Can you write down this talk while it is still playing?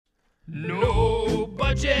No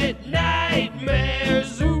budget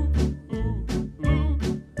nightmares. Ooh, ooh, ooh.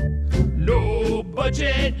 No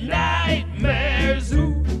budget nightmares.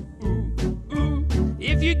 Ooh, ooh, ooh.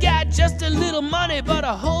 If you got just a little money but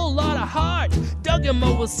a whole lot of heart, Doug and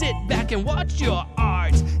Mo will sit back and watch your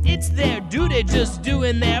art. It's their duty just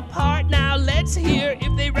doing their part. Now let's hear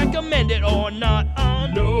if they recommend it or not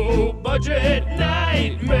on No Budget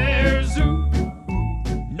Nightmares. Ooh.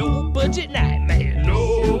 No budget nightmares.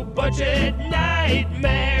 No budget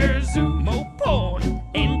nightmares. Ooh. Mo Porn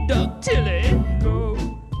and Doug Tilley. No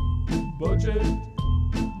budget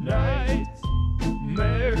nightmares.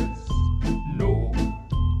 No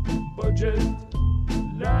budget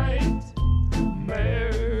nightmares.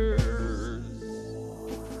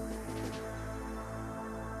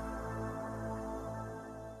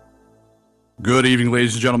 Good evening,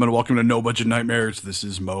 ladies and gentlemen. Welcome to No Budget Nightmares. This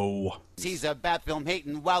is Mo. He's a bad film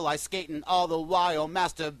hating while I skating all the while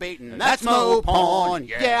masturbating. That's Mo Porn,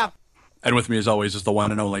 yeah. And with me, as always, is the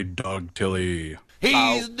one and only Doug Tilley.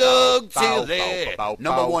 He's Doug Tilley,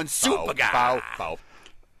 number one super guy.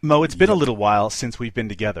 Mo, it's been a little while since we've been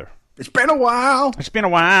together. It's been a while. It's been a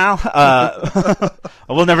while.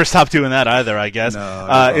 We'll never stop doing that either, I guess.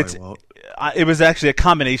 No, it was actually a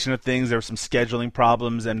combination of things. There were some scheduling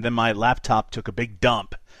problems, and then my laptop took a big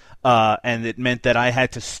dump. And it meant that I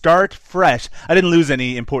had to start fresh. I didn't lose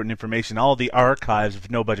any important information. All the archives of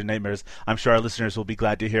No Budget Nightmares, I'm sure our listeners will be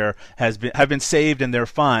glad to hear, have been saved, and they're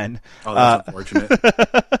fine. Oh, that's unfortunate.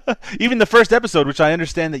 Even the first episode, which I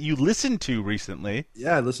understand that you listened to recently.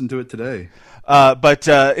 Yeah, I listened to it today. But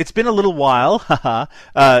it's been a little while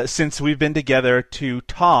since we've been together to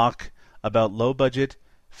talk about low-budget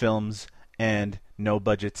films and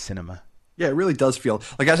no-budget cinema. Yeah, it really does feel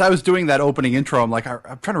like, as I was doing that opening intro, I'm like,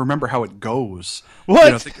 I'm trying to remember how it goes. What?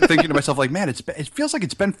 You know, thinking to myself, like, man, it feels like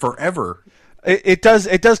it's been forever. It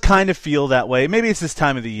does kind of feel that way. Maybe it's this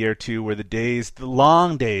time of the year too, where the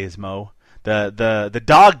long days, Mo, the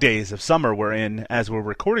dog days of summer we're in as we're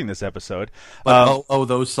recording this episode. But,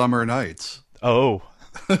 those summer nights. Oh.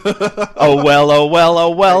 Oh well.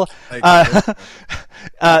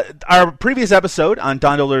 Our previous episode on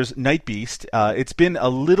Don Dohler's Night Beast, it's been a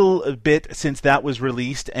little bit since that was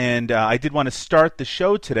released, and I did want to start the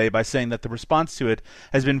show today by saying that the response to it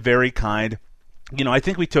has been very kind. You know, I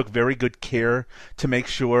think we took very good care to make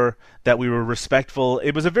sure that we were respectful.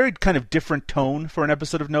 It was a very kind of different tone for an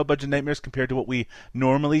episode of No Budget Nightmares compared to what we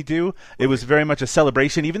normally do. It was very much a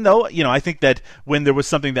celebration, even though, you know, I think that when there was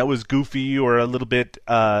something that was goofy or a little bit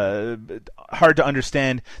hard to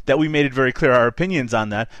understand, that we made it very clear our opinions on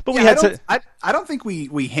that. But I don't think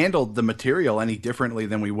we handled the material any differently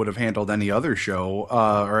than we would have handled any other show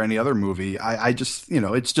or any other movie. I just, you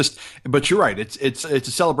know, it's just. But you're right. It's a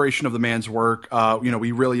celebration of the man's work. You know,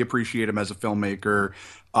 we really appreciate him as a filmmaker.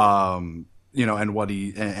 You know, and what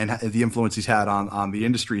and the influence he's had on the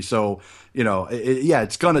industry. So, you know,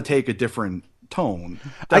 it's going to take a different tone.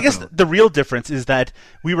 Definitely. I guess the real difference is that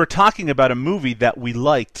we were talking about a movie that we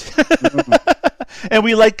liked. And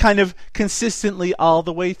we like kind of consistently all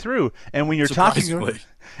the way through. And when you're talking,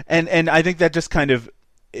 and I think that just kind of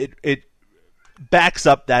it backs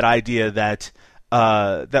up that idea that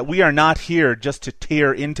we are not here just to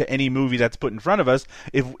tear into any movie that's put in front of us.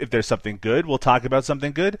 If there's something good, we'll talk about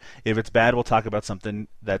something good. If it's bad, we'll talk about something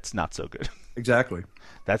that's not so good. Exactly.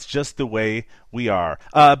 That's just the way we are.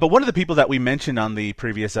 But one of the people that we mentioned on the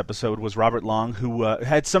previous episode was Robert Long, who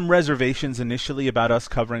had some reservations initially about us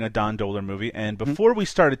covering a Don Dohler movie. And before we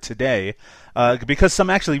started today, because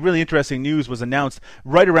some actually really interesting news was announced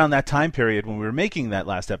right around that time period when we were making that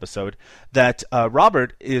last episode, that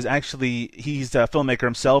Robert is actually, he's a filmmaker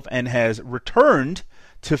himself and has returned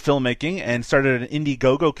to filmmaking and started an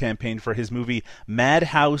Indiegogo campaign for his movie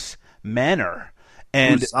Madhouse Manor.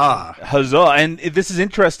 And huzzah! And this is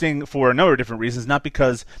interesting for a number of different reasons. Not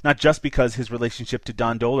just because his relationship to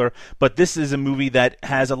Don Dohler, but this is a movie that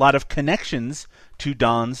has a lot of connections to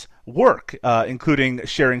Don's work, including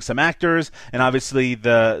sharing some actors, and obviously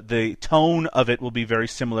the tone of it will be very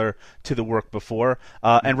similar to the work before.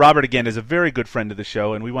 And Robert, again, is a very good friend of the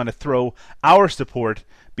show, and we want to throw our support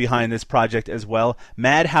behind this project as well.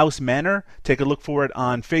 Madhouse Manor. Take a look for it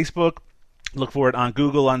on Facebook. Look for it on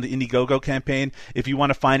Google on the Indiegogo campaign. If you want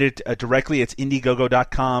to find it directly, it's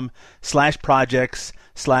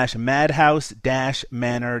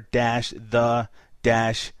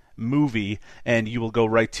indiegogo.com/projects/madhouse-manor-the-movie, and you will go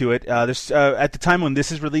right to it. At the time when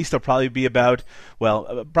this is released, there'll probably be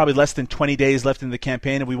probably less than 20 days left in the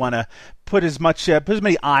campaign, and we want to put as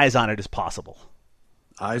many eyes on it as possible.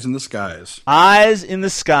 Eyes in the skies. Eyes in the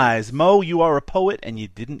skies. Mo, you are a poet, and you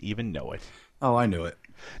didn't even know it. Oh, I knew it.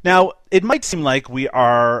 Now, it might seem like we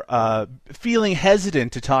are feeling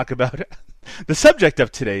hesitant to talk about the subject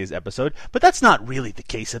of today's episode, but that's not really the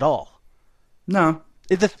case at all. No.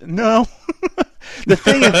 No. The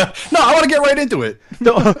thing is... No, I want to get right into it.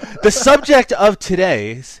 The subject of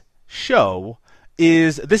today's show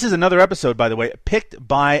is... This is another episode, by the way, picked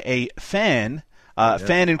by a fan...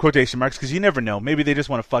 Fan in quotation marks, because you never know. Maybe they just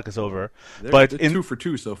want to fuck us over. They're 2 for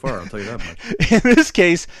 2 so far, I'll tell you that much. In this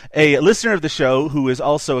case, a listener of the show who is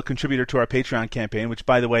also a contributor to our Patreon campaign, which,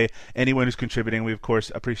 by the way, anyone who's contributing, we, of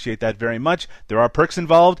course, appreciate that very much. There are perks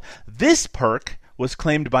involved. This perk was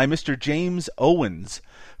claimed by Mr. James Owens,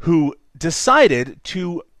 who decided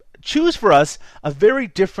to choose for us a very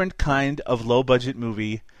different kind of low-budget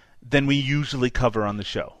movie than we usually cover on the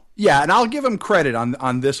show. Yeah, and I'll give him credit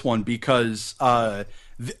on this one because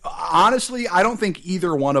honestly, I don't think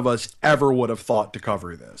either one of us ever would have thought to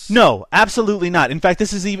cover this. No, absolutely not. In fact,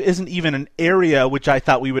 this isn't even an area which I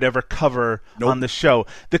thought we would ever cover on the show.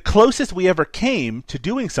 The closest we ever came to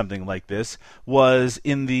doing something like this was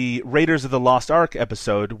in the Raiders of the Lost Ark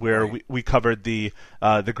episode, where we covered the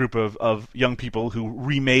group of young people who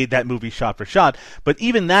remade that movie shot for shot. But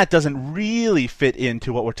even that doesn't really fit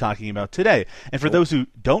into what we're talking about today. And for those who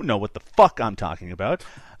don't know what the fuck I'm talking about,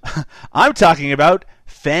 I'm talking about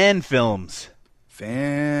fan films.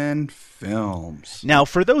 Fan films. Now,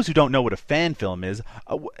 for those who don't know what a fan film is,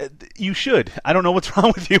 you should. I don't know what's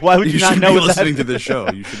wrong with you. Why would you not know that? Listening to this show,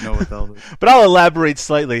 you should know what the hell it is. But I'll elaborate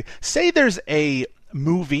slightly. Say there's a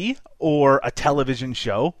movie or a television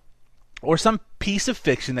show or some piece of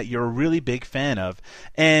fiction that you're a really big fan of,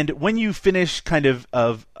 and when you finish kind of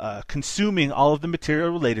consuming all of the material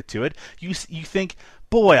related to it, you think,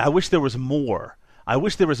 boy, I wish there was more. I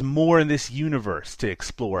wish there was more in this universe to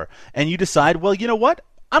explore. And you decide, well, you know what?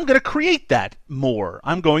 I'm going to create that more.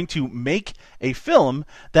 I'm going to make a film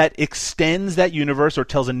that extends that universe or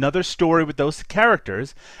tells another story with those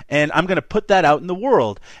characters, and I'm going to put that out in the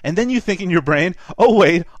world. And then you think in your brain, oh,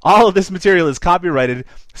 wait, all of this material is copyrighted,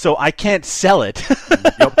 so I can't sell it.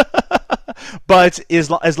 Yep. But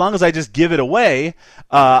as long as I just give it away,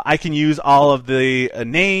 I can use all of the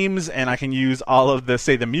names, and I can use all of the,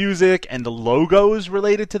 say, the music and the logos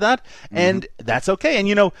related to that, and that's okay. And,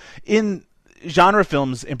 you know, in genre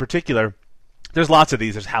films in particular, there's lots of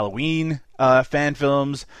these. There's Halloween fan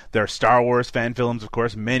films. There are Star Wars fan films, of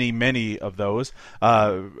course, many of those.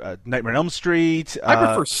 Nightmare on Elm Street. I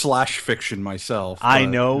prefer slash fiction myself. I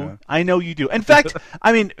know you do. In fact,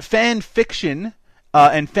 I mean, fan fiction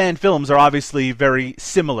and fan films are obviously very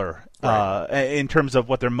similar in terms of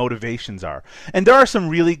what their motivations are. And there are some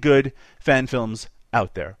really good fan films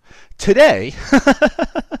out there. Today,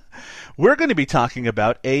 we're going to be talking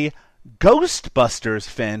about a Ghostbusters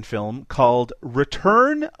fan film called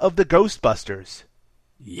Return of the Ghostbusters.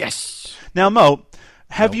 Yes. Now, Mo,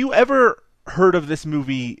 have you ever heard of this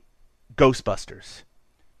movie, Ghostbusters?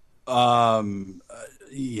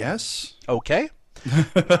 Yes. Okay.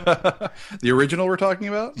 The original we're talking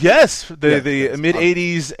about? Yes, the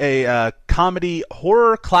mid-'80s a comedy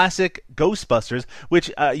horror classic Ghostbusters,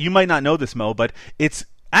 which you might not know this, Mo, but it's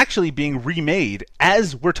actually being remade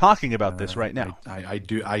as we're talking about this right now. I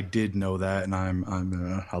did know that, and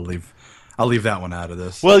I'll leave that one out of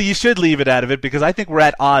this. Well, you should leave it out of it because I think we're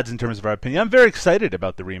at odds in terms of our opinion. I'm very excited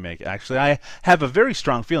about the remake, actually. I have a very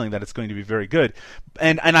strong feeling that it's going to be very good.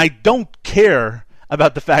 And I don't care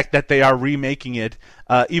about the fact that they are remaking it,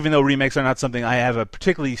 even though remakes are not something I have a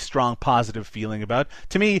particularly strong positive feeling about.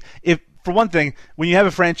 To me, for one thing, when you have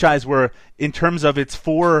a franchise where, in terms of its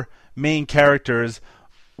 4 main characters,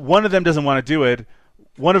 one of them doesn't want to do it,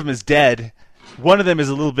 one of them is dead, one of them is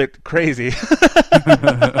a little bit crazy.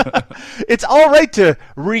 It's all right to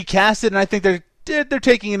recast it, and I think they're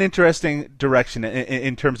taking an interesting direction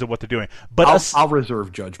in terms of what they're doing. But I'll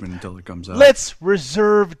reserve judgment until it comes out. Let's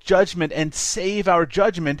reserve judgment and save our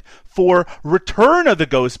judgment for Return of the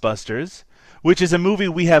Ghostbusters, which is a movie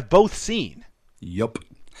we have both seen. Yep.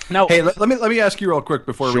 Now, hey, let me ask you real quick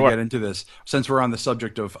before Sure. we get into this, since we're on the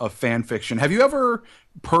subject of fan fiction. Have you ever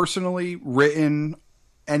personally written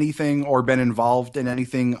anything or been involved in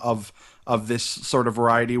anything of this sort of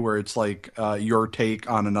variety where it's like your take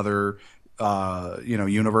on another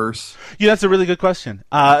universe? Yeah, that's a really good question.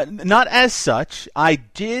 Not as such. I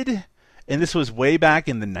did, and this was way back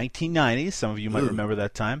in the 1990s. Some of you might remember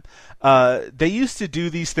that time. They used to do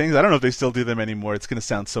these things. I don't know if they still do them anymore. It's going to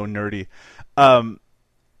sound so nerdy.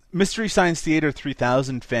 Mystery Science Theater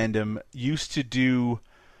 3000 fandom used to do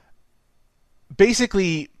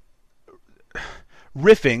basically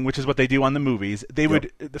riffing, which is what they do on the movies.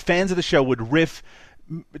 The fans of the show would riff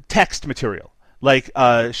text material. like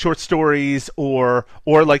short stories or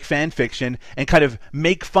like fan fiction and kind of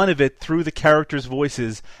make fun of it through the characters'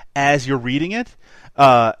 voices as you're reading it.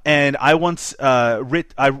 And I once I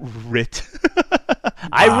wrote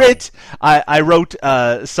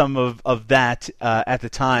some of that at the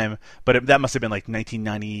time, but that must have been like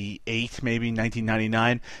 1998, maybe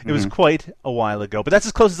 1999. It was quite a while ago, but that's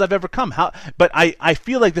as close as I've ever come. But I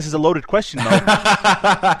feel like this is a loaded question, Mo.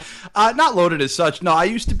 Not loaded as such. No, I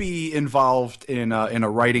used to be involved in a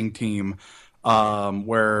writing team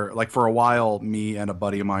where, like, for a while, me and a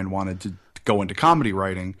buddy of mine wanted to go into comedy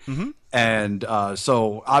writing. And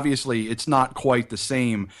so obviously it's not quite the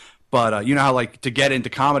same, but you know how, like, to get into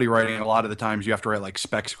comedy writing, a lot of the times you have to write like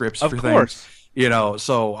spec scripts for things. You know,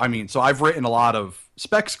 so I mean, so I've written a lot of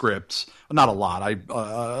spec scripts, not a lot.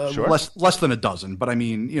 Less than a dozen, but I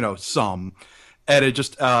mean, you know, some. And it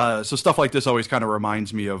just so stuff like this always kind of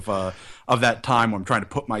reminds me of that time when I'm trying to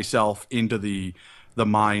put myself into the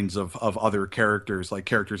minds of other characters, like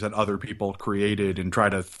characters that other people created, and try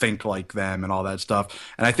to think like them and all that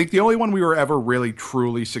stuff. And I think the only one we were ever really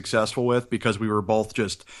truly successful with, because we were both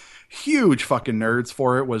just huge fucking nerds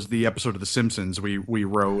for it, was the episode of The Simpsons we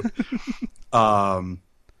wrote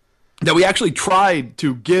that we actually tried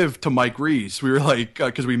to give to Mike Reese. We were like,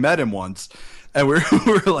 because we met him once. And we're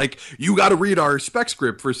like, you got to read our spec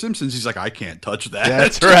script for Simpsons. He's like, I can't touch that.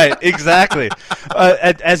 That's right, exactly.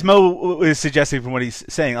 As Mo is suggesting from what he's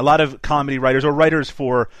saying, a lot of comedy writers or writers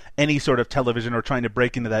for any sort of television or trying to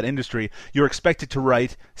break into that industry, you're expected to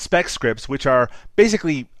write spec scripts, which are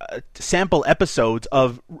basically sample episodes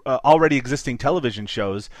of already existing television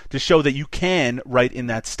shows to show that you can write in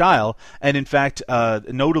that style. And in fact,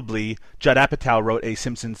 notably, Judd Apatow wrote a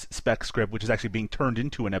Simpsons spec script, which is actually being turned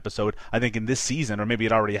into an episode, I think, in this season, or maybe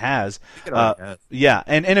it already has. Yeah,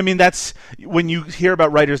 and I mean, that's when you hear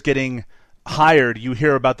about writers getting hired, you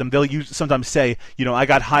hear about them, they'll sometimes say, you know, I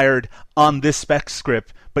got hired on this spec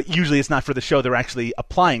script, but usually it's not for the show they're actually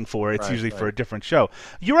applying for. It's usually for a different show.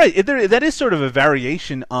 You're right. That is sort of a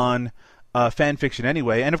variation on fan fiction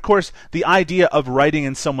anyway. And of course, the idea of writing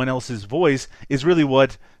in someone else's voice is really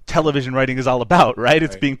what television writing is all about, right?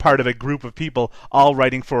 It's being part of a group of people all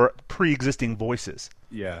writing for pre-existing voices.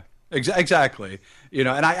 Yeah. Exactly. You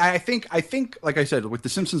know, and I think, like I said, with the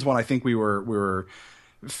Simpsons one, I think we were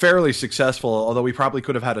fairly successful, although we probably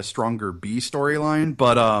could have had a stronger B storyline.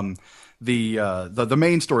 But the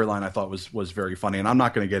main storyline I thought was very funny, and I'm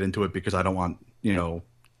not going to get into it because I don't want, you know,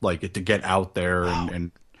 like, it to get out there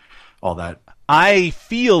and all that. I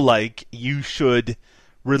feel like you should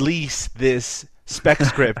release this spec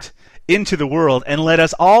script into the world and let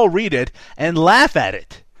us all read it and laugh at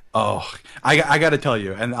it. Oh, I got to tell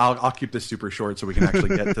you, and I'll keep this super short so we can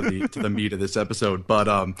actually get to the meat of this episode.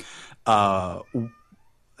 But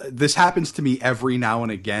this happens to me every now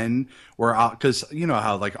and again, where because you know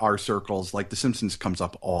how, like, our circles, like The Simpsons comes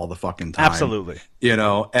up all the fucking time. Absolutely. You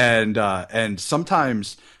know, and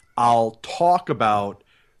sometimes I'll talk about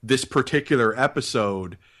this particular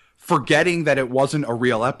episode, forgetting that it wasn't a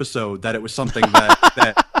real episode, that it was something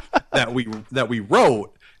that we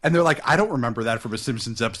wrote. And they're like, I don't remember that from a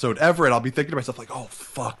Simpsons episode ever. And I'll be thinking to myself, like, oh,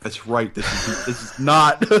 fuck, that's right. This is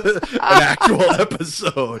not an actual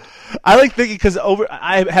episode. I like thinking, because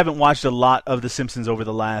I haven't watched a lot of The Simpsons over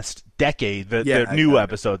the last decade, the new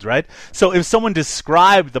episodes, right? So if someone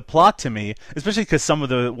described the plot to me, especially because some of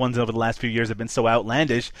the ones over the last few years have been so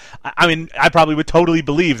outlandish, I mean, I probably would totally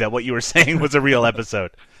believe that what you were saying was a real episode.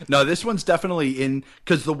 No, this one's definitely in,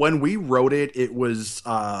 because when we wrote it, it was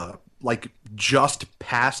like just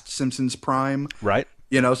past Simpsons Prime, right?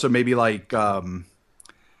 You know, so maybe like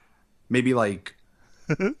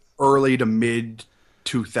early to mid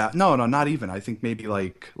 2000. No, not even. I think maybe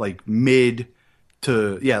like mid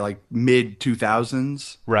to mid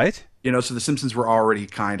 2000s, right? You know, so the Simpsons were already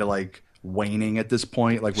kind of like waning at this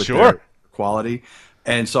point, like with their quality,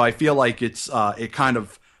 and so I feel like it kind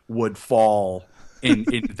of would fall in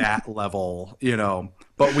that level, you know.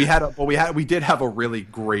 But we did have a really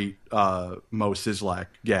great Mo Sizlak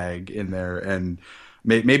gag in there, and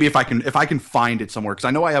maybe if I can find it somewhere, because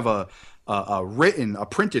I know I have a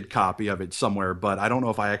printed copy of it somewhere, but I don't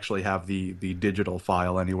know if I actually have the digital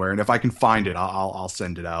file anywhere. And if I can find it, I'll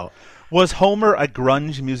send it out. Was Homer a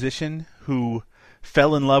grunge musician who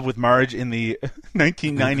fell in love with Marge in the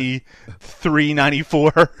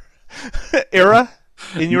 1993-94 era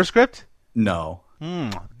in your script? No.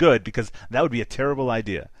 Good, because that would be a terrible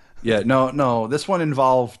idea. Yeah, no. This one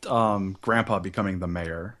involved Grandpa becoming the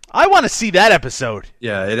mayor. I want to see that episode.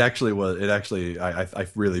 Yeah, it actually was. I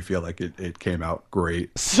really feel like it came out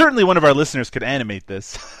great. Certainly, one of our listeners could animate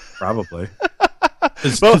this. Probably,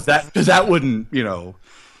 because that wouldn't, you know,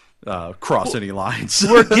 cross any lines.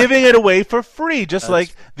 We're giving it away for free, just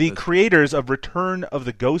like the creators of Return of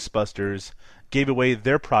the Ghostbusters gave away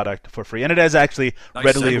their product for free, and it is actually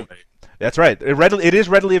readily. Segue. That's right. It is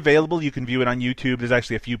readily available. You can view it on YouTube. There's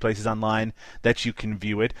actually a few places online that you can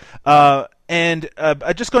view it. And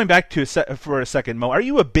just going back to for a second, Mo, are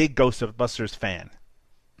you a big Ghostbusters fan?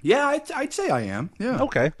 Yeah, I'd say I am. Yeah.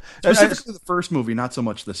 Okay. Specifically the first movie, not so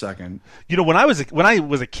much the second. You know, when I was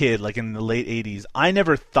a kid, like in the late '80s, I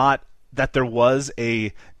never thought that there was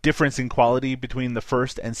a difference in quality between the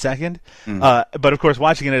first and second. But of course,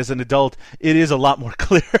 watching it as an adult, it is a lot more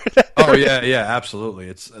clear. Oh yeah, absolutely.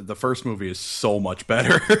 It's the first movie is so much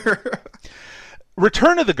better.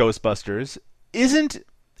 Return of the Ghostbusters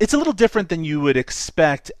it's a little different than you would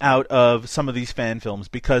expect out of some of these fan films,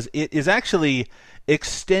 because it is actually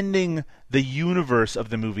extending the universe of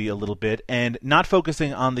the movie a little bit and not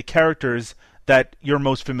focusing on the characters that you're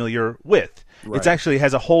most familiar with. Right. It actually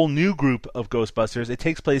has a whole new group of Ghostbusters. It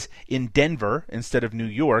takes place in Denver instead of New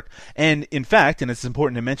York. And in fact, and it's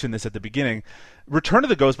important to mention this at the beginning, Return of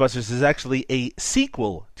the Ghostbusters is actually a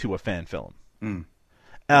sequel to a fan film.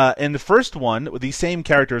 In the first one, the same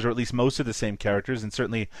characters, or at least most of the same characters, and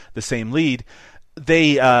certainly the same lead,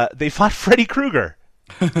 they fought Freddy Krueger.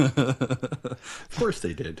 Of course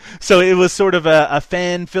they did. So it was sort of a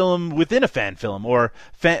fan film within a fan film, or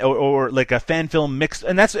like a fan film mixed,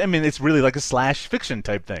 and it's really like a slash fiction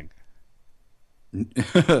type thing.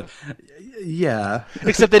 Yeah.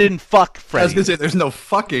 Except they didn't fuck Freddy. I was going to say there's no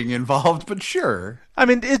fucking involved, but sure. I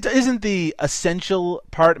mean, it isn't the essential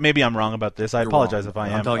part. Maybe I'm wrong about this. I apologize if I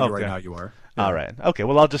am. I'm telling you right now you are. Yeah. All right. Okay,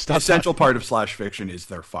 well, I'll just stop. The essential part of slash fiction is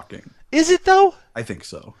their fucking. Is it, though? I think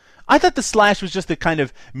so. I thought the slash was just the kind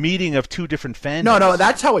of meeting of two different fandoms. No,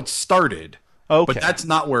 that's how it started. Okay. But that's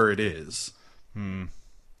not where it is.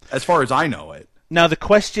 As far as I know it. Now, the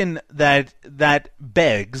question that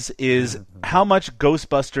begs is, how much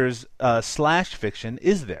Ghostbusters slash fiction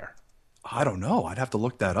is there? I don't know. I'd have to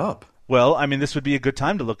look that up. Well, I mean, this would be a good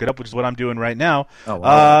time to look it up, which is what I'm doing right now. Oh,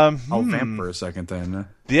 wow. I'll vamp for a second then.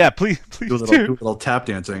 Yeah, please do a little tap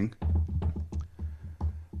dancing.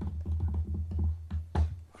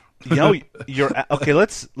 You know, okay.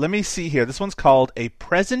 Let me see here. This one's called A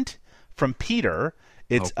Present from Peter.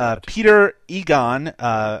 It's Peter Egon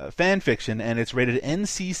fan fiction, and it's rated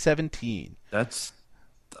NC-17.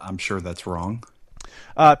 I'm sure that's wrong.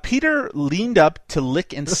 Peter leaned up to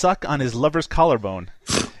lick and suck on his lover's collarbone.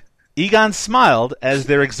 Egon smiled as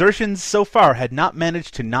their exertions so far had not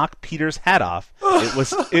managed to knock Peter's hat off.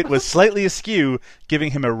 It was slightly askew,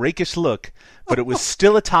 giving him a rakish look, but it was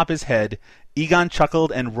still atop his head. Egon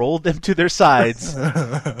chuckled and rolled them to their sides,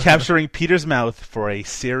 capturing Peter's mouth for a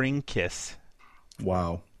searing kiss.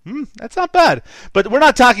 Wow. That's not bad. But we're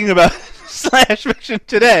not talking about slash fiction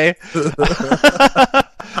today.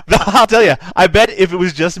 I'll tell you, I bet if it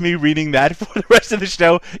was just me reading that for the rest of the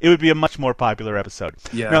show, it would be a much more popular episode.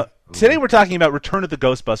 Yeah. Now, today we're talking about Return of the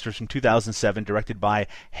Ghostbusters from 2007, directed by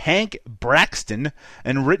Hank Braxton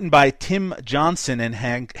and written by Tim Johnson and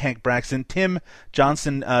Hank Braxton. Tim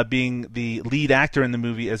Johnson being the lead actor in the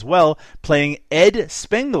movie as well, playing Ed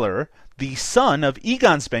Spengler, the son of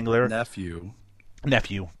Egon Spengler. Nephew.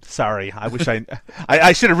 Sorry, I wish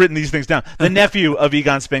I should have written these things down. The nephew of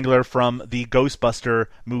Egon Spengler from the Ghostbuster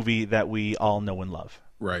movie that we all know and love.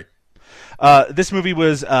 Right. This movie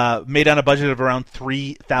was made on a budget of around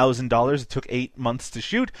 $3,000. It took 8 months to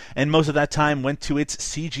shoot, and most of that time went to its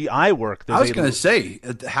CGI work. I was going to say,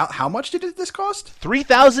 how much did this cost?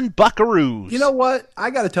 3,000 buckaroos. You know what?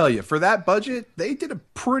 I got to tell you, for that budget, they did a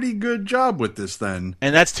pretty good job with this then.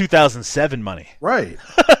 And that's 2007 money. Right.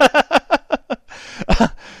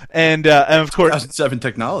 And of course 2007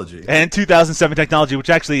 technology. And 2007 technology, which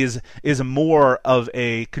actually is more of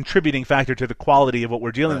a contributing factor to the quality of what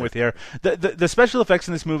we're dealing with here. The special effects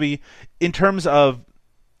in this movie, in terms of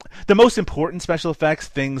the most important special effects,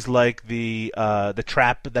 things like the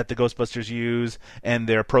trap that the Ghostbusters use and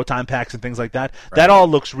their proton packs and things like that, that all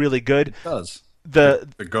looks really good. It does. The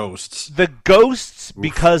ghosts. The ghosts,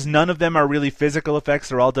 because none of them are really physical effects,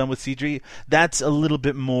 they're all done with CG, that's a little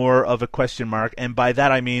bit more of a question mark, and by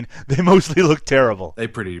that I mean they mostly look terrible. They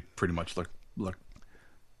pretty much look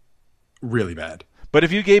really bad. But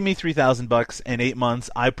if you gave me $3,000 and 8 months,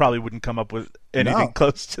 I probably wouldn't come up with anything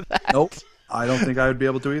close to that. Nope. I don't think I would be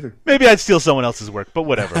able to either. Maybe I'd steal someone else's work, but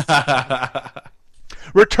whatever.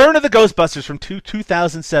 Return of the Ghostbusters from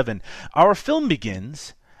 2007. Our film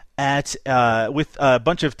begins with a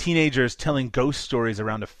bunch of teenagers telling ghost stories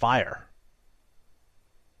around a fire.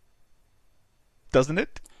 Doesn't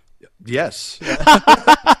it? Yes.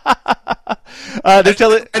 I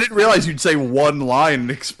didn't realize you'd say one line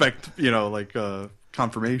and expect, conversation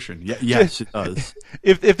confirmation. Yes, it does.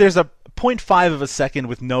 If there's a 0.5 of a second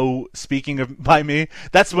with no speaking by me,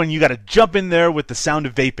 that's when you got to jump in there with the sound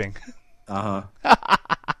of vaping.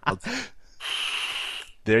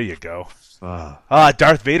 There you go.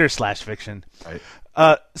 Darth Vader / fiction.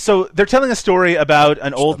 Right. So they're telling a story about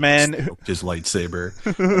an old man. His lightsaber.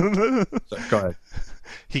 So, go ahead.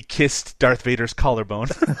 He kissed Darth Vader's collarbone.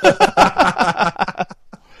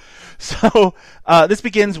 So this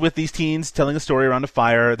begins with these teens telling a story around a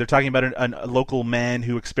fire. They're talking about a local man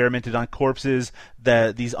who experimented on corpses.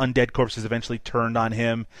 These undead corpses eventually turned on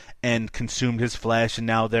him and consumed his flesh, and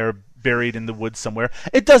now they're buried in the woods somewhere.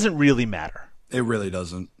 It doesn't really matter. It really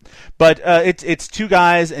doesn't. But it's two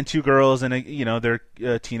guys and two girls, and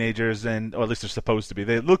they're teenagers, or at least they're supposed to be.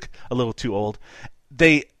 They look a little too old.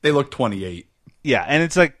 They look 28. Yeah, and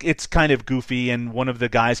it's kind of goofy, and one of the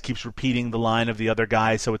guys keeps repeating the line of the other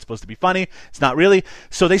guy, so it's supposed to be funny. It's not really.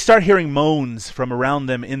 So they start hearing moans from around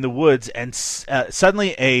them in the woods, and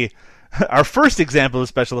suddenly our first example of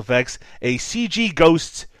special effects, a CG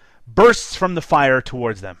ghost bursts from the fire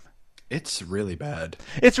towards them. It's really bad.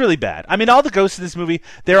 It's really bad. I mean, all the ghosts in this movie,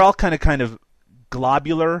 they're all kind of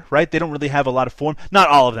globular, right? They don't really have a lot of form. Not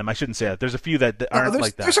all of them, I shouldn't say that. There's a few that aren't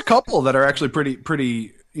like that. There's a couple that are actually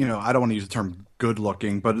pretty, I don't want to use the term good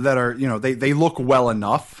looking, but that are, they look well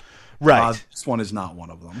enough. Right. This one is not one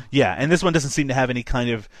of them. Yeah, and this one doesn't seem to have any kind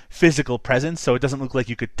of physical presence, so it doesn't look like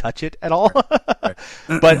you could touch it at all. Right.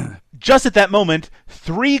 But just at that moment,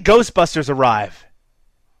 3 Ghostbusters arrive.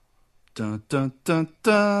 Dun, dun, dun,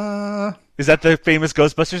 dun. Is that the famous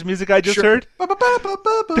Ghostbusters music I just heard? And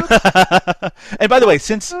by the way,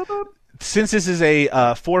 since this is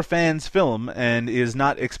a for fans film and is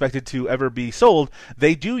not expected to ever be sold,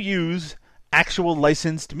 they do use actual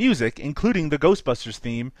licensed music, including the Ghostbusters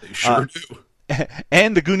theme. They sure do.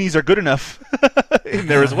 And the Goonies are good enough in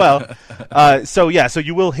there as well. So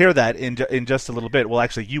you will hear that in just a little bit. Well,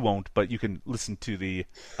 actually, you won't, but you can listen to you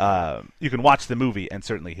can watch the movie and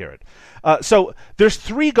certainly hear it. So there's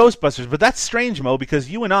 3 Ghostbusters, but that's strange, Mo, because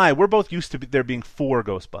you and I, we're both used to there being 4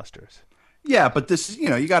 Ghostbusters. Yeah, but this,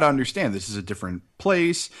 you got to understand, this is a different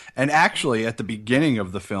place. And actually, at the beginning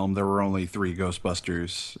of the film, there were only 3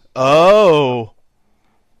 Ghostbusters. Oh.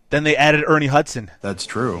 Then they added Ernie Hudson. That's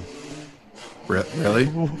true. Really?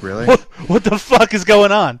 Really? What the fuck is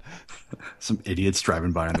going on? Some idiots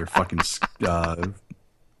driving by on their fucking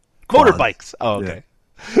motorbikes. Oh, okay.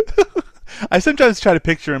 Yeah. I sometimes try to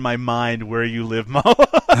picture in my mind where you live, Mo.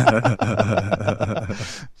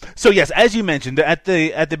 So yes, as you mentioned, at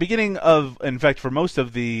the beginning of, in fact, for most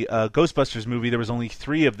of the Ghostbusters movie, there was only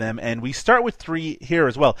 3 of them, and we start with 3 here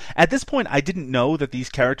as well. At this point, I didn't know that these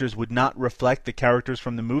characters would not reflect the characters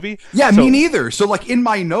from the movie. Yeah, me neither. So, like, in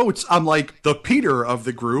my notes, I'm like, the Peter of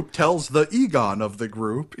the group tells the Egon of the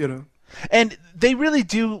group, And they really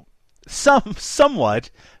do somewhat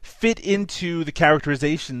fit into the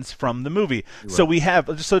characterizations from the movie. Right.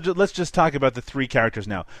 So let's just talk about the 3 characters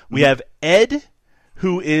now. We have Ed,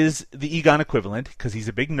 who is the Egon equivalent, because he's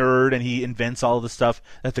a big nerd and he invents all of the stuff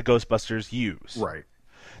that the Ghostbusters use. Right.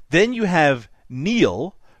 Then you have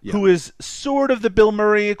Neil, who is sort of the Bill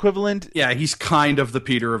Murray equivalent. Yeah, he's kind of the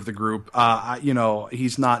Peter of the group.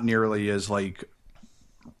 He's not nearly as, like...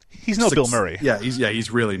 He's no Bill Murray. Yeah,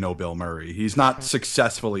 he's really no Bill Murray. He's not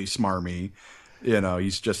successfully smarmy.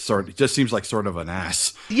 He's just seems like sort of an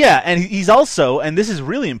ass. Yeah, and he's also, and this is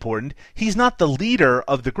really important, he's not the leader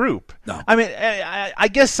of the group. No. I mean, I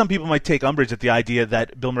guess some people might take umbrage at the idea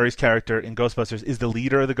that Bill Murray's character in Ghostbusters is the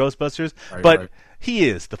leader of the Ghostbusters, but he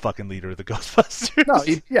is the fucking leader of the Ghostbusters.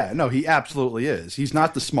 No, he absolutely is. He's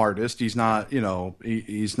not the smartest. He's not,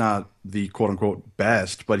 he's not the quote-unquote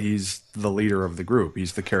best, but he's the leader of the group.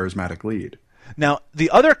 He's the charismatic lead. Now, the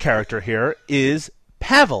other character here is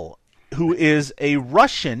Pavel, who is a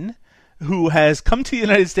Russian who has come to the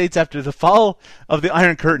United States after the fall of the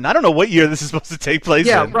Iron Curtain. I don't know what year this is supposed to take place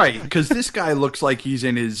in. Yeah, right, because this guy looks like he's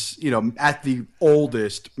in his, at the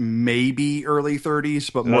oldest, maybe early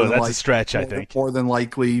 30s, but more than that's a stretch, I think. More than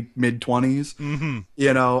likely mid-20s. Mm-hmm.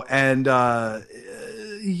 And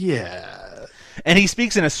yeah. And he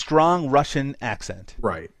speaks in a strong Russian accent.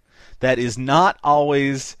 Right. That is not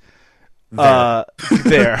always... there.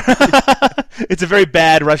 It's a very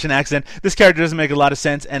bad Russian accent. This character doesn't make a lot of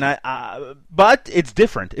sense, and but it's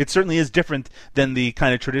different. It certainly is different than the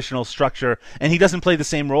kind of traditional structure, and he doesn't play the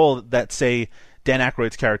same role that, say, Dan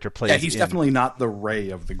Aykroyd's character plays. Yeah, he's definitely not the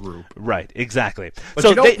Ray of the group. Right, exactly. But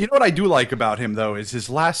you know what I do like about him, though, is his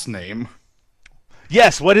last name.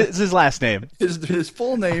 Yes, what is his last name? His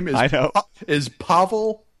full name is is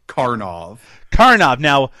Pavel Karnov. Karnov.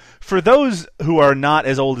 Now, for those who are not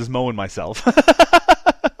as old as Mo and myself,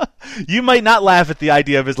 You might not laugh at the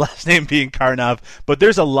idea of his last name being Karnov, but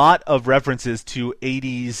there's a lot of references to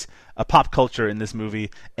 80s pop culture in this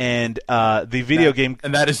movie, and the video game,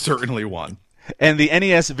 and that is certainly one. And the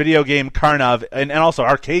NES video game Karnov, and also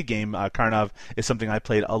arcade game Karnov, is something I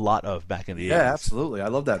played a lot of back in the 80s. Yeah, absolutely. I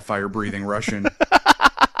love that fire-breathing Russian.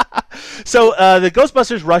 So the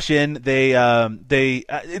Ghostbusters rush in. They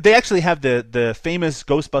actually have the famous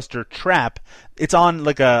Ghostbuster trap. It's on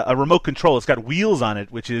like a remote control. It's got wheels on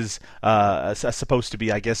it, which is supposed to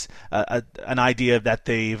be, I guess, an idea that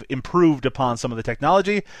they've improved upon some of the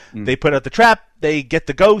technology. They put out the trap. They get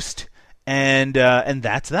the ghost, and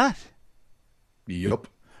that's that. Yup.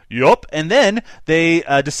 And then they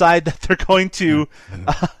decide that they're going to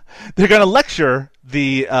lecture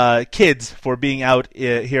the kids for being out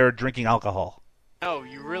here drinking alcohol. No,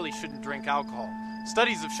 you really shouldn't drink alcohol.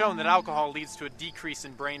 Studies have shown that alcohol leads to a decrease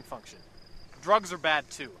in brain function. Drugs are bad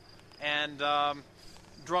too. And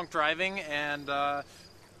drunk driving and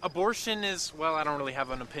abortion is, well, I don't really have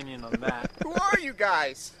an opinion on that. Who are you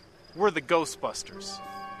guys? We're the Ghostbusters.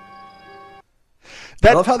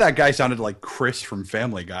 I love how that guy sounded like Chris from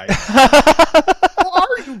Family Guy. Who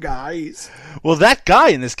are you guys? Well, that guy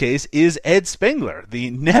in this case is Ed Spengler, the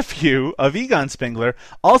nephew of Egon Spengler,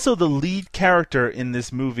 also the lead character in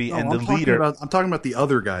this movie and the leader. I'm talking about the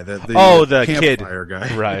other guy, the kid campfire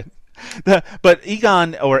guy. Right. But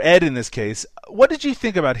Egon, or Ed in this case, what did you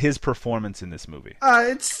think about his performance in this movie?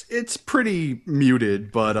 It's pretty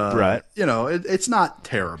muted, but right. It's not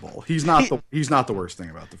terrible. He's not the worst thing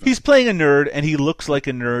about the film. He's playing a nerd, and he looks like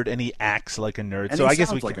a nerd, and he acts like a nerd. And so he I guess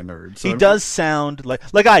sounds like a nerd. So he does sound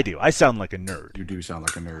like I do. I sound like a nerd. You do sound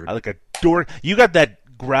like a nerd. I like a dork. You got that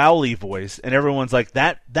growly voice, and everyone's like,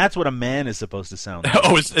 that's what a man is supposed to sound like.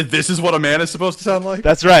 Oh, this is what a man is supposed to sound like?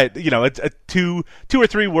 That's right. It's two or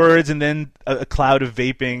three words, and then a cloud of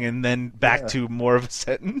vaping, and then back to more of a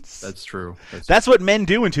sentence. That's true. That's what men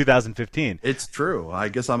do in 2015. It's true. I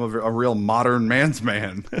guess I'm a real modern man's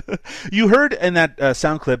man. You heard in that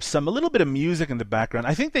sound clip a little bit of music in the background.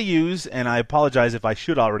 I think they use, and I apologize if I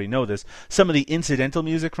should already know this, some of the incidental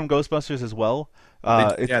music from Ghostbusters as well.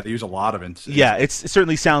 They use a lot of it. Yeah, it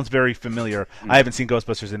certainly sounds very familiar. I haven't seen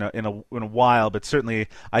Ghostbusters in a while, but certainly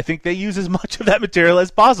I think they use as much of that material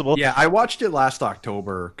as possible. Yeah, I watched it last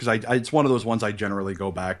October because it's one of those ones I generally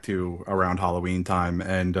go back to around Halloween time,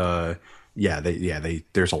 and there's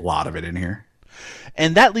a lot of it in here.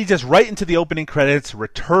 And that leads us right into the opening credits,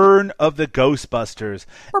 Return of the Ghostbusters.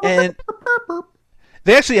 And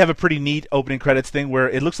they actually have a pretty neat opening credits thing where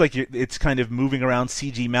it looks like it's kind of moving around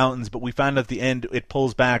CG mountains, but we found at the end it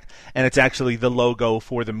pulls back, and it's actually the logo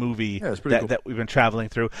for the movie that we've been traveling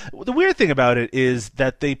through. The weird thing about it is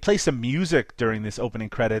that they play some music during this opening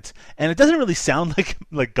credits, and it doesn't really sound like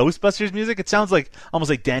Ghostbusters music. It sounds like almost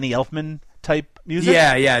like Danny Elfman type music.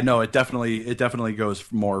 Yeah, no, it definitely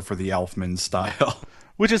goes more for the Elfman style.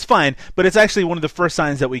 Which is fine, but it's actually one of the first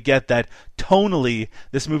signs that we get that tonally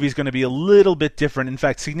this movie is going to be a little bit different, in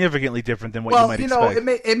fact, significantly different than what you might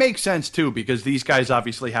expect. It makes sense, too, because these guys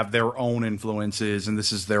obviously have their own influences, and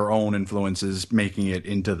this is their own influences making it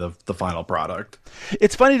into the final product.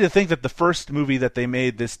 It's funny to think that the first movie that they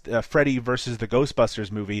made, this Freddy versus the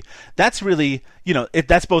Ghostbusters movie, that's really,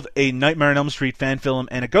 that's both a Nightmare on Elm Street fan film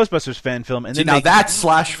and a Ghostbusters fan film. And then that's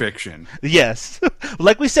slash fiction. Yes.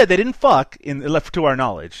 Like we said, they didn't fuck, left to our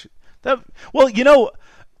knowledge.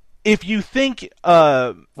 If you think...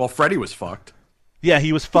 Freddy was fucked. Yeah,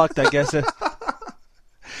 he was fucked, I guess.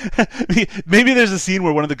 Maybe there's a scene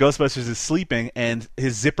where one of the Ghostbusters is sleeping and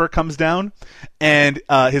his zipper comes down and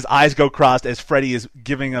his eyes go crossed as Freddy is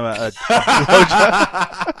giving him a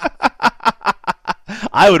blowjob.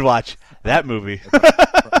 I would watch that movie.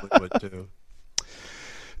 Probably would, too.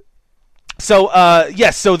 So,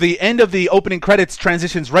 so the end of the opening credits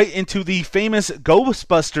transitions right into the famous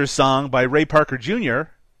Ghostbusters song by Ray Parker Jr.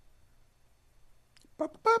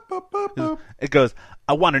 It goes,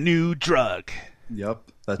 I want a new drug. Yep,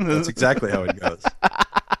 that's exactly how it goes.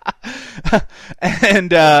 And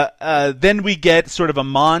then we get sort of a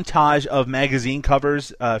montage of magazine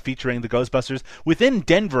covers featuring the Ghostbusters within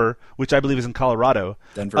Denver, which I believe is in Colorado.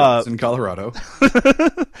 Denver is in Colorado.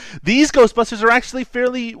 These Ghostbusters are actually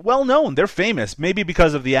fairly well known. They're famous. Maybe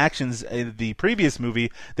because of the actions in the previous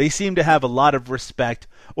movie, they seem to have a lot of respect,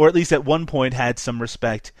 or at least at one point had some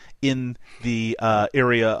respect in the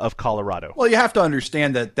area of Colorado. Well, you have to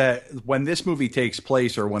understand that when this movie takes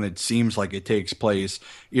place, or when it seems like it takes place,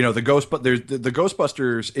 you know, the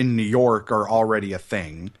Ghostbusters in New York are already a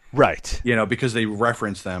thing, Right. you know, because they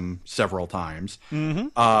reference them several times.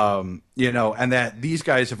 Mm-hmm. You know, and that these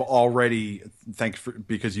guys have already,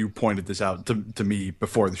 because you pointed this out to me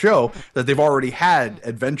before the show, that they've already had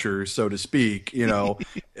adventures, so to speak, you know,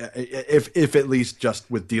 if at least just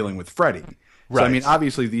with dealing with Freddy. So, Right. I mean,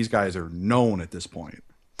 obviously these guys are known at this point.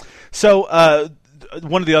 So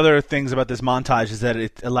one of the other things about this montage is that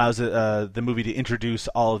it allows the movie to introduce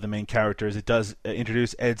all of the main characters. It does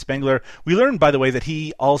introduce Ed Spengler. We learned, by the way, that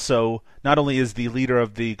he also not only is the leader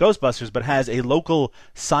of the Ghostbusters, but has a local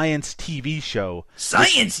science TV show.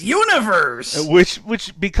 Science Universe!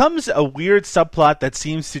 Which becomes a weird subplot that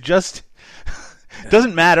seems to just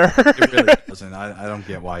doesn't matter. It really doesn't. I don't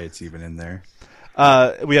get why it's even in there.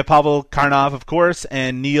 We have Pavel Karnov, of course,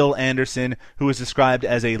 and Neil Anderson, who is described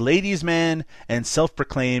as a ladies' man and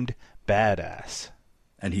self-proclaimed badass.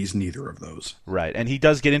 And he's neither of those. Right, and he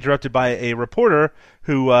does get interrupted by a reporter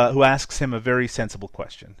who asks him a very sensible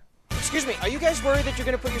question. Excuse me, are you guys worried that you're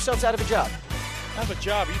going to put yourselves out of a job? Out of a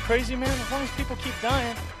job? Are you crazy, man? As long as people keep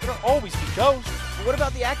dying, there'll always be ghosts. But what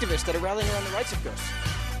about the activists that are rallying around the rights of ghosts?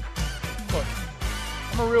 Look,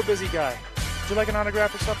 I'm a real busy guy. Would you like an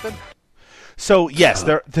autograph or something? So yes,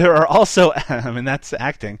 there are also I mean that's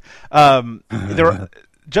acting. There are,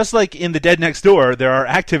 just like in The Dead Next Door, there are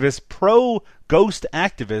activists, pro-ghost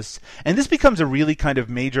activists, and this becomes a really kind of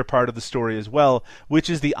major part of the story as well, which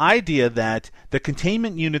is the idea that the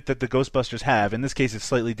containment unit that the Ghostbusters have, in this case it's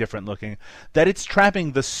slightly different looking, that it's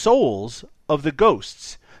trapping the souls of the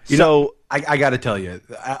ghosts. You know, I got to tell you,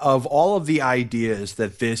 of all of the ideas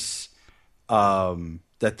that this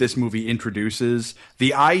movie introduces,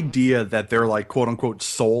 the idea that they're like quote unquote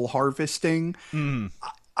soul harvesting,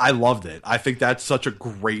 I loved it. I think that's such a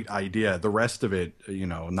great idea. The rest of it, you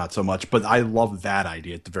know, not so much, but I love that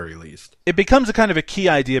idea at the very least. It becomes a kind of a key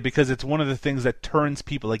idea because it's one of the things that turns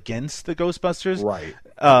people against the Ghostbusters. Right.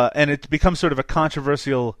 And it becomes sort of a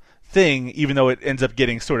controversial thing, even though it ends up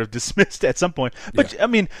getting sort of dismissed at some point. But I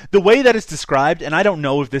mean, the way that it's described, and I don't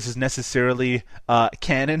know if this is necessarily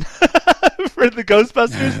canon for the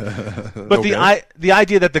Ghostbusters, but Okay. the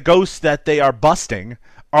idea that the ghosts that they are busting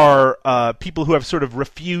are people who have sort of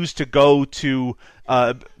refused to go to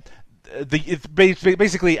it's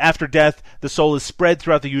basically after death, the soul is spread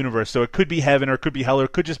throughout the universe. So it could be heaven, or it could be hell, or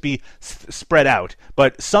it could just be spread out.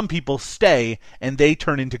 But some people stay and they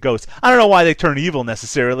turn into ghosts. I don't know why they turn evil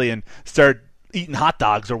necessarily and start eating hot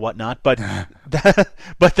dogs or whatnot, but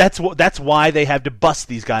but that's why they have to bust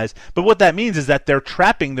these guys. But what that means is that they're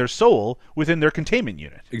trapping their soul within their containment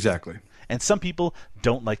unit. Exactly. And some people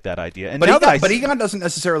don't like that idea. And But now Egon, Egon doesn't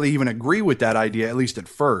necessarily even agree with that idea, at least at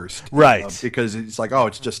first. Right. Because it's like, oh,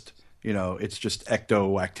 it's just, you know, it's just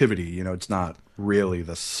ecto activity. You know, it's not really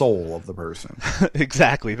the soul of the person.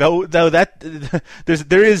 Exactly. Though that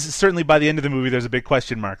there is certainly, by the end of the movie, there's a big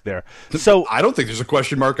question mark there. So I don't think there's a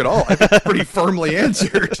question mark at all. I think it's pretty firmly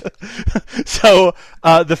answered. So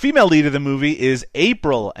the female lead of the movie is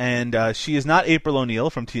April, and she is not April O'Neil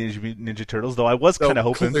from Teenage Mutant Ninja Turtles, though I was kind of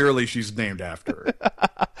hoping. Clearly she's named after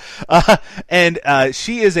her. And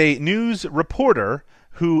she is a news reporter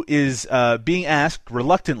who is being asked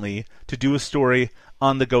reluctantly to do a story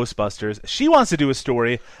on the Ghostbusters. She wants to do a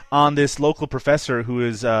story on this local professor who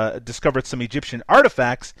has discovered some Egyptian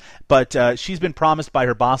artifacts, but she's been promised by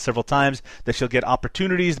her boss several times that she'll get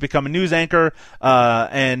opportunities to become a news anchor,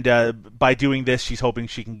 and by doing this, she's hoping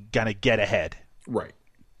she can kind of get ahead. Right.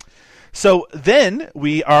 So then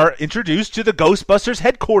we are introduced to the Ghostbusters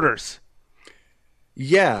headquarters.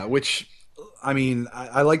 Yeah, which, I mean,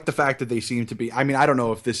 I like the fact that they seem to be, I mean, I don't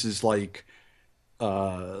know if this is like,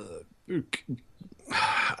 I'm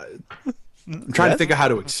trying to think of how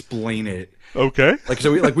to explain it. Okay. Like,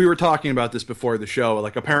 so we were talking about this before the show.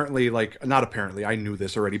 Like, apparently, like, not apparently, I knew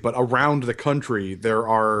this already, but around the country, there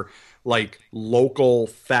are, like, local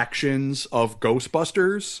factions of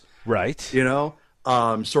Ghostbusters. Right. You know?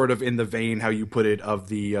 Sort of in the vein, how you put it, of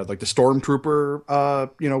the, like, the Stormtrooper,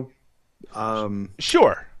 you know,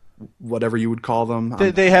 Sure. whatever you would call them.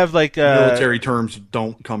 They have, like... military terms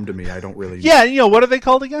don't come to me. I don't really... Yeah, you know, what are they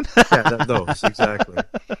called again? Yeah, those, exactly.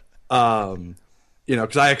 You know,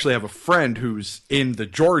 because I actually have a friend who's in the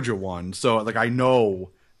Georgia one, so like I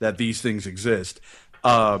know that these things exist.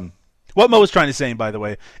 What Mo was trying to say, by the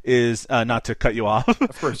way, is not to cut you off.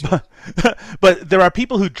 Of course. But there are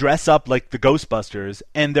people who dress up like the Ghostbusters,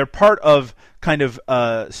 and they're part of kind of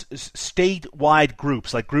statewide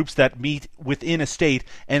groups, like groups that meet within a state,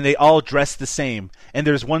 and they all dress the same. And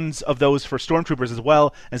there's ones of those for stormtroopers as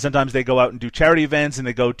well, and sometimes they go out and do charity events, and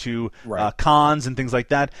they go to cons and things like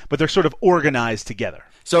that, but they're sort of organized together.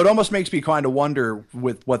 So it almost makes me kind of wonder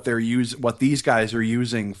with what these guys are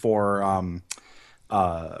using for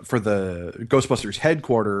the Ghostbusters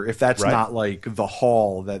headquarters, if that's not like the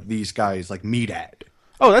hall that these guys like meet at.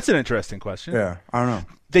 Oh, that's an interesting question. Yeah, I don't know.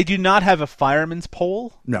 They do not have a fireman's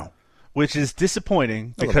pole. No. Which is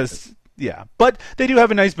disappointing because, but they do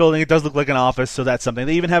have a nice building. It does look like an office, so that's something.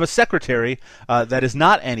 They even have a secretary that is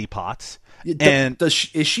not Annie Potts.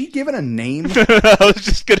 Is she given a name? I was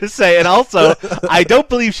just going to say, and also, I don't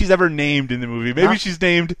believe she's ever named in the movie. Maybe she's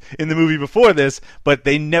named in the movie before this, but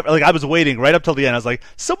they never, like, I was waiting right up till the end. I was like,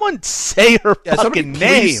 someone say her fucking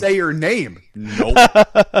name. Please say her name. Nope.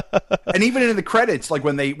 And even in the credits, like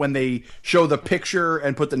when they show the picture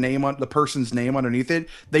and put the name on the person's name underneath it,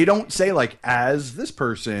 they don't say like as this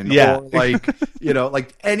person or like,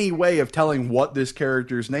 like any way of telling what this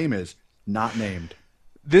character's name is. Not named.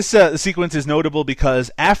 This sequence is notable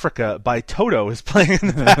because Africa by Toto is playing in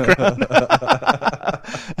the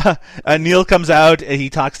background. Neil comes out and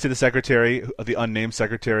he talks to the secretary, the unnamed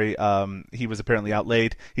secretary. He was apparently out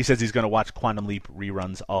late. He says he's going to watch Quantum Leap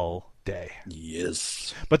reruns all day.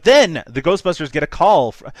 Yes. But then the Ghostbusters get a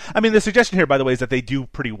call. The suggestion here, by the way, is that they do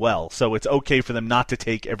pretty well, so it's okay for them not to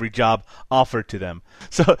take every job offered to them.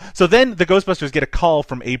 So then the Ghostbusters get a call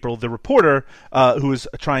from April, the reporter, who is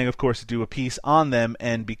trying, of course, to do a piece on them,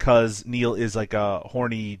 and because Neil is like a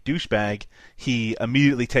horny douchebag, he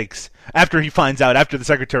immediately after the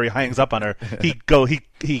secretary hangs up on her, he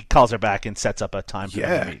calls her back and sets up a time for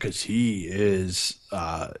them to meet. Because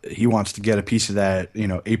he wants to get a piece of that,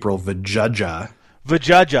 April Vajudja.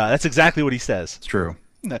 Vajudja, that's exactly what he says. It's true.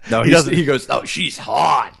 No, he goes, oh, she's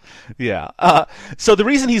hot. Yeah. So the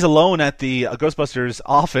reason he's alone at the Ghostbusters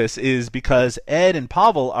office is because Ed and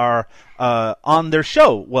Pavel are on their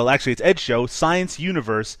show. Well, actually, it's Ed's show, Science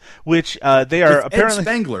Universe, which they are apparently... Ed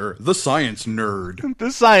Spengler, the science nerd.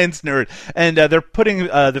 The science nerd. And they're putting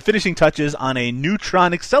the finishing touches on a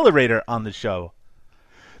neutron accelerator on the show.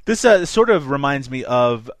 This sort of reminds me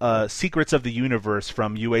of Secrets of the Universe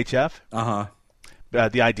from UHF. Uh-huh.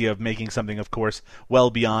 The idea of making something, of course,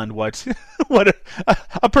 well beyond what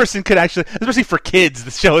a person could actually, especially for kids,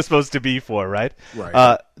 the show is supposed to be for, right?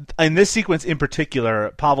 Right. In this sequence in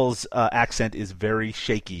particular, Pavel's accent is very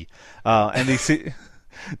shaky, and the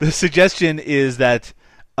suggestion is that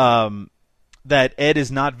Ed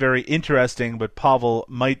is not very interesting, but Pavel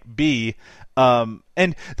might be. And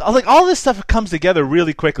like all this stuff comes together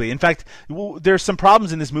really quickly. In fact, there's some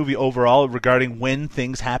problems in this movie overall regarding when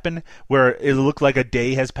things happen, where it looked like a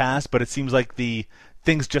day has passed, but it seems like the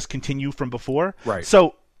things just continue from before. Right.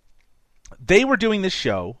 So they were doing this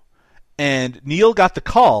show, and Neil got the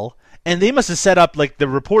call, and they must have set up like the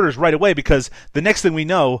reporters right away, because the next thing we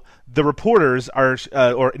know, the reporters are,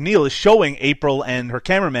 or Neil is showing April and her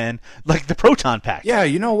cameraman like the proton pack. Yeah,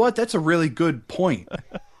 you know what? That's a really good point.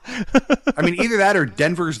 Either that or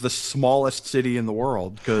Denver's the smallest city in the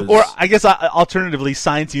world. Or I guess alternatively,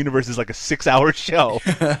 Science Universe is like a 6-hour show.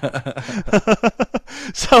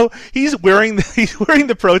 So he's wearing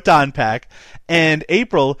the proton pack, and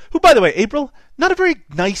April, who, by the way, not a very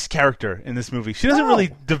nice character in this movie. She doesn't really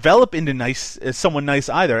develop into someone nice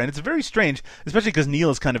either, and it's very strange, especially because Neil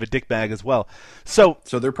is kind of a dickbag as well. So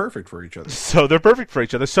they're perfect for each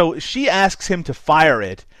other. So she asks him to fire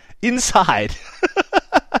it inside.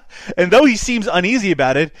 And though he seems uneasy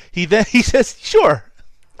about it, he says, "Sure,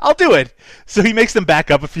 I'll do it." So he makes them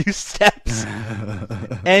back up a few steps,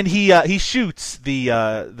 and he shoots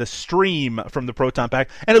the stream from the proton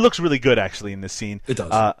pack, and it looks really good actually in this scene. It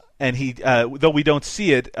does. And he, though we don't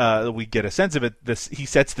see it, we get a sense of it. He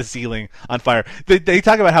sets the ceiling on fire. They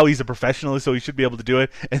talk about how he's a professional, so he should be able to do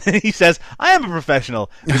it. And then he says, "I am a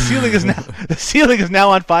professional. The ceiling is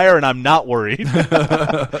now on fire, and I'm not worried."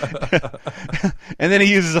 And then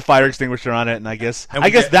he uses a fire extinguisher on it, and I guess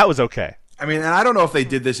that was okay. And I don't know if they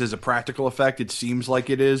did this as a practical effect. It seems like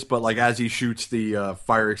it is, but like as he shoots the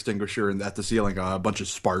fire extinguisher and at the ceiling, a bunch of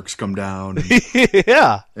sparks come down. And,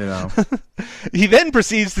 yeah. He then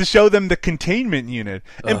proceeds to show them the containment unit.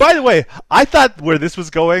 And by the way, I thought where this was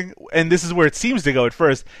going, and this is where it seems to go at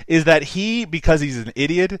first, is that he, because he's an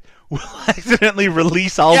idiot, will accidentally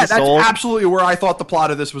release all Yeah, the that's souls. absolutely where I thought the plot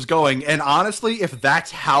of this was going. And honestly, if that's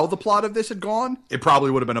how the plot of this had gone, it probably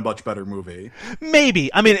would have been a much better movie.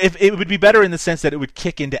 Maybe. I mean, if it would be better in the sense that it would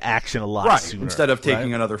kick into action a lot Right. sooner. Instead of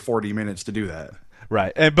taking right? another 40 minutes to do that.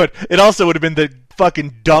 Right. But it also would have been the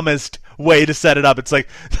fucking dumbest way to set it up. It's like,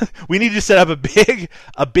 we need to set up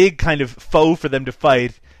a big kind of foe for them to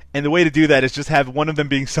fight. And the way to do that is just have one of them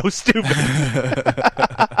being so stupid.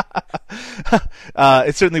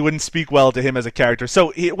 It certainly wouldn't speak well to him as a character.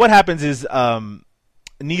 So what happens is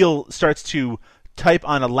Neil starts to type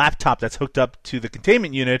on a laptop that's hooked up to the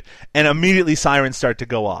containment unit, and immediately sirens start to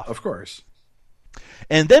go off. Of course.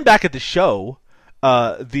 And then back at the show,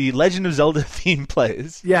 the Legend of Zelda theme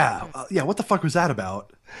plays. Yeah. What the fuck was that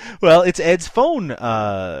about? Well, it's Ed's phone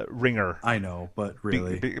ringer. I know, but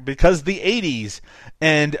really. Because the 80s.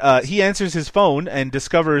 And he answers his phone and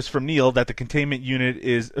discovers from Neil that the containment unit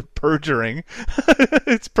is perjuring.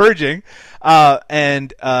 It's purging.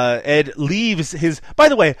 And Ed leaves his... By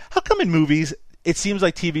the way, how come in movies it seems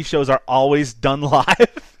like TV shows are always done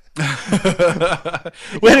live?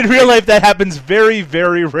 When in real life that happens very,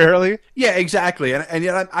 very rarely. Yeah, exactly. And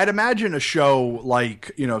yet I'd imagine a show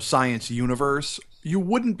like, Science Universe, you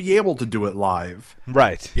wouldn't be able to do it live.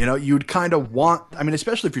 Right. You'd kind of want,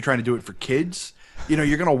 especially if you're trying to do it for kids, you're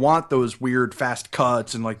going to want those weird fast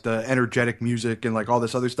cuts and like the energetic music and like all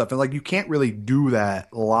this other stuff. And like, you can't really do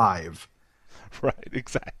that live. Right,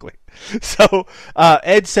 exactly. So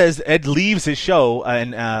Ed leaves his show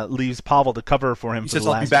and leaves Pavel to cover for him. He for says, the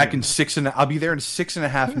 "I'll be last back minute. I'll be there in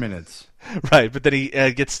 6.5 minutes." Right, but then he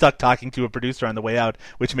gets stuck talking to a producer on the way out,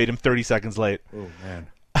 which made him 30 seconds late. Oh man.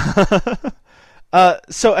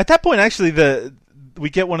 So at that point, actually, we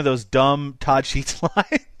get one of those dumb Todd Sheets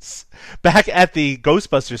lines back at the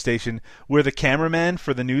Ghostbusters station, where the cameraman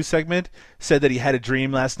for the news segment said that he had a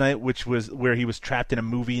dream last night, which was where he was trapped in a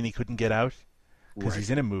movie and he couldn't get out. Because he's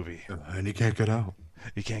in a movie. And he can't get out.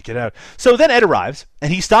 He can't get out. So then Ed arrives,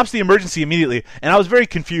 and he stops the emergency immediately, and I was very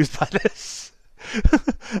confused by this.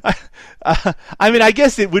 I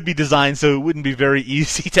guess it would be designed so it wouldn't be very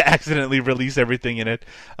easy to accidentally release everything in it,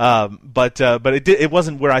 but it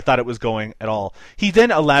wasn't where I thought it was going at all. He then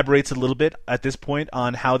elaborates a little bit at this point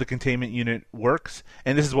on how the containment unit works,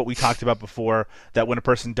 and this is what we talked about before, that when a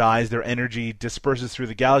person dies, their energy disperses through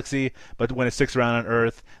the galaxy, but when it sticks around on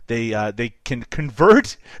Earth, they can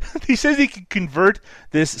convert. He says he can convert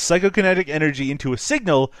this psychokinetic energy into a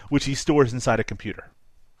signal, which he stores inside a computer.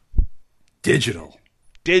 Digital.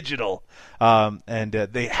 And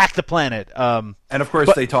they hack the planet. And of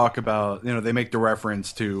course, they talk about, they make the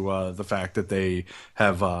reference to the fact that they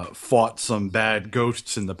have fought some bad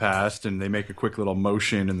ghosts in the past, and they make a quick little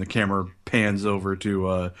motion, and the camera pans over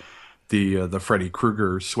to the Freddy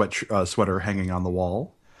Krueger sweater hanging on the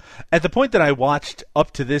wall. At the point that I watched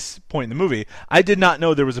up to this point in the movie, I did not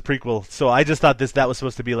know there was a prequel, so I just thought that was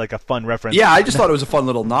supposed to be like a fun reference. Yeah, I just thought it was a fun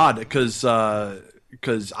little nod because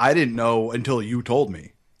I didn't know until you told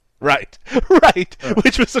me. Right.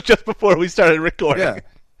 Which was just before we started recording.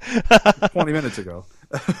 Yeah, 20 minutes ago.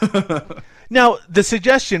 Now, the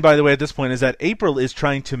suggestion, by the way, at this point is that April is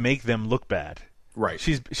trying to make them look bad. Right.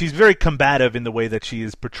 She's very combative in the way that she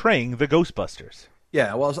is portraying the Ghostbusters.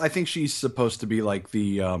 Yeah, well, I think she's supposed to be like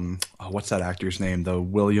the what's that actor's name? The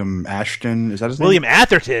William Ashton, is that his name? William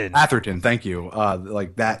Atherton. Atherton, thank you.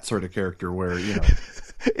 Like that sort of character where,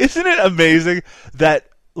 Isn't it amazing that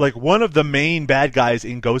like one of the main bad guys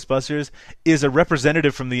in Ghostbusters is a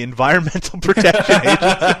representative from the Environmental Protection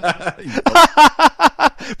Agency,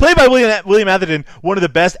 played by William Atherton, one of the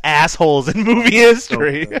best assholes in movie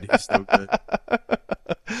history. He's so good.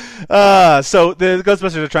 So the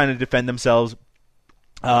Ghostbusters are trying to defend themselves.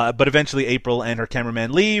 But eventually April and her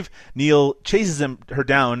cameraman leave. Neil chases her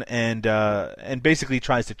down and basically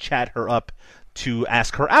tries to chat her up to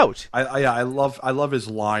ask her out. I love his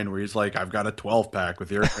line where he's like, "I've got a 12-pack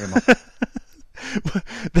with your name on it."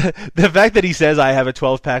 The fact that he says, "I have a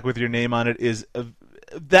 12-pack with your name on it," is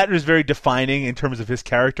very defining in terms of his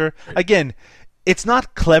character. Right. Again, it's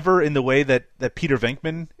not clever in the way that Peter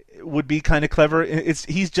Venkman would be kind of clever.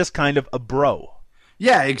 He's just kind of a bro.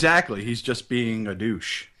 Yeah, exactly. He's just being a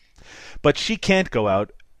douche. But she can't go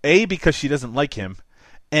out, A, because she doesn't like him,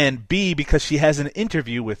 and B, because she has an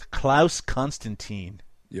interview with Klaus Constantine.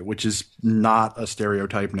 Yeah, which is not a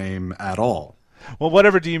stereotype name at all. Well,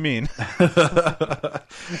 whatever do you mean?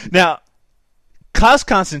 Now, Klaus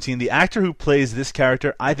Constantine, the actor who plays this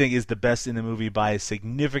character, I think is the best in the movie by a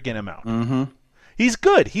significant amount. Mm-hmm. He's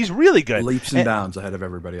good. He's really good. Leaps and bounds ahead of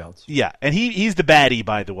everybody else. Yeah, and he's the baddie,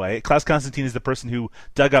 by the way. Klaus Constantine is the person who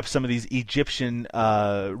dug up some of these Egyptian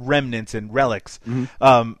remnants and relics.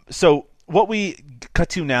 Mm-hmm. So what we cut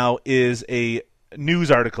to now is a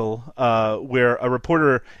news article where a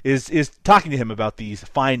reporter is talking to him about these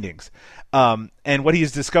findings. And what he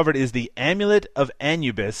has discovered is the amulet of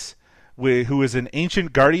Anubis, who is an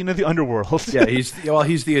ancient guardian of the underworld. Yeah, he's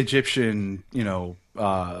the Egyptian, guardian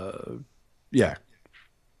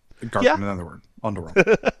of the underworld.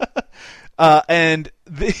 And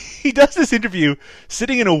he does this interview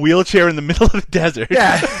sitting in a wheelchair in the middle of the desert.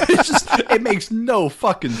 Yeah, it makes no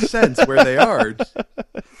fucking sense where they are.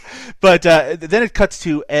 But then it cuts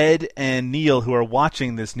to Ed and Neil, who are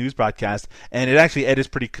watching this news broadcast, and Ed is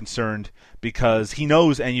pretty concerned because he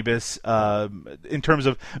knows Anubis in terms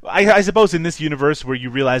of, I suppose in this universe where you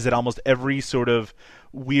realize that almost every sort of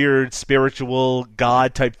weird spiritual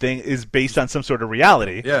god type thing is based on some sort of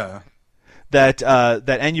reality. Yeah. That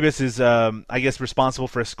Anubis is, I guess, responsible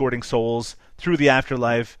for escorting souls through the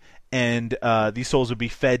afterlife, and these souls would be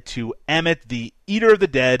fed to Ammit, the eater of the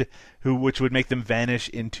dead, which would make them vanish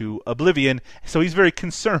into oblivion. So he's very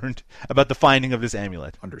concerned about the finding of this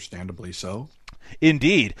amulet. Understandably so.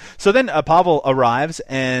 Indeed. So then Pavel arrives,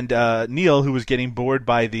 and Neil, who was getting bored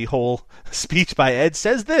by the whole speech by Ed,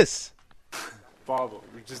 says this. Pavel,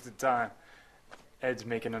 we're just in time. Ed's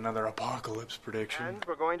making another apocalypse prediction. And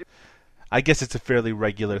we're going to... I guess it's a fairly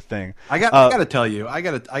regular thing. I gotta tell you,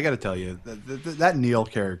 that Neil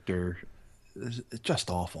character is just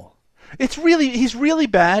awful. He's really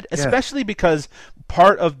bad, especially because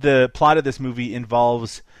part of the plot of this movie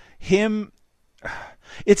involves him.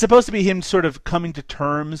 It's supposed to be him sort of coming to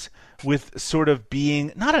terms with sort of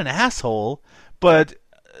being not an asshole, but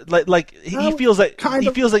he feels like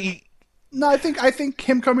he. No, I think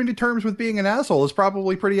him coming to terms with being an asshole is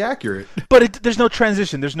probably pretty accurate. But there's no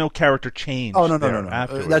transition. There's no character change. Oh, no.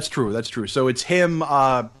 That's true. So it's him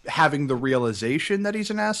having the realization that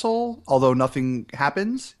he's an asshole, although nothing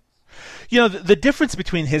happens. You know, the difference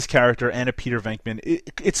between his character and a Peter Venkman,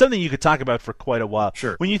 it's something you could talk about for quite a while.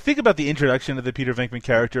 Sure. When you think about the introduction of the Peter Venkman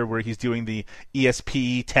character where he's doing the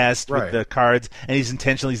ESP test with the cards and he's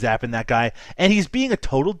intentionally zapping that guy and he's being a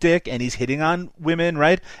total dick and he's hitting on women,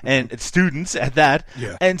 right? And students at that.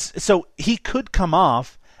 Yeah. And so he could come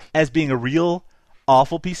off as being a real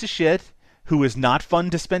awful piece of shit who is not fun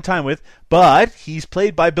to spend time with, but he's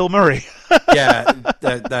played by Bill Murray. Yeah,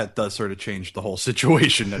 that does sort of change the whole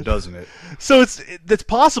situation, doesn't it? So it's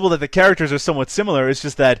possible that the characters are somewhat similar. It's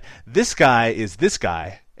just that this guy is this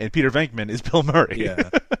guy, and Peter Venkman is Bill Murray. Yeah,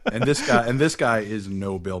 and this guy is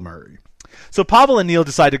no Bill Murray. So Pavel and Neil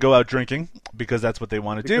decide to go out drinking because that's what they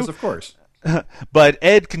want to do. Because of course. But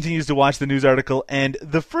Ed continues to watch the news article, and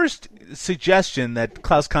the first suggestion that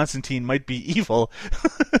Klaus Constantine might be evil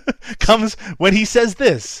comes when he says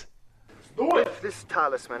this. If this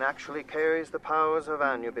talisman actually carries the powers of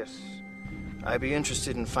Anubis, I'd be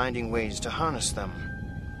interested in finding ways to harness them.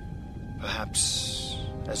 Perhaps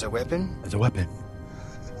as a weapon? As a weapon.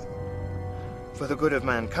 For the good of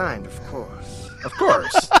mankind, of course. Of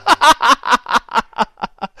course.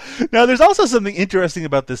 Now, there's also something interesting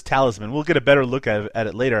about this talisman. We'll get a better look at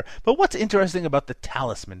it later. But what's interesting about the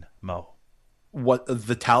talisman, Mo? What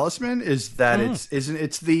the talisman is that it's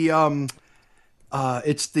the oh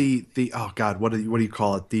god, what do you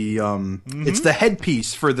call it? It's the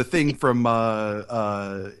headpiece for the thing from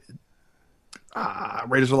Raiders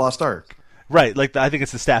of the Lost Ark. Right, I think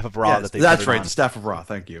it's the Staff of Ra that they. That's put it right, on. the Staff of Ra.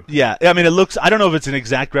 Thank you. Yeah, I mean, it looks. I don't know if it's an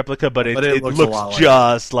exact replica, but it looks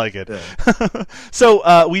just like it. Yeah.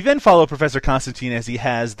 So we then follow Professor Constantine as he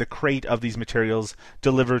has the crate of these materials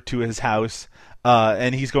delivered to his house,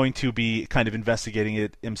 and he's going to be kind of investigating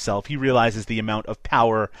it himself. He realizes the amount of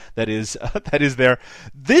power that is there.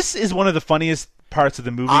 This is one of the funniest parts of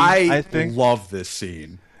the movie. I think. Love this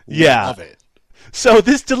scene. Yeah. Love it. So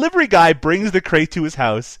this delivery guy brings the crate to his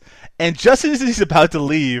house, and just as he's about to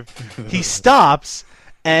leave, he stops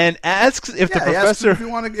and asks if the professor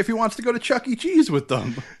if he wants to go to Chuck E. Cheese with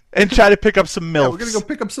them and try to pick up some MILFs. Yeah, we're gonna go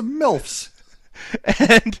pick up some MILFs.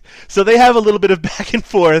 And so they have a little bit of back and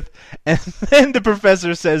forth, and then the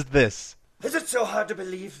professor says this: Is it so hard to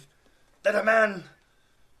believe that a man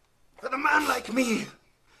like me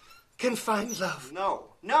can find love? No.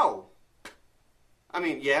 I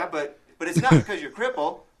mean, yeah, but it's not because you're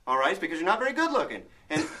crippled, all right? It's because you're not very good looking.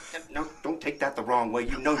 And no, don't take that the wrong way.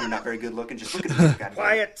 You know you're not very good looking. Just look at me.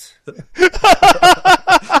 Quiet.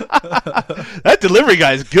 That delivery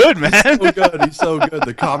guy's good, man. So good. He's so good.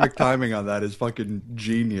 The comic timing on that is fucking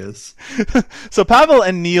genius. So Pavel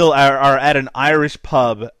and Neil are at an Irish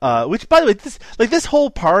pub, which, by the way, this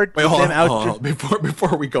whole part. Wait, hold on.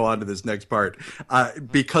 Before we go on to this next part,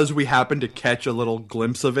 because we happened to catch a little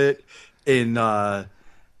glimpse of it in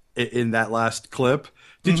that last clip.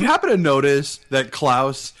 Did you happen to notice that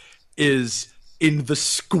Klaus is in the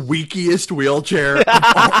squeakiest wheelchair of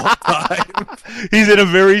all time. He's in a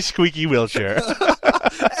very squeaky wheelchair.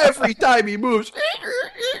 Every time he moves.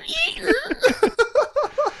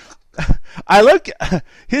 I like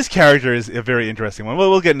his character is a very interesting one. Well,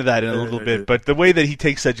 we'll get into that in a little bit, but the way that he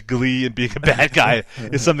takes such glee in being a bad guy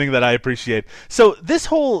is something that I appreciate. So this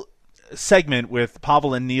whole segment with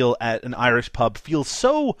Pavel and Neil at an Irish pub feels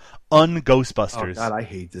so un-Ghostbusters. Oh God, I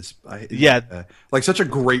hate this. Yeah. Like such a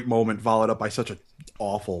great moment followed up by such an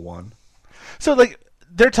awful one. So like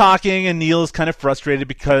they're talking and Neil is kind of frustrated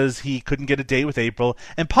because he couldn't get a date with April,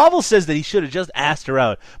 and Pavel says that he should have just asked her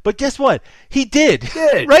out. But guess what? He did.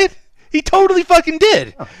 Right? He totally fucking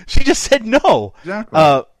did. Oh. She just said no.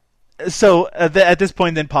 Exactly. So at this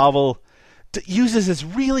point, then Pavel uses this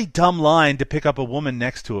really dumb line to pick up a woman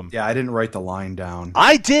next to him. Yeah, I didn't write the line down.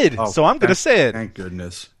 I did, so I'm going to say it. Thank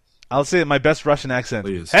goodness. I'll say it in my best Russian accent.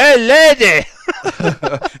 Please. Hey, lady!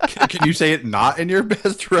 Can you say it not in your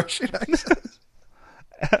best Russian accent?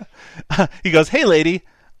 He goes, hey, lady,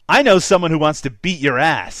 I know someone who wants to beat your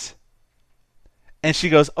ass. And she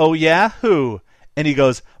goes, oh, yeah? Who? And he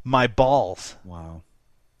goes, my balls. Wow.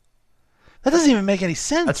 That doesn't even make any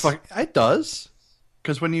sense. That's fucking... It does.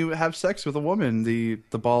 Because when you have sex with a woman, the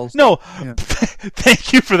balls... No. Yeah.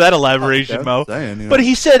 Thank you for that elaboration, Mo. But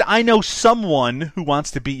he said, I know someone who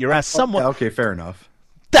wants to beat your ass. Someone. Okay, fair enough.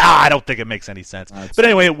 I don't think it makes any sense. But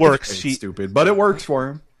anyway, it works. It's stupid, but it works for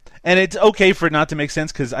him. And it's okay for it not to make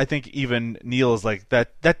sense because I think even Neil is like,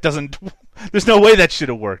 that doesn't... There's no way that should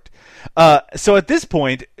have worked. So at this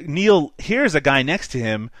point, Neil hears a guy next to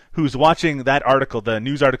him who's watching that article, the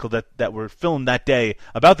news article that were filmed that day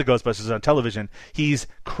about the Ghostbusters on television. He's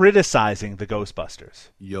criticizing the Ghostbusters.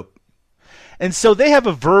 Yep. And so they have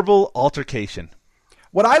a verbal altercation.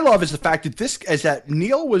 What I love is the fact that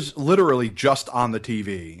Neil was literally just on the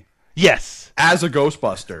TV. Yes. As a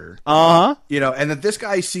Ghostbuster. Uh-huh. And that this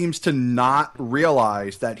guy seems to not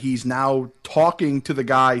realize that he's now talking to the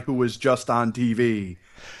guy who was just on TV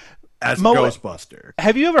as a Ghostbuster.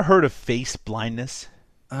 Have you ever heard of face blindness?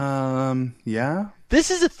 Yeah. This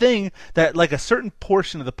is a thing that like a certain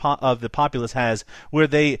portion of the populace has where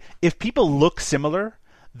if people look similar,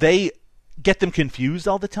 they get them confused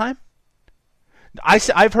all the time. I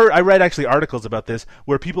read actually articles about this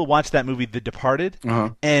where people watch that movie The Departed,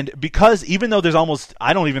 and because even though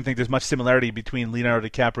I don't even think there's much similarity between Leonardo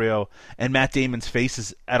DiCaprio and Matt Damon's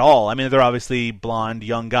faces at all. I mean, they're obviously blonde,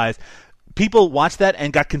 young guys. People watched that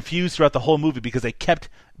and got confused throughout the whole movie because they kept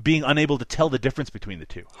being unable to tell the difference between the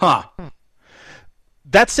two. Huh.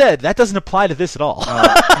 That said, that doesn't apply to this at all.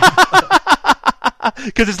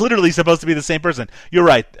 Because it's literally supposed to be the same person. You're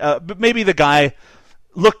right. But maybe the guy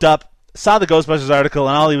looked up, saw the Ghostbusters article,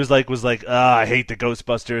 and all he was like, I hate the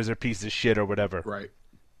Ghostbusters, they're pieces of shit or whatever. Right.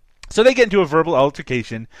 So they get into a verbal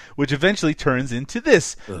altercation, which eventually turns into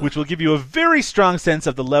this, which will give you a very strong sense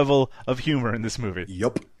of the level of humor in this movie.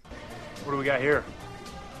 Yup. What do we got here?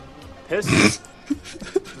 Piss? Is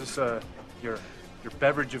this your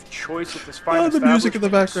beverage of choice at this fine the music in the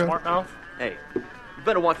background. Smart mouth? Hey, you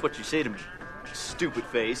better watch what you say to me, stupid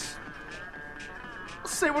face. I'll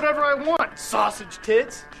say whatever I want, sausage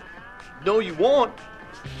tits. No, you won't,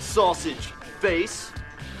 sausage face.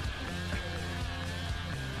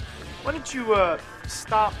 Why don't you,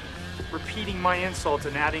 stop repeating my insults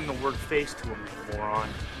and adding the word face to them, you moron?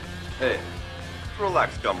 Hey,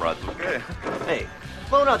 relax, comrades, okay? Hey,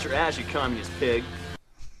 blow out your ass, you communist pig.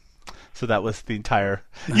 So that was the entire...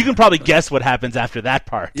 You can probably guess what happens after that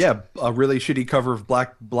part. Yeah, a really shitty cover of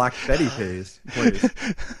Black Betty plays.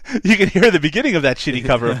 You can hear the beginning of that shitty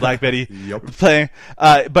cover of Black Betty playing.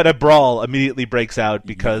 But a brawl immediately breaks out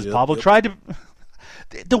because Pavel tried to...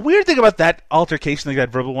 The weird thing about that altercation, like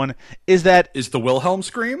that verbal one, is that... Is the Wilhelm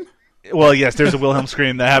scream? Well, yes, there's a Wilhelm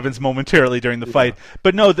scream that happens momentarily during the fight.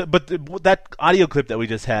 But no, that audio clip that we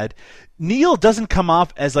just had, Neil doesn't come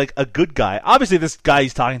off as like a good guy. Obviously, this guy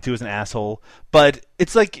he's talking to is an asshole, but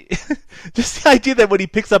it's like just the idea that when he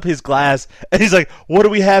picks up his glass and he's like, "What do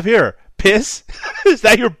we have here? Piss? Is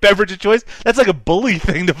that your beverage of choice?" That's like a bully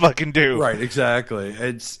thing to fucking do. Right? Exactly.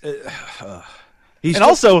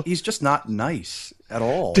 He's just not nice at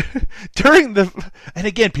all. And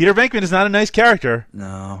again, Peter Venkman is not a nice character.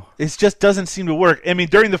 No. It just doesn't seem to work. I mean,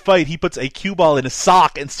 during the fight, he puts a cue ball in a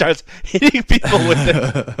sock and starts hitting people with it.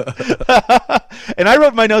 And I wrote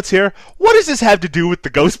in my notes here, what does this have to do with the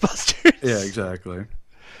Ghostbusters? Yeah, exactly.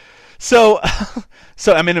 So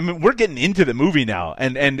I mean, we're getting into the movie now,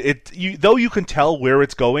 and though you can tell where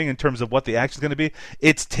it's going in terms of what the action's going to be,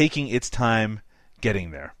 it's taking its time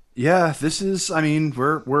getting there. Yeah, this is, I mean,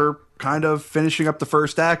 we're kind of finishing up the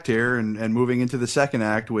first act here and moving into the second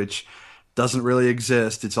act, which doesn't really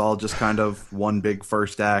exist. It's all just kind of one big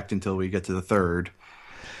first act until we get to the third,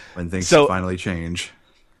 when things finally change.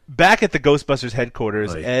 Back at the Ghostbusters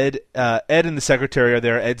headquarters, Right. Ed and the secretary are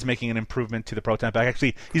there. Ed's making an improvement to the proton pack.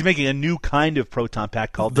 Actually, he's making a new kind of proton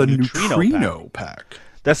pack called the Neutrino pack.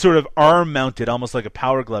 That's sort of arm-mounted, almost like a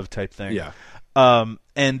Power Glove type thing. Yeah.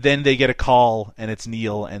 And then they get a call, and it's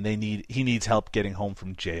Neil, and he needs help getting home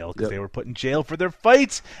from jail because they were put in jail for their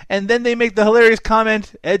fights. And then they make the hilarious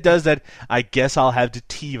comment, Ed does that, I guess I'll have to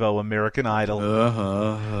TiVo American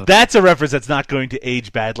Idol. That's a reference that's not going to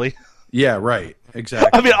age badly. Yeah, right. Exactly.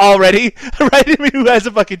 I mean, already, right? I mean, who has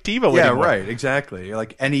a fucking TiVo Yeah, anymore? right. Exactly.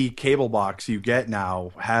 Like any cable box you get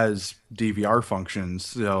now has DVR functions.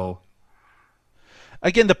 So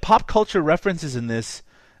Again, the pop culture references in this,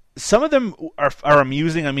 some of them are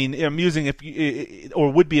amusing. I mean, amusing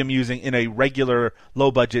or would be amusing in a regular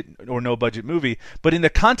low budget or no budget movie, but in the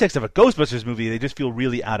context of a Ghostbusters movie, they just feel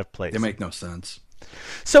really out of place. they make no sense.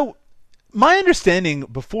 So, my understanding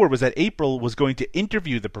before was that April was going to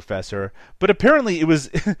interview the professor, but apparently it was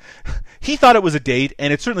he thought it was a date,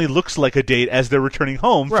 and it certainly looks like a date as they're returning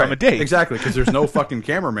home from a date. Exactly, because there's no fucking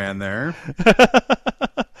cameraman there.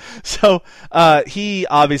 So he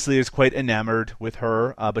obviously is quite enamored with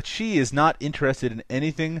her, but she is not interested in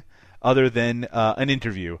anything other than an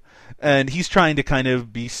interview. And he's trying to kind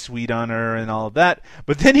of be sweet on her and all of that.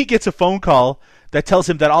 But then he gets a phone call that tells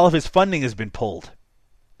him that all of his funding has been pulled.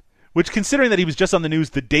 Which, considering that he was just on the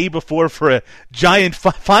news the day before for a giant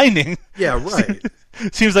finding, Yeah, right.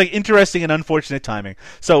 seems like interesting and unfortunate timing.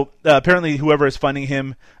 So apparently whoever is funding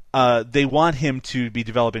him, they want him to be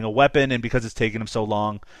developing a weapon, and because it's taken him so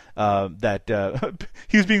long, that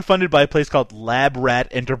he was being funded by a place called Lab Rat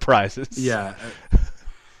Enterprises. Yeah. A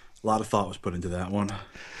lot of thought was put into that one.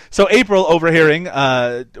 So April, overhearing,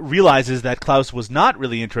 realizes that Klaus was not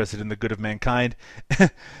really interested in the good of mankind.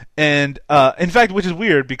 And, in fact, which is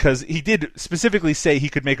weird because he did specifically say he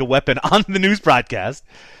could make a weapon on the news broadcast.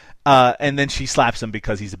 And then she slaps him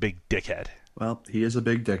because he's a big dickhead. Well, he is a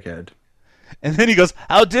big dickhead. And then he goes,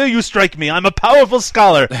 "How dare you strike me? I'm a powerful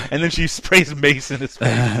scholar." And then she sprays mace in his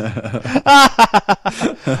face.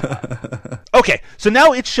 Okay, so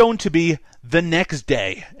now it's shown to be the next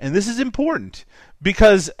day. And this is important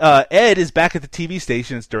because Ed is back at the TV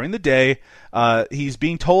station. It's during the day. He's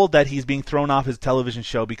being told that he's being thrown off his television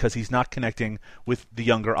show because he's not connecting with the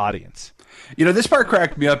younger audience. You know, this part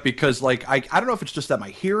cracked me up because, like, I don't know if it's just that my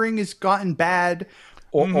hearing has gotten bad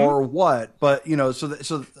or what, but you know,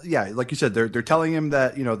 so yeah, like you said, they're telling him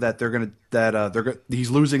that, you know, that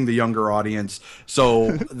he's losing the younger audience,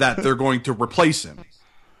 so that they're going to replace him,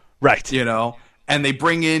 right? You know, and they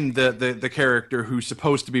bring in the character who's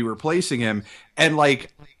supposed to be replacing him, and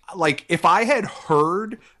like if I had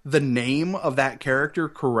heard the name of that character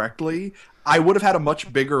correctly, I would have had a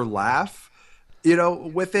much bigger laugh, you know,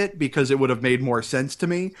 with it, because it would have made more sense to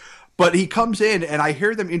me. But he comes in, and I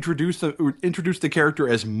hear them introduce the character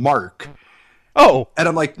as Mark. Oh, and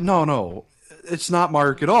I'm like, no, it's not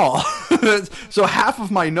Mark at all. So half of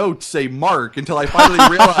my notes say Mark until I finally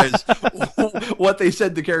realize what they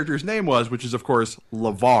said the character's name was, which is, of course,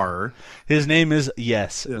 LeVar. His name is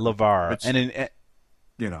LeVar, and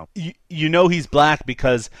you know he's black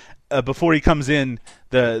because before he comes in,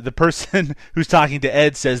 the person who's talking to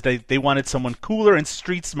Ed says they wanted someone cooler and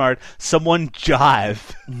street smart, someone jive.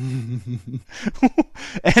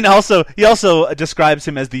 And also he also describes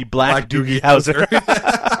him as the Black Doogie Howser.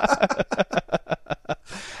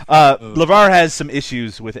 LeVar has some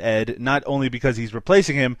issues with Ed, not only because he's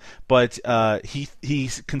replacing him, but he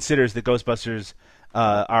considers the Ghostbusters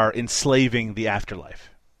are enslaving the afterlife.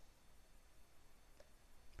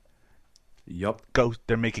 Yep.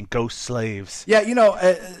 They're making ghost slaves. Yeah, you know,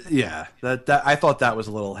 that I thought that was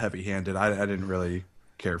a little heavy-handed. I didn't really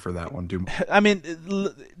care for that one. I mean,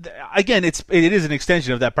 again, it is an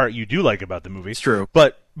extension of that part you do like about the movie. It's true.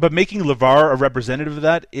 But making LeVar a representative of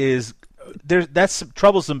that that's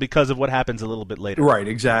troublesome because of what happens a little bit later. Right,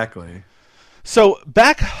 exactly. So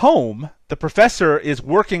back home, the professor is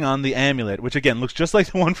working on the amulet, which again looks just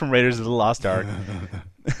like the one from Raiders of the Lost Ark.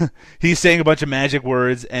 He's saying a bunch of magic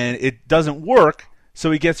words, and it doesn't work,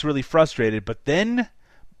 so he gets really frustrated, but then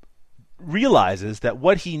realizes that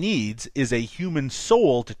what he needs is a human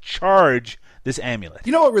soul to charge this amulet.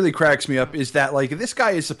 You know what really cracks me up is that, like, this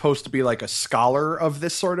guy is supposed to be like a scholar of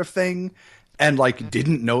this sort of thing, and like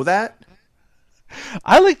didn't know that.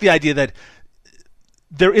 I like the idea that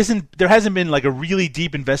there hasn't been like a really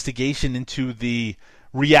deep investigation into the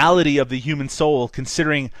reality of the human soul,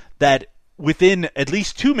 considering that within at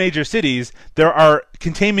least 2 major cities there are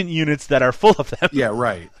containment units that are full of them. Yeah,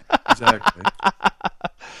 right. Exactly.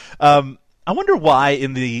 I wonder why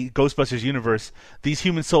in the Ghostbusters universe these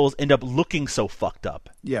human souls end up looking so fucked up.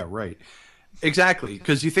 Yeah, right. Exactly,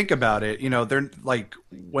 because you think about it, they're like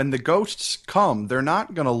when the ghosts come, they're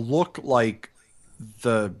not going to look like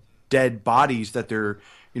the dead bodies that their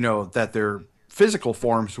physical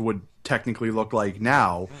forms would technically look like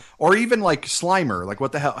now, or even like Slimer. Like,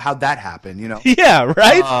 what the hell? How'd that happen? Yeah,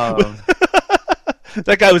 right.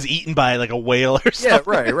 That guy was eaten by like a whale or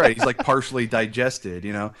something. Yeah, right. He's like partially digested.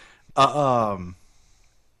 So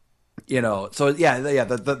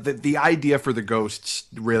the idea for the ghosts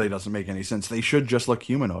really doesn't make any sense. They should just look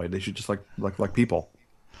humanoid. They should just like people,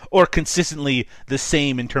 or consistently the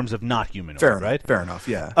same in terms of not humanoid. Right? Fair enough.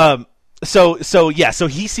 Yeah. So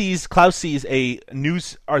Klaus sees the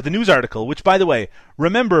news article, which, by the way,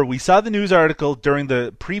 remember, we saw the news article during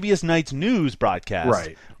the previous night's news broadcast,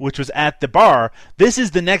 right, which was at the bar. This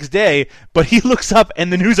is the next day, but he looks up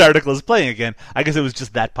and the news article is playing again. I guess it was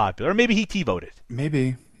just that popular. Or maybe he TiVoed it.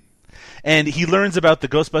 Maybe. And he learns about the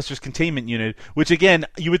Ghostbusters containment unit, which, again,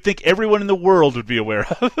 you would think everyone in the world would be aware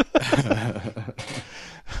of.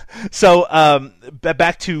 So,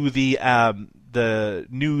 back to the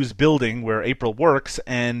news building where April works,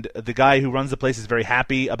 and the guy who runs the place is very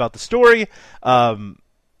happy about the story.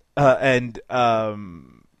 And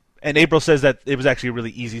April says that it was actually a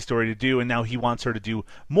really easy story to do, and now he wants her to do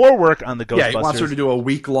more work on the Ghostbusters. Yeah, he wants her to do a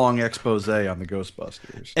week-long expose on the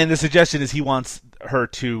Ghostbusters. And the suggestion is he wants her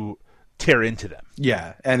to tear into them.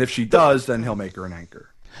 Yeah, and if she does, then he'll make her an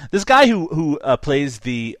anchor. This guy who plays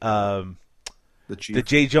the chief, the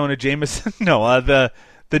J. Jonah Jameson, the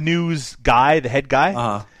news guy, the head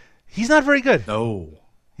guy, he's not very good. No.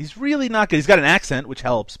 He's really not good. He's got an accent, which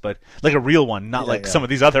helps, but like a real one, not like some of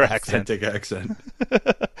these other accents. Authentic accent.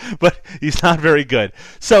 But he's not very good.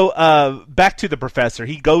 So back to the professor.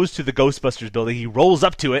 He goes to the Ghostbusters building. He rolls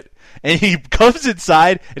up to it, and he comes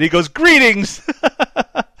inside, and he goes, "Greetings!"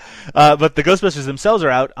 But the Ghostbusters themselves are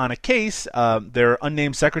out on a case. Their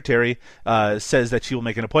unnamed secretary says that she will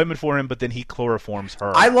make an appointment for him, but then he chloroforms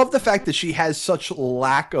her. I love the fact that she has such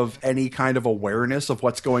lack of any kind of awareness of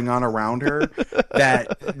what's going on around her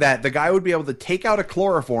that the guy would be able to take out a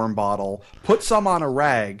chloroform bottle, put some on a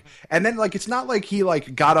rag, and then it's not like he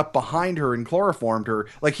got up behind her and chloroformed her.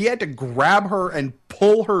 Like, he had to grab her and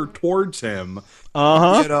pull her towards him.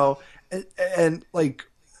 And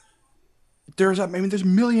there's a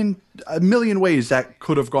million ways that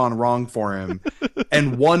could have gone wrong for him,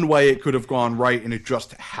 and one way it could have gone right, and it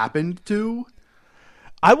just happened to.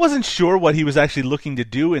 I wasn't sure what he was actually looking to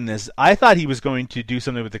do in this. I thought he was going to do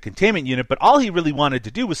something with the containment unit, but all he really wanted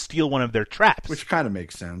to do was steal one of their traps. Which kind of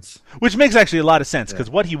makes sense. Which makes actually a lot of sense,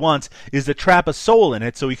 because what he wants is to trap a soul in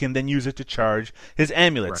it so he can then use it to charge his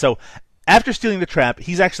amulet. Right. So after stealing the trap,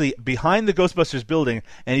 he's actually behind the Ghostbusters building,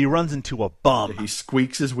 and he runs into a bum. He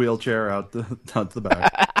squeaks his wheelchair out the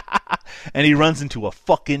back. And he runs into a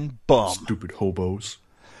fucking bum. Stupid hobos.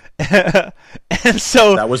 And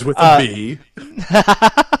so that was with a B.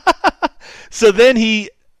 So then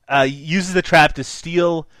he uses the trap to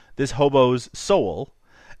steal this hobo's soul,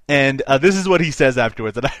 and this is what he says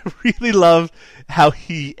afterwards. And I really love how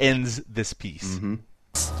he ends this piece. Mm-hmm.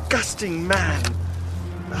 Disgusting man!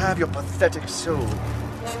 I have your pathetic soul.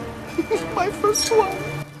 My first one.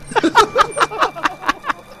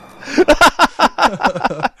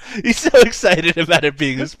 He's so excited about it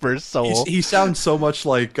being his first soul. He sounds so much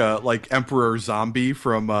like Emperor Zombie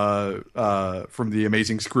from the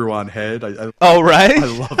Amazing Screw-On Head. Oh, right? I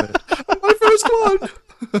love it. My first one.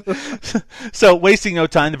 So, wasting no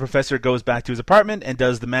time, the professor goes back to his apartment and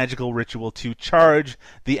does the magical ritual to charge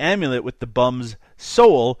the amulet with the bum's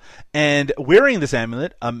soul. And wearing this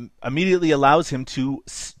amulet immediately allows him to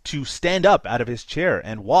stand up out of his chair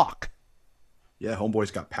and walk. Yeah,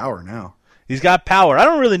 homeboy's got power now. He's got power. I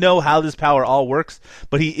don't really know how this power all works,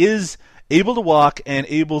 but he is able to walk and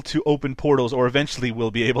able to open portals, or eventually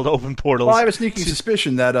will be able to open portals. Well, I have a sneaking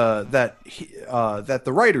suspicion that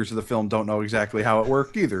the writers of the film don't know exactly how it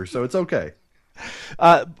worked either, so it's okay.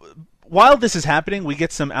 While this is happening, we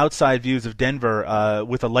get some outside views of Denver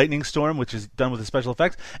with a lightning storm, which is done with the special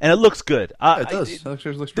effects, and it looks good. It does. It looks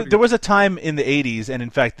pretty good. There was a time in the 80s, and in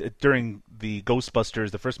fact, during the Ghostbusters,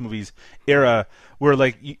 the first movie's era, where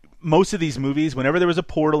most of these movies, whenever there was a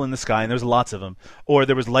portal in the sky, and there was lots of them, or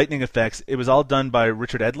there was lightning effects, it was all done by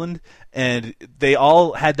Richard Edlund, and they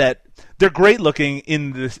all had that. They're great looking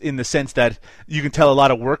in the sense that you can tell a lot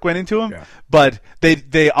of work went into them, but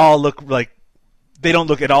they all look like. They don't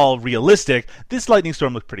look at all realistic. This lightning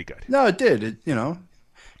storm looked pretty good. No, it did.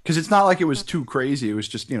 Because it's not like it was too crazy. It was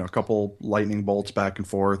just, a couple lightning bolts back and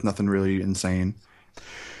forth. Nothing really insane.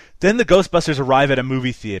 Then the Ghostbusters arrive at a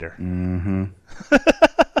movie theater. Mm-hmm.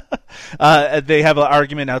 They have an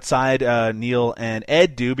argument outside, Neil and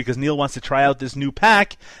Ed do, because Neil wants to try out this new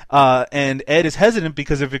pack, and Ed is hesitant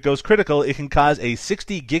because if it goes critical, it can cause a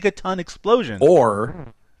 60 gigaton explosion.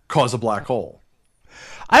 Or cause a black hole.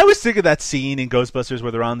 I always think of that scene in Ghostbusters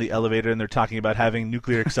where they're on the elevator and they're talking about having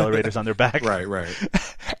nuclear accelerators on their back. Right.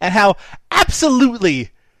 And how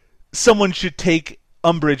absolutely someone should take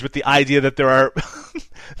umbrage with the idea that there are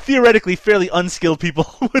theoretically fairly unskilled people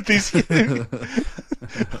with these.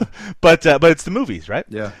 But it's the movies, right?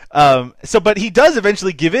 Yeah. But he does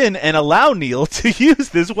eventually give in and allow Neil to use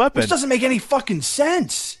this weapon. Which doesn't make any fucking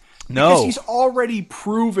sense. No. Because he's already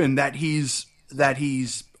proven that he's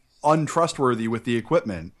untrustworthy with the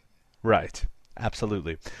equipment. Right.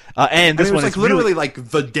 Absolutely. And this it was one like is literally really... like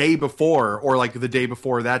the day before or like the day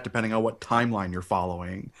before that, depending on what timeline you're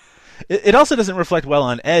following. It also doesn't reflect well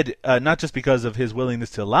on Ed, not just because of his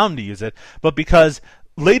willingness to allow him to use it, but because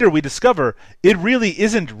later we discover it really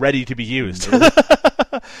isn't ready to be used.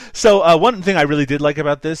 So one thing I really did like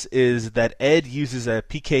about this is that Ed uses a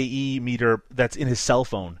PKE meter that's in his cell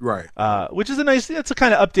phone. Right. Which is it's a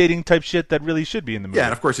kind of updating type shit that really should be in the movie. Yeah,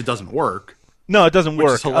 and of course it doesn't work. No, it doesn't which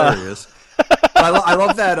work. Is hilarious. But I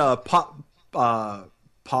love that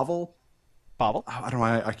Pavel? I don't know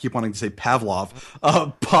why I keep wanting to say Pavlov.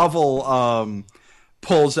 Pavel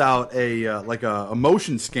pulls out a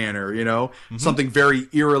motion scanner, something very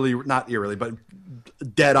not eerily, but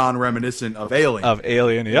dead on reminiscent of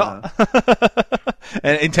Alien. Yeah.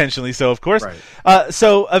 And intentionally so, of course. Right.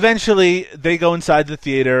 So eventually they go inside the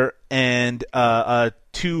theater and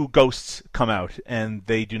two ghosts come out, and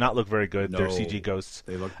they do not look very good. No, they're CG ghosts.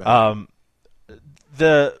 They look bad.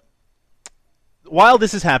 While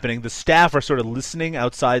this is happening, the staff are sort of listening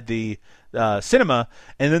outside the cinema,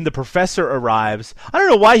 and then the professor arrives. I don't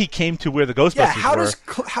know why he came to where the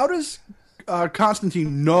Ghostbusters were. How does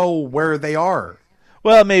Constantine know where they are?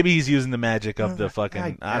 Well, maybe he's using the magic of the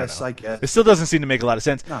fucking... I don't know. I guess. It still doesn't seem to make a lot of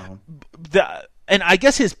sense. No. And I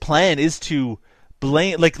guess his plan is to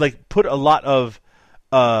blame, put a lot of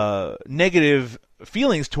negative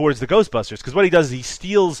feelings towards the Ghostbusters, because what he does is he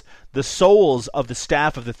steals the souls of the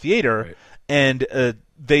staff of the theater, right. And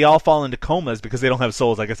they all fall into comas because they don't have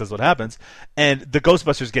souls. I guess that's what happens, and the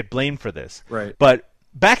Ghostbusters get blamed for this. Right. But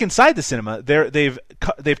back inside the cinema, they've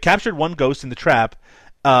captured one ghost in the trap,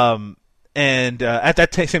 and at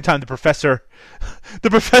that same time, the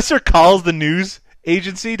professor calls the news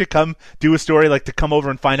agency to come do a story, to come over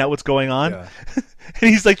and find out what's going on. Yeah. And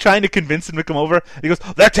he's trying to convince them to come over. And he goes,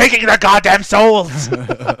 "They're taking their goddamn souls." And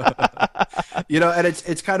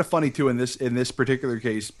it's kind of funny too in this particular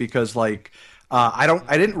case because I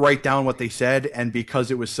didn't write down what they said, and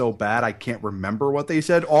because it was so bad I can't remember what they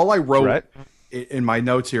said. All I wrote in my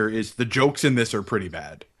notes here is the jokes in this are pretty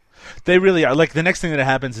bad. They really are. The next thing that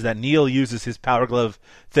happens is that Neil uses his Power Glove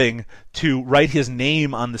thing to write his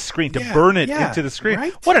name on the screen, to burn it into the screen.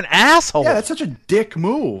 Right? What an asshole. Yeah, that's such a dick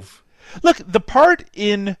move. Look, the part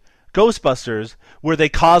in Ghostbusters where they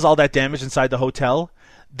cause all that damage inside the hotel,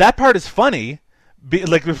 that part is funny.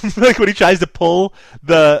 Like when he tries to pull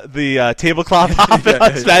the tablecloth off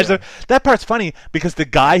and smash them. That part's funny because the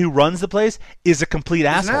guy who runs the place is a complete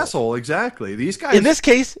asshole. An asshole, exactly. These guys. In this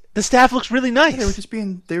case, the staff looks really nice. They were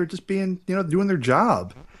just being, doing their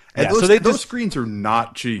job. And those screens are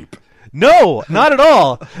not cheap. No, not at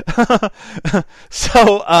all.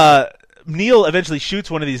 So Neil eventually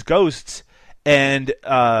shoots one of these ghosts, and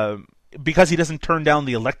because he doesn't turn down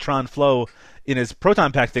the electron flow in his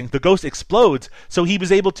proton pack thing, the ghost explodes, so he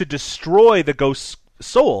was able to destroy the ghost's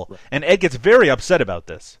soul. Right. And Ed gets very upset about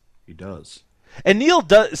this. He does. And Neil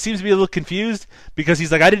seems to be a little confused because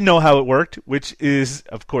he's like, I didn't know how it worked, which is,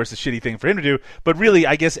 of course, a shitty thing for him to do. But really,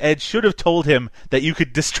 I guess Ed should have told him that you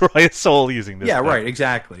could destroy a soul using this. Yeah, right,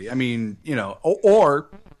 exactly. I mean,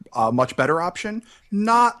 or a much better option,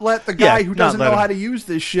 not let the guy who doesn't know how to use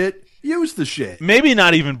this shit use the shit. Maybe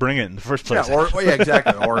not even bring it in the first place. Yeah,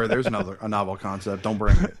 exactly. Or there's a novel concept. Don't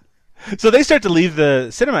bring it. So they start to leave the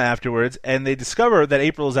cinema afterwards, and they discover that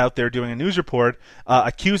April is out there doing a news report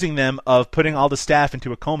accusing them of putting all the staff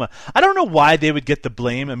into a coma. I don't know why they would get the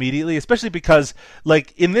blame immediately, especially because,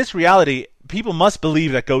 in this reality, people must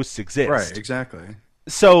believe that ghosts exist. Right, exactly.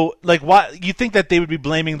 So, why you think that they would be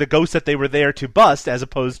blaming the ghosts that they were there to bust, as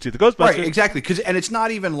opposed to the Ghostbusters? Right, exactly. And it's not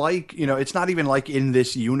even it's not even in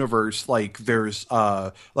this universe, there's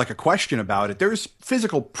a question about it. There's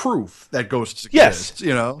physical proof that ghosts exist.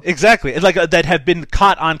 Yes, exactly. That have been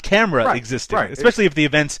caught on camera existing, especially if the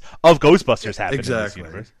events of Ghostbusters happen in this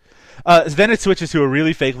universe. Then it switches to a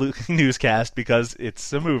really fake-looking newscast because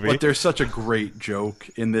it's a movie. But there's such a great joke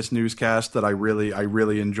in this newscast that I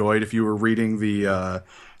really enjoyed. If you were reading the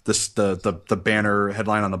the banner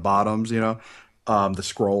headline on the bottoms, the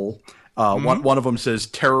scroll. One of them says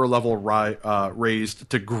terror level raised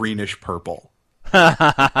to greenish purple. And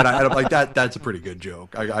I'm like, that's a pretty good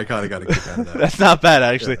joke. I kind of got a kick out of that. That's not bad,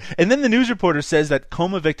 actually. Yeah. And then the news reporter says that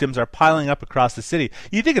coma victims are piling up across the city.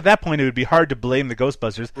 You'd think at that point it would be hard to blame the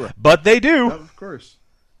Ghostbusters, right. But they do. Yeah, of course.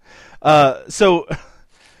 So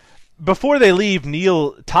before they leave,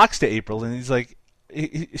 Neil talks to April, and he's like,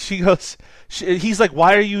 he's like,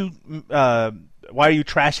 why are you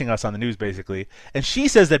trashing us on the news, basically? And she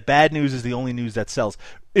says that bad news is the only news that sells.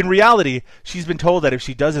 In reality, she's been told that if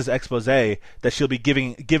she does this expose, that she'll be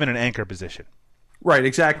given an anchor position. Right,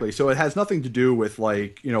 exactly. So it has nothing to do with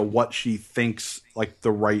what she thinks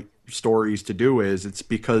the right stories to do is. It's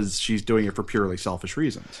because she's doing it for purely selfish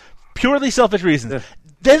reasons. Purely selfish reasons. Yeah.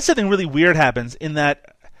 Then something really weird happens in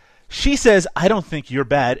that she says, "I don't think you're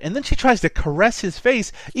bad," and then she tries to caress his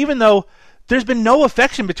face, even though there's been no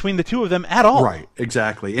affection between the two of them at all. Right,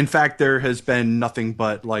 exactly. In fact, there has been nothing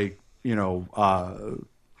but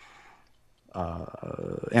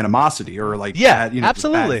animosity or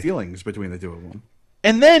absolutely bad feelings between the two of them.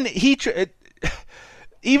 And then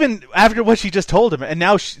even after what she just told him, and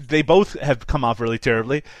now they both have come off really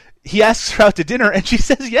terribly, he asks her out to dinner, and she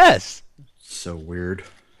says yes. So weird.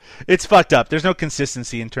 It's fucked up. There's no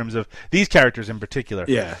consistency in terms of these characters in particular.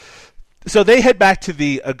 Yeah. So they head back to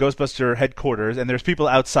the Ghostbuster headquarters, and there's people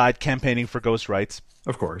outside campaigning for ghost rights.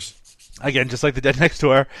 Of course. Again, just like the dead next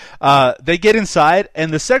door. They get inside,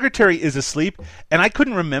 and the secretary is asleep, and I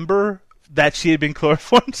couldn't remember that she had been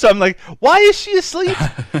chloroformed, so I'm like, why is she asleep?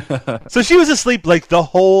 So she was asleep the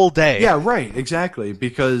whole day. Yeah, right, exactly,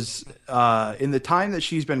 because in the time that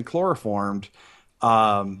she's been chloroformed,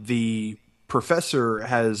 the professor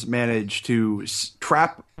has managed to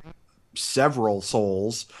trap several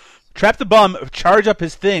souls. Trap the bum, charge up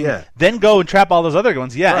his thing, then go and trap all those other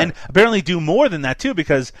ones. Yeah, right. And apparently do more than that too,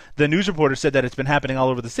 because the news reporter said that it's been happening all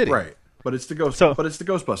over the city. Right, but it's the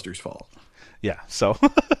Ghostbusters' fault. Yeah. So,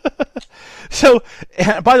 so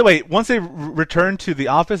by the way, once they return to the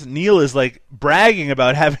office, Neil is bragging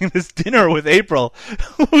about having this dinner with April,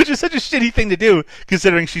 which is such a shitty thing to do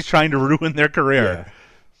considering she's trying to ruin their career. Yeah.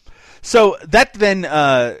 So that then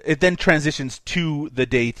it then transitions to the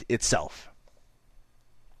date itself.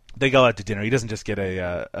 They go out to dinner. He doesn't just get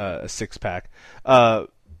a six-pack.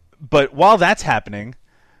 But while that's happening,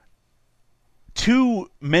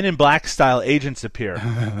 two Men in Black-style agents appear.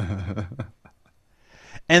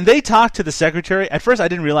 And they talk to the secretary. At first, I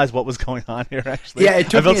didn't realize what was going on here, actually. Yeah, it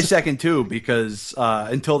took me a second, too, because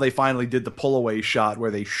until they finally did the pull-away shot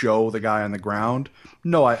where they show the guy on the ground,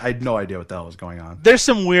 I had no idea what the hell was going on. There's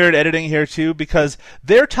some weird editing here, too, because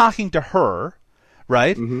they're talking to her,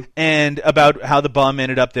 right? Mm-hmm. And about how the bum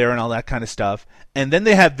ended up there and all that kind of stuff. And then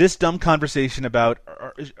they have this dumb conversation about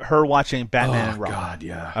her watching Batman and Robin. Oh, God,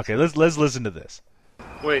 yeah. Okay, let's listen to this.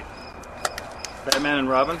 Wait. Batman and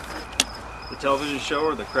Robin? The television show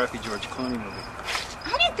or the crappy George Clooney movie?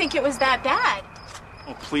 I didn't think it was that bad.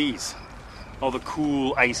 Oh, please. All the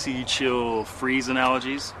cool, icy, chill, freeze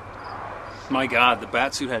analogies. My God, the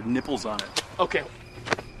Batsuit had nipples on it. Okay.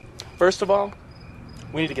 First of all,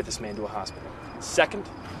 we need to get this man to a hospital. Second,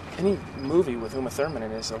 any movie with Uma Thurman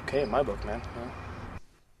in it is okay in my book, man. Yeah.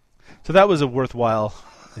 So that was a worthwhile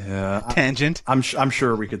tangent. I'm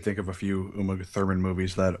sure we could think of a few Uma Thurman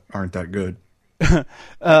movies that aren't that good.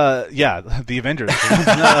 Yeah, The Avengers.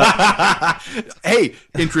 Hey,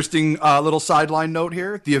 interesting little sideline note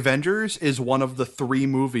here. The Avengers is one of the 3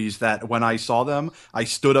 movies that when I saw them, I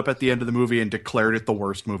stood up at the end of the movie and declared it the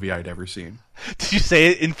worst movie I'd ever seen. Did you say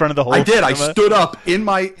it in front of the whole I did. cinema? I stood up in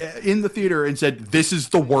the theater and said, "This is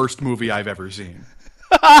the worst movie I've ever seen."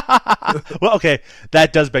 Well, okay,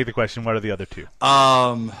 that does beg the question. What are the other 2?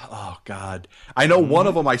 Oh God, I know one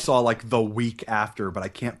of them I saw the week after, but I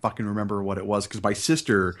can't fucking remember what it was because my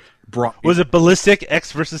sister brought. Was it Ballistic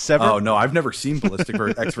X versus Sever? Oh no, I've never seen Ballistic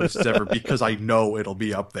X versus Sever because I know it'll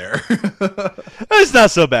be up there. It's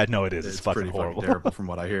not so bad. No, it is. It's fucking horrible. Fucking terrible from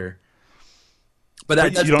what I hear.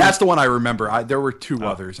 But that's the one I remember. There were 2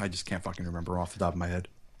 others. I just can't fucking remember off the top of my head.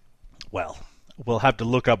 Well, we'll have to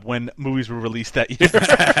look up when movies were released that year.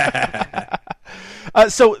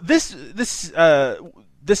 So this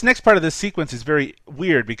next part of this sequence is very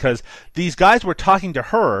weird because these guys were talking to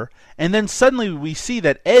her, and then suddenly we see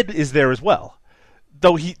that Ed is there as well.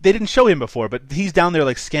 Though they didn't show him before, but he's down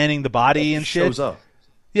there scanning the body and shit. Shows up.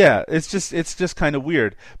 Yeah, it's just kind of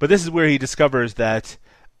weird. But this is where he discovers that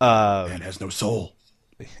man has no soul.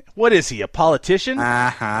 What is he, a politician?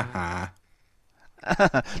 That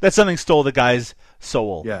something stole the guy's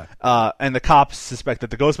soul. Yeah. And the cops suspect that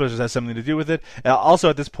the Ghostbusters has something to do with it. Also,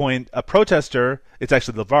 at this point, a protester, it's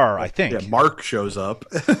actually LeVar, I think. Yeah, Mark shows up.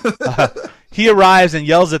 He arrives and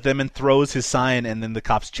yells at them and throws his sign, and then the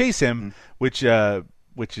cops chase him, which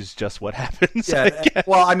is just what happens. Yeah.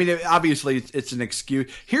 Well, I mean, obviously, it's an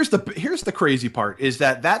excuse. Here's the crazy part: is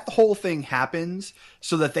that whole thing happens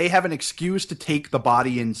so that they have an excuse to take the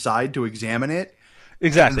body inside to examine it.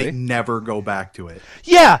 Exactly. And they never go back to it.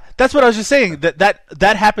 Yeah, that's what I was just saying.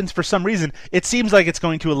 That happens for some reason. It seems like it's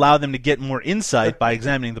going to allow them to get more insight by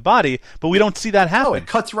examining the body, but we don't see that happen. Oh, it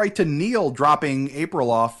cuts right to Neil dropping April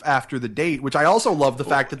off after the date, which I also love the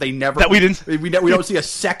fact that they never that we didn't we don't see a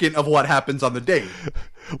second of what happens on the date.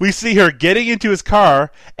 We see her getting into his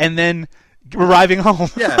car and then arriving home.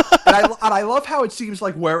 Yeah, and I love how it seems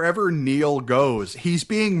like wherever Neil goes, he's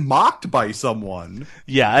being mocked by someone.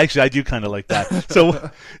 Yeah, actually, I do kind of like that.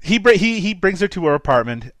 So he brings her to her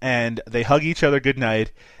apartment, and they hug each other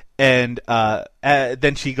goodnight, and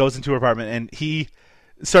then she goes into her apartment, and he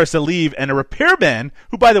starts to leave, and a repairman,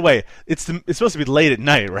 who, by the way, it's supposed to be late at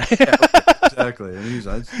night, right? Yeah, exactly. And he's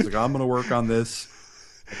like, I'm going to work on this.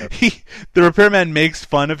 The repairman makes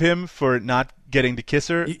fun of him for not getting to kiss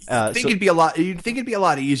her. You'd think it'd be a lot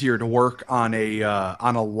easier to work on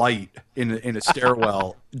a light in a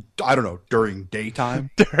stairwell. I don't know, during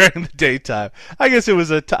daytime. During the daytime, I guess it was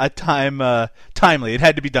a timely. It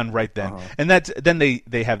had to be done right then, and then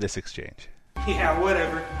they have this exchange. Yeah,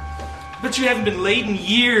 whatever. But you haven't been late in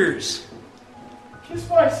years. Kiss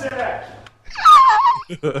my sack.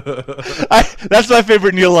 That's my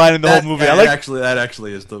favorite Neil line in the whole movie. That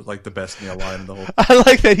actually is the best Neil line in the whole. I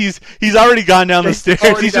like that he's already gone down the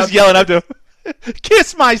stairs. He's just yelling up to him,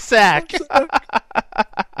 "Kiss my sack."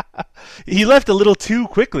 He left a little too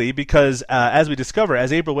quickly because, as we discover,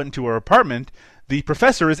 as April went into her apartment, the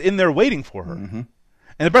professor is in there waiting for her, and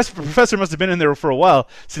the professor must have been in there for a while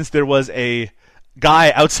since there was a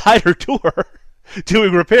guy outside her door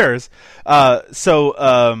doing repairs.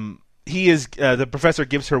 He is the professor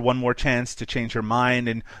gives her one more chance to change her mind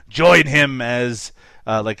and join him as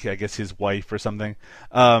I guess his wife or something.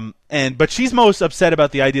 But she's most upset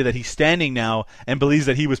about the idea that he's standing now and believes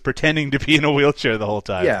that he was pretending to be in a wheelchair the whole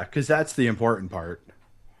time. Yeah, because that's the important part.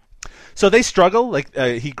 So they struggle.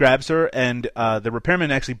 He grabs her, and the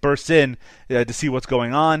repairman actually bursts in to see what's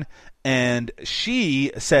going on. And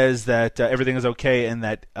she says that everything is okay, and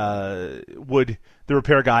that would the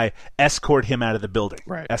repair guy escort him out of the building,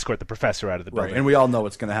 right? Escort the professor out of the building, right? And we all know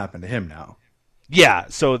what's going to happen to him now. Yeah,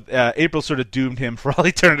 so April sort of doomed him for all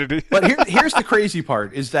eternity. But here's the crazy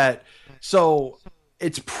part: is that so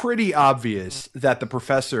it's pretty obvious that the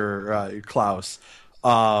professor Klaus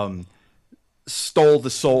stole the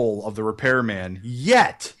soul of the repairman.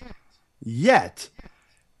 Yet.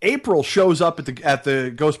 April shows up at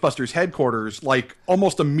the Ghostbusters headquarters like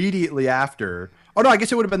almost immediately after. Oh no, I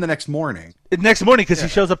guess it would have been the next morning. Next morning because he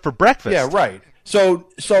shows up for breakfast. Yeah, right. So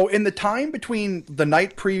in the time between the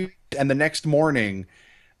night pre and the next morning,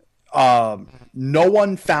 no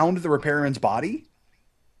one found the repairman's body.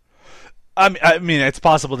 I mean, it's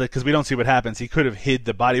possible that because we don't see what happens, he could have hid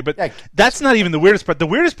the body, but that's not even the weirdest part. The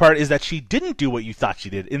weirdest part is that she didn't do what you thought she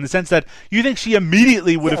did, in the sense that you think she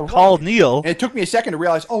immediately would have called Neil. And it took me a second to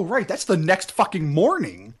realize, oh, right, that's the next fucking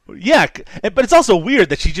morning. Yeah, but it's also weird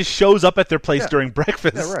that she just shows up at their place during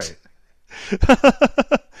breakfast. Yeah,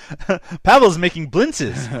 right. Pavel's making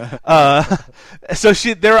blintzes. So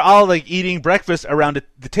they're all like eating breakfast around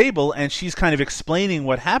the table, and she's kind of explaining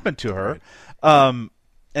what happened to her. Right.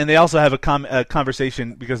 And they also have a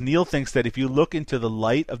conversation because Neil thinks that if you look into the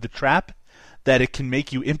light of the trap, that it can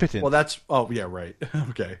make you impotent. Well, oh yeah, right.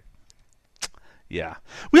 Okay. Yeah.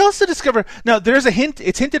 We also discover now there's a hint.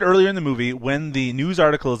 It's hinted earlier in the movie when the news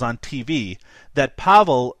article is on TV that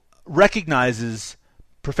Pavel recognizes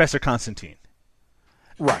Professor Constantine.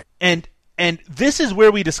 Right. And this is where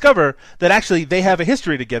we discover that actually they have a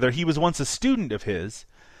history together. He was once a student of his,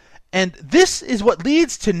 and this is what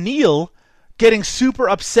leads to Neil getting super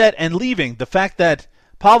upset and leaving. The fact that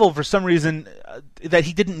Pavel, for some reason, that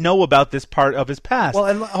he didn't know about this part of his past. Well,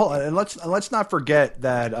 and let's not forget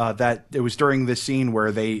that that it was during this scene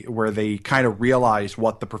where they kind of realize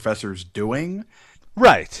what the professor's doing.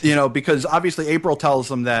 Right. You know, because obviously April tells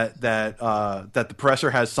them that the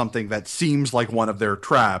professor has something that seems like one of their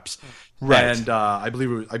traps. Right. And I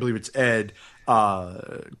believe it's Ed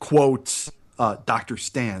quotes Dr.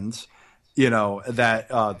 Stans, you know,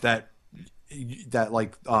 that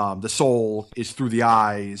like the soul is through the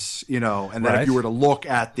eyes, you know, and that if you were to look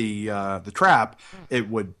at the trap, it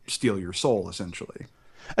would steal your soul essentially.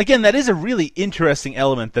 Again, that is a really interesting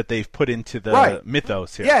element that they've put into the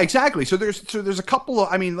mythos here. Yeah, exactly. So there's a couple of,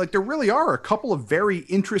 I mean, like there really are a couple of very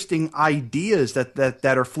interesting ideas that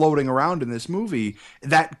are floating around in this movie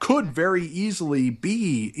that could very easily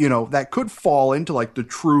be, you know, that could fall into like the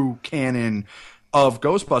true canon of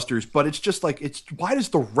Ghostbusters, but it's just like, why does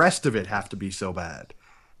the rest of it have to be so bad?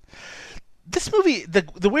 This movie,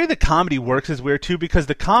 the way the comedy works is weird too, because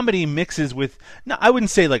the comedy mixes with, no, I wouldn't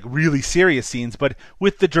say like really serious scenes, but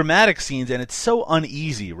with the dramatic scenes, and it's so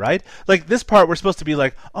uneasy, right? Like this part, we're supposed to be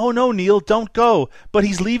like, oh no, Neil, don't go, but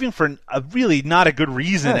he's leaving for a really not a good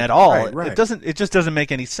reason at all. Right. It just doesn't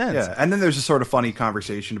make any sense. Yeah, and then there's a sort of funny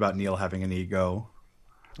conversation about Neil having an ego.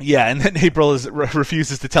 Yeah, and then April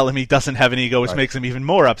refuses to tell him he doesn't have an ego, which makes him even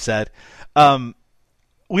more upset.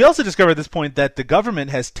 We also discover at this point that the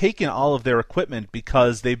government has taken all of their equipment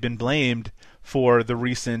because they've been blamed for the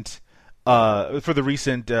recent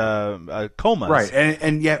comas. Right,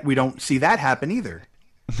 and yet we don't see that happen either.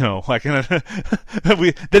 No, then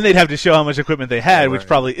they'd have to show how much equipment they had, which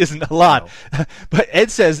probably isn't a lot. No. But Ed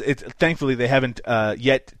says thankfully they haven't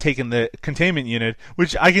yet taken the containment unit,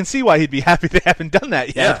 which I can see why he'd be happy they haven't done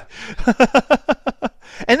that yet. Yeah.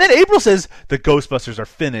 And then April says the Ghostbusters are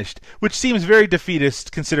finished, which seems very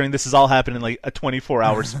defeatist considering this has all happened in like a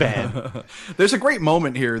 24-hour span. There's a great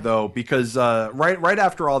moment here, though, because right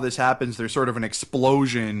after all this happens, there's sort of an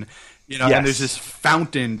explosion, you know, and there's this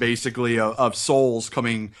fountain, basically, of souls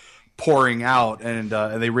pouring out, and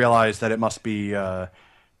they realize that it must be the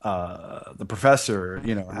professor,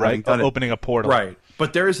 you know, opening a portal. Right.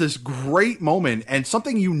 But there is this great moment, and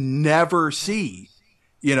something you never see,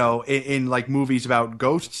 you know, in like movies about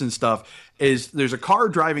ghosts and stuff, is there's a car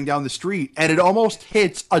driving down the street and it almost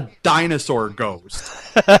hits a dinosaur ghost.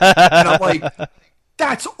 And I'm like,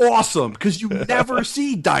 that's awesome, because you never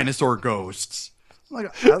see dinosaur ghosts. I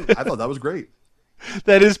thought that was great.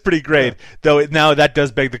 That is pretty great, though. Now that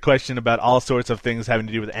does beg the question about all sorts of things having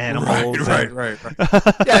to do with animals. Right.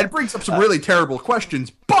 Yeah, it brings up some really terrible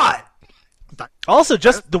questions, but also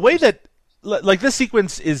just the way that, like, this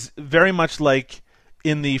sequence is very much like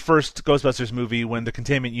in the first Ghostbusters movie when the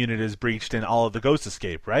containment unit is breached and all of the ghosts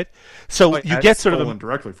escape, right? So you get sort of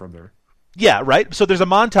directly from there. Yeah, right? So there's a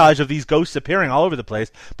montage of these ghosts appearing all over the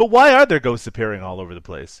place. But why are there ghosts appearing all over the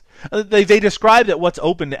place? They describe that what's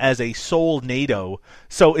opened as a soul-nado.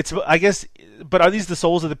 So it's, I guess, but are these the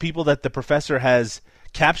souls of the people that the professor has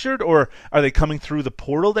captured, or are they coming through the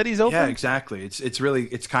portal that he's opened? Yeah, exactly.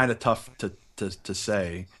 It's kind of tough to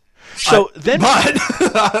say. So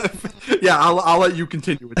yeah, I'll let you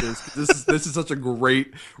continue with this. This is such a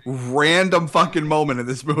great random fucking moment in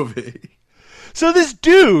this movie. So this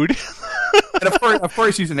dude, and of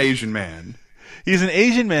course he's an Asian man. He's an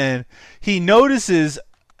Asian man. He notices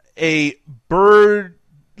a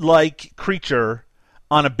bird-like creature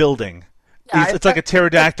on a building. Yeah, it's like a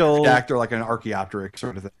pterodactyl, like an Archaeopteryx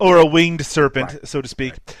sort of thing, or a winged serpent, so to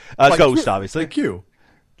speak. Like ghost, Q, obviously.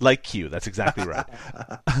 Like Q, that's exactly right.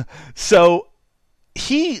 So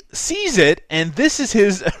he sees it, and this is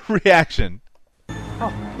his reaction.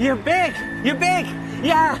 Oh, you're big! You're big!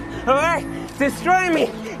 Yeah! Alright! Destroy me!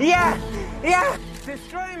 Yeah! Yeah!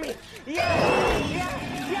 Destroy me! Yeah! Yeah!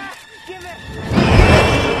 Yeah! Give it!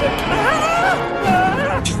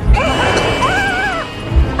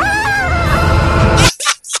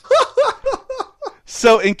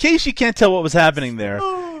 So, in case you can't tell what was happening there,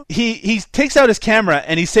 he takes out his camera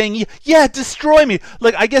and he's saying, yeah, destroy me.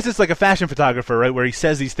 Like, I guess it's like a fashion photographer, right, where he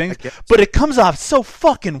says these things, but it comes off so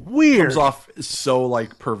fucking weird. It comes off so,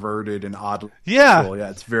 like, perverted and odd. Yeah. Cool. Yeah,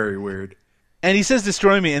 it's very weird. And he says,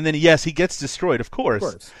 destroy me, and then, yes, he gets destroyed, of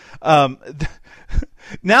course.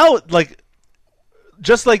 Now, like,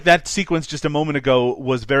 just like that sequence just a moment ago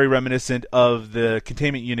was very reminiscent of the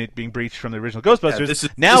containment unit being breached from the original Ghostbusters.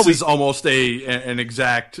 Yeah, this is almost an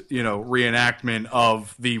exact, you know, reenactment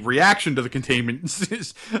of the reaction to the containment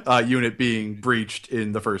unit being breached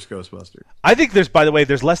in the first Ghostbusters. I think by the way,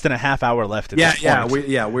 there's less than a half hour left at this point.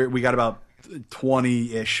 We got about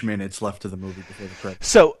 20-ish minutes left of the movie before the credits.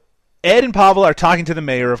 So Ed and Pavel are talking to the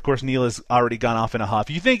mayor. Of course, Neil has already gone off in a huff.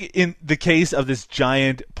 You think in the case of this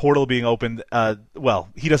giant portal being opened, well,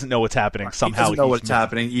 he doesn't know what's happening somehow. He doesn't know what's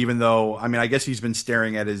happening, even though, I mean, I guess he's been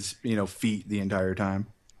staring at his, you know, feet the entire time.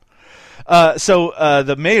 So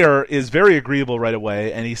the mayor is very agreeable right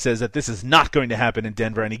away, and he says that this is not going to happen in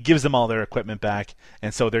Denver, and he gives them all their equipment back,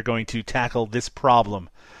 and so they're going to tackle this problem.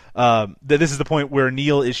 This is the point where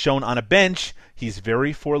Neil is shown on a bench. He's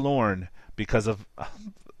very forlorn because of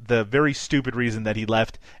the very stupid reason that he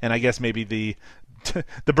left, and I guess maybe the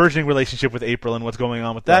burgeoning relationship with April and what's going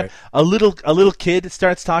on with that. Right. A little kid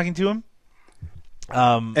starts talking to him,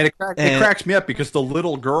 And it cracks me up because the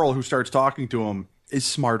little girl who starts talking to him is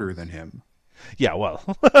smarter than him. Yeah, well,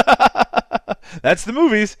 that's the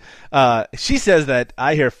movies. She says that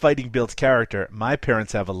I hear fighting builds character. My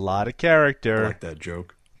parents have a lot of character. I like that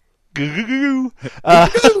joke.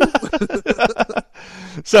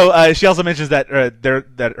 So she also mentions that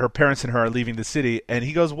that her parents and her are leaving the city, and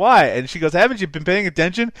he goes, "Why?" And she goes, "Haven't you been paying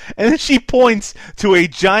attention?" And then she points to a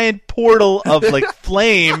giant portal of like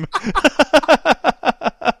flame.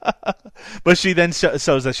 But she then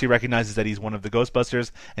shows that she recognizes that he's one of the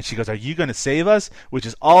Ghostbusters, and she goes, "Are you going to save us?" Which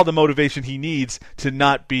is all the motivation he needs to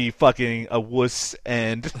not be fucking a wuss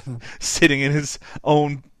and sitting in his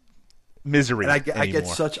own misery. And I get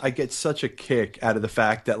such a kick out of the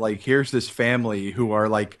fact that like here's this family who are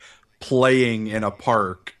like playing in a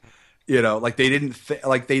park. You know, like they didn't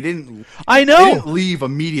I know. They didn't leave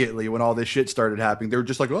immediately when all this shit started happening. They were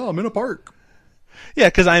just like, "Oh, I'm in a park." Yeah,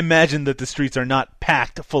 because I imagine that the streets are not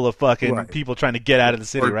packed full of fucking people trying to get out of the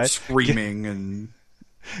city, or right? Screaming and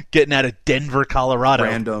getting out of Denver, Colorado.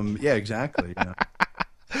 Random, yeah, exactly. Yeah.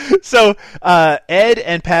 So Ed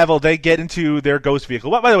and Pavel, they get into their ghost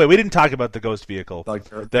vehicle. Well, by the way, we didn't talk about the ghost vehicle, like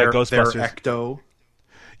their Ghostbusters. Their Ecto.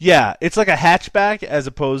 Yeah, it's like a hatchback as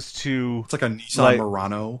opposed to it's like a Nissan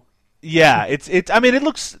Murano. Yeah, it's. I mean, it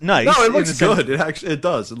looks nice. No, it looks good. It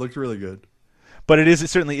does. It looks really good. But it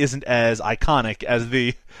certainly isn't as iconic as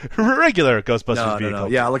the regular Ghostbusters vehicle. No.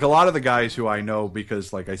 Yeah, like a lot of the guys who I know,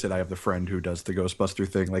 because like I said, I have the friend who does the Ghostbuster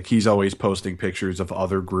thing. Like he's always posting pictures of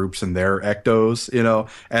other groups and their Ectos, you know,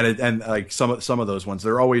 and like some of those ones,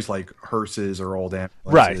 they're always like hearses or old ambulances,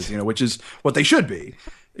 right? You know, which is what they should be.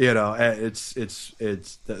 You know, it's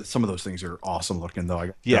some of those things are awesome looking though. I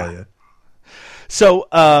gotta tell you.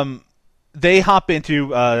 So, they hop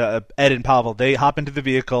into Ed and Pavel. They hop into the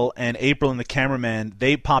vehicle, and April and the cameraman,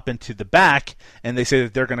 they pop into the back, and they say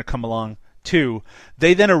that they're going to come along too.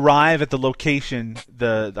 They then arrive at the location,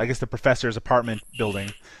 I guess the professor's apartment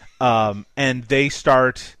building, and they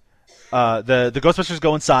start. The Ghostbusters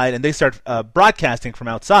go inside, and they start broadcasting from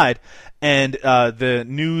outside. And the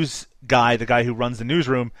news guy, the guy who runs the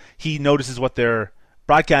newsroom, he notices what they're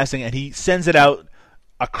broadcasting, and he sends it out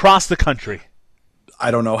across the country. I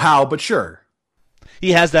don't know how, but sure.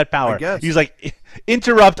 He has that power. I guess. He's like,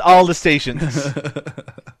 interrupt all the stations.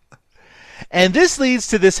 And this leads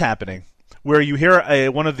to this happening, where you hear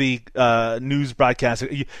one of the news broadcasts.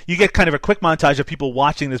 You get kind of a quick montage of people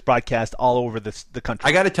watching this broadcast all over the country.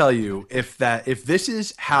 I got to tell you, if this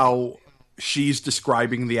is how she's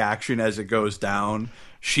describing the action as it goes down,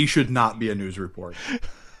 she should not be a news reporter.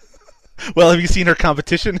 Well, have you seen her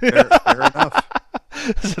competition? Fair enough.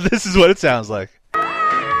 So this is what it sounds like.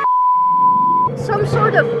 Some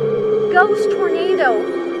sort of ghost tornado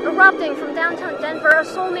erupting from downtown Denver, a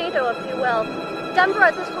soulnado, if you will. Denver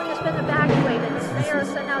at this point has been evacuated. The mayor has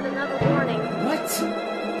sent out another warning. What?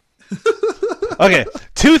 Okay,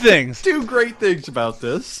 two things. Two great things about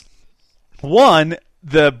this. One,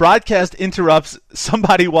 the broadcast interrupts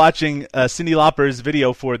somebody watching Cyndi Lauper's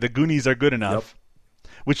video for The Goonies Are Good Enough,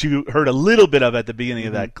 which you heard a little bit of at the beginning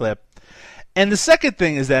of that clip. And the second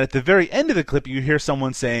thing is that at the very end of the clip, you hear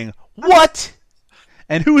someone saying, "What?"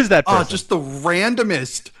 And who is that person? Oh, just the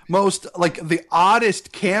randomest, most, like, the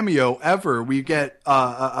oddest cameo ever. We get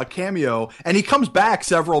a cameo, and he comes back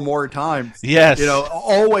several more times. Yes. You know,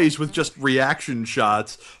 always with just reaction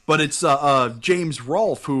shots. But it's James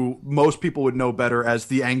Rolfe, who most people would know better as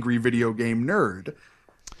the angry video game nerd.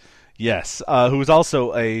 Yes, who is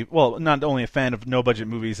also not only a fan of no-budget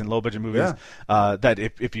movies and low-budget movies, that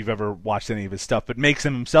if you've ever watched any of his stuff, but makes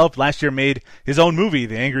him himself. Last year made his own movie,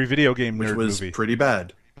 The Angry Video Game Nerd Movie. Which was pretty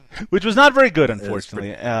bad. Which was not very good,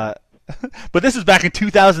 unfortunately. But this was back in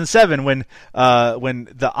 2007 when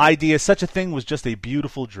the idea such a thing was just a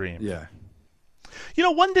beautiful dream. Yeah. You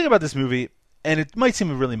know, one thing about this movie, and it might seem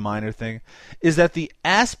a really minor thing, is that the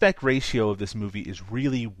aspect ratio of this movie is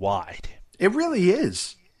really wide. It really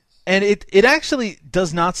is. And it actually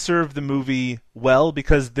does not serve the movie well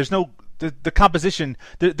because there's no the composition.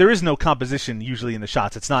 There is no composition usually in the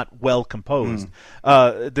shots. It's not well composed.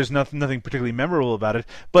 There's nothing particularly memorable about it.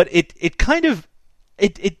 But it kind of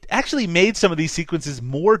it actually made some of these sequences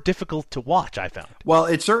more difficult to watch, I found. Well,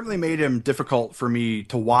 it certainly made him difficult for me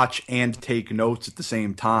to watch and take notes at the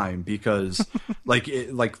same time because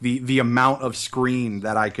the amount of screen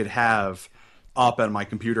that I could have up on my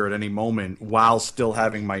computer at any moment while still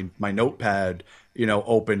having my notepad,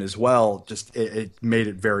 open as well, just it made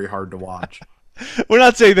it very hard to watch. We're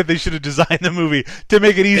not saying that they should have designed the movie to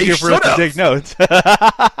make it easier for us to take notes.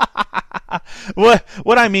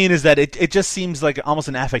 What I mean is that it just seems like almost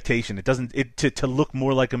an affectation. It doesn't to look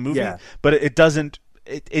more like a movie, but it doesn't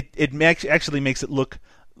actually makes it look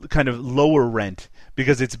kind of lower rent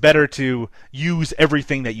because it's better to use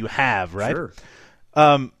everything that you have, right? Sure.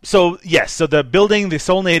 So the building, the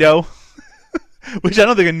Solnado, which I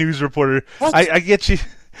don't think a news reporter. I get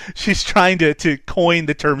she's trying to coin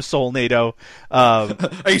the term Solnado. A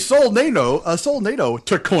Solnado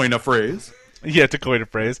to coin a phrase. Yeah, to coin a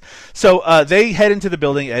phrase. So they head into the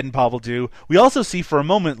building, Ed and Pavel do. We also see for a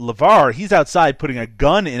moment LeVar, he's outside putting a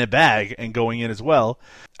gun in a bag and going in as well.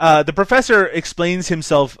 The professor explains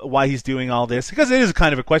himself why he's doing all this, because it is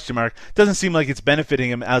kind of a question mark. Doesn't seem like it's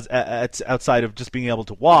benefiting him outside of just being able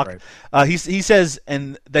to walk. Right. He says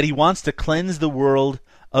that he wants to cleanse the world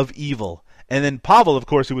of evil. And then Pavel, of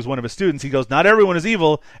course, who was one of his students, he goes, not everyone is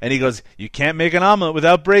evil. And he goes, you can't make an omelet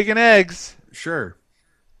without breaking eggs. Sure.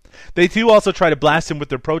 They too also try to blast him with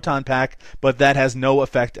their proton pack, but that has no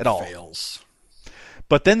effect at all. Fails.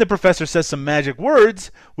 But then the professor says some magic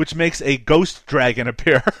words, which makes a ghost dragon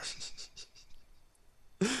appear.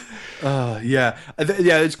 Yeah,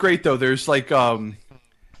 it's great though. There's like,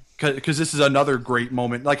 because this is another great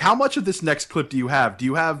moment. Like, how much of this next clip do you have? Do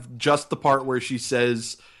you have just the part where she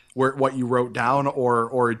says what you wrote down,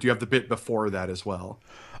 or do you have the bit before that as well?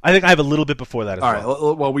 I think I have a little bit before that as well.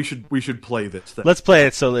 All right, well, we should play this then. Let's play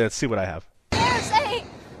it, so let's see what I have. There's a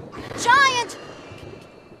giant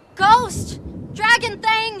ghost dragon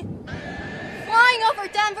thing flying over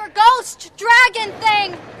Denver. Ghost dragon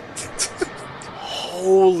thing.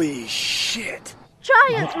 Holy shit.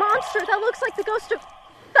 Giant monster that looks like the ghost of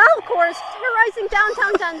Falcor is terrorizing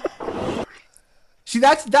downtown Denver. See,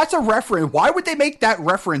 that's a reference. Why would they make that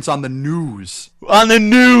reference on the news? On the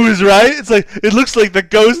news, right? It's like, it looks like the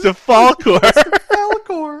ghost of Falcor.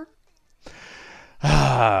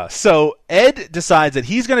 Falcor. So Ed decides that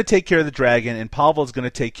he's going to take care of the dragon and Pavel's going to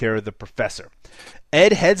take care of the professor.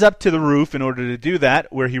 Ed heads up to the roof in order to do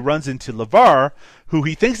that, where he runs into LeVar, who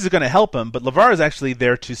he thinks is going to help him, but LeVar is actually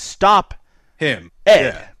there to stop him.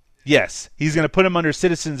 Ed. Yeah. Yes, he's going to put him under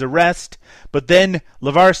citizen's arrest, but then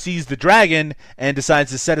LeVar sees the dragon and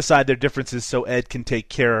decides to set aside their differences so Ed can take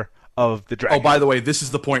care of the dragon. Oh, by the way, this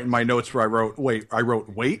is the point in my notes where I wrote,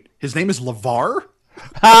 wait, his name is LeVar?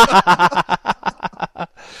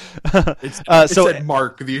 It said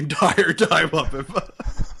Mark the entire time of him.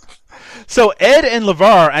 So Ed and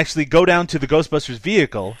LeVar actually go down to the Ghostbusters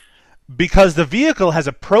vehicle because the vehicle has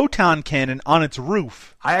a proton cannon on its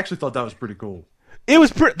roof. I actually thought that was pretty cool. It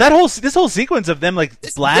was this whole sequence of them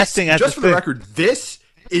blasting at just the for the record, this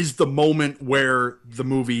is the moment where the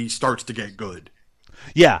movie starts to get good.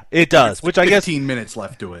 Yeah, it does. Which I guess 15 minutes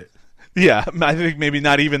left to it. Yeah, I think maybe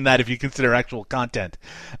not even that if you consider actual content.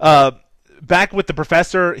 Back with the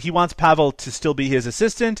professor, he wants Pavel to still be his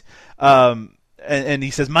assistant. And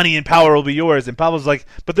he says, money and power will be yours. And Pavel's like,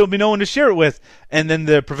 but there'll be no one to share it with. And then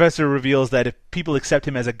the professor reveals that if people accept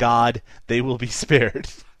him as a god, they will be spared.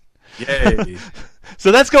 Yay.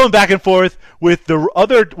 So that's going back and forth with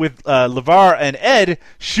LeVar and Ed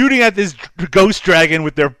shooting at this ghost dragon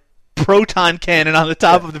with their proton cannon on the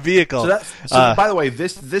top of the vehicle. So by the way,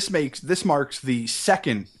 this marks the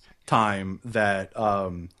second time that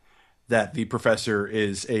that the professor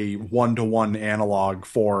is a 1-to-1 analog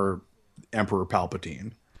for Emperor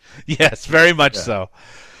Palpatine. Yes, very much so.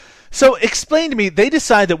 So explain to me, they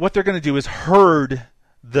decide that what they're going to do is herd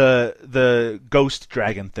the ghost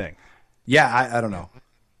dragon thing. Yeah, I don't know.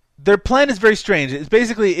 Their plan is very strange. It's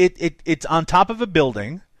basically it's on top of a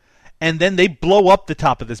building, and then they blow up the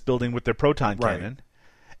top of this building with their proton cannon.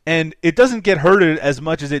 And it doesn't get hurted as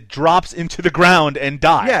much as it drops into the ground and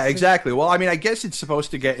dies. Yeah, exactly. Well, I mean, I guess it's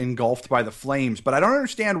supposed to get engulfed by the flames, but I don't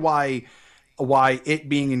understand why it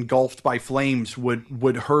being engulfed by flames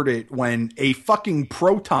would hurt it when a fucking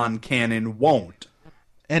proton cannon won't.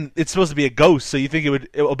 And it's supposed to be a ghost, so you think it would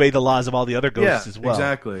obey the laws of all the other ghosts as well.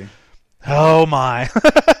 Exactly. Oh my.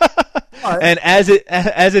 And as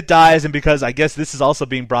it dies, and because I guess this is also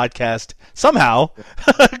being broadcast somehow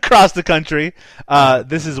across the country,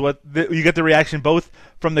 this is what you get the reaction both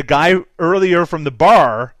from the guy earlier from the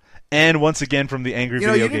bar and once again from the angry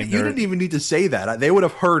video game nerd. You didn't even need to say that. They would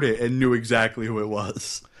have heard it and knew exactly who it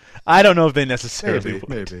was. I don't know if they necessarily would.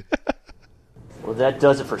 Maybe. Well, that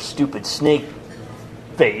does it for stupid snake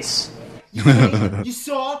face. You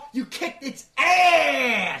saw? You kicked its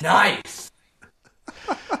ass! Nice!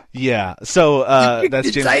 Yeah, so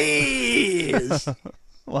that's James.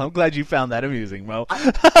 Well, I'm glad you found that amusing, Mo.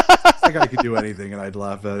 That guy could do anything, and I'd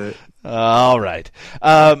laugh at it. All right.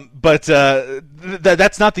 But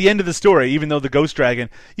that's not the end of the story, even though the ghost dragon...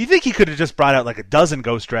 You think he could have just brought out like a dozen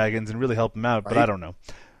ghost dragons and really helped him out, but I don't know.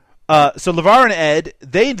 So LeVar and Ed,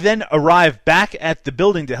 they then arrive back at the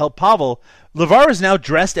building to help Pavel. LeVar is now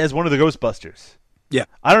dressed as one of the Ghostbusters. Yeah.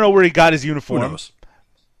 I don't know where he got his uniform. Who knows?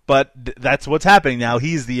 But that's what's happening now.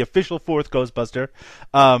 He's the official fourth Ghostbuster.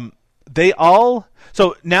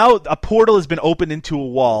 So now a portal has been opened into a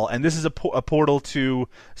wall, and this is a portal to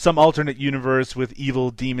some alternate universe with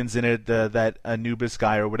evil demons in it, that Anubis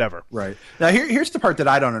guy or whatever. Right. Now here's the part that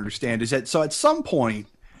I don't understand is that, so at some point,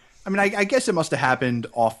 I mean, I guess it must have happened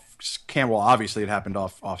off camera. Well, obviously it happened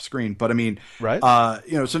off screen, but I mean, right.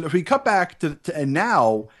 So if we cut back to and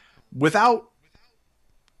now, without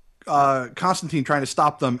Constantine trying to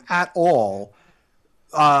stop them at all,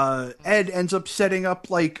 Ed ends up setting up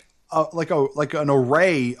like an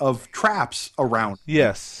array of traps around.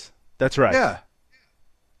 Yes, that's right.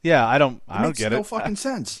 Yeah. I don't get it. Makes no fucking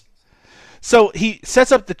sense. So he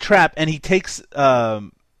sets up the trap and he takes.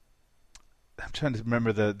 I'm trying to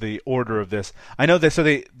remember the order of this. I know that. So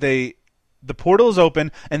the portal is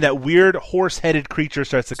open and that weird horse-headed creature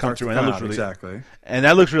starts to come through, and that looks really exactly. And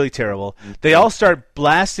that looks really terrible. They all start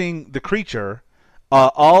blasting the creature.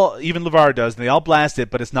 Even LeVar does, and they all blast it,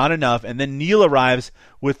 but it's not enough. And then Neil arrives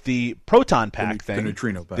with the proton pack thing, the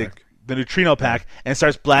neutrino pack, the neutrino pack, and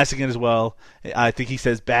starts blasting it as well. I think he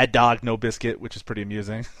says "bad dog, no biscuit," which is pretty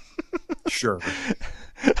amusing. Sure.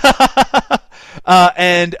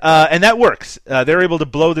 And that works. They're able to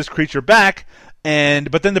blow this creature back,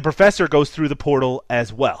 but then the professor goes through the portal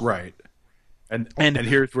as well. Right. And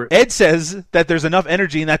here's where Ed says that there's enough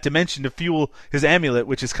energy in that dimension to fuel his amulet,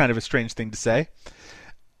 which is kind of a strange thing to say.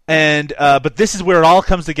 And but this is where it all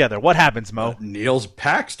comes together. What happens, Mo? Neil's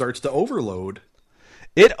pack starts to overload.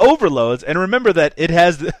 It overloads, and remember that it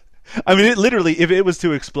has. It literally, if it was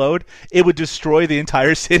to explode, it would destroy the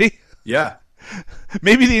entire city. Yeah.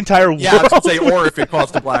 Maybe the entire world. Yeah, I was going to say, or if it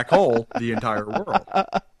caused a black hole, the entire world.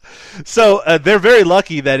 So they're very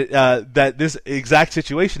lucky that this exact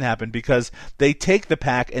situation happened, because they take the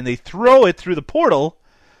pack and they throw it through the portal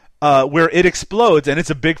where it explodes, and it's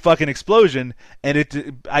a big fucking explosion,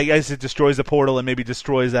 and I guess it destroys the portal and maybe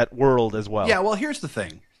destroys that world as well. Yeah, well, here's the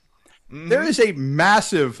thing. There is a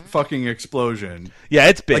massive fucking explosion. Yeah,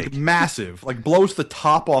 it's big. Like massive. Like blows the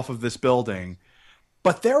top off of this building.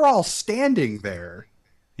 But they're all standing there.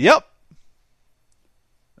 Yep.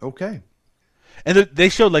 Okay. And they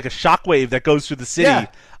showed like a shockwave that goes through the city. Yeah.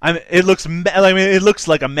 It looks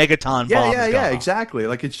like a megaton bomb. Yeah, exactly.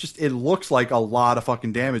 Like it looks like a lot of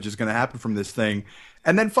fucking damage is going to happen from this thing.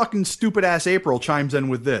 And then fucking stupid ass April chimes in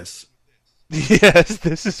with this. Yes,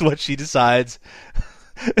 this is what she decides.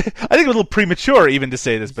 I think a little premature even to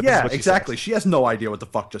say this, but yeah, this is what she exactly. says. She has no idea what the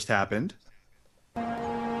fuck just happened.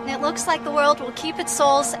 It looks like the world will keep its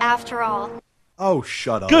souls after all. Oh,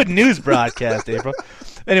 shut up. Good news broadcast, April.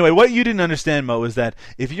 Anyway, what you didn't understand, Mo, is that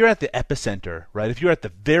if you're at the epicenter, right, if you're at the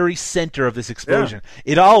very center of this explosion,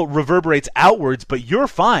 it all reverberates outwards, but you're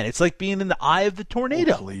fine. It's like being in the eye of the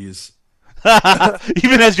tornado. Oh, please.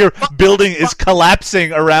 Even as your building is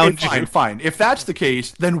collapsing around you. Fine. If that's the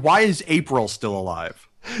case, then why is April still alive?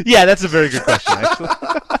 Yeah, that's a very good question, actually.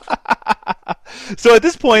 So at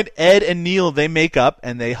this point, Ed and Neil, they make up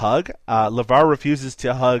and they hug. LeVar refuses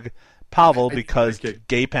to hug Pavel because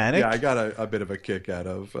gay panic. Yeah, I got a bit of a kick out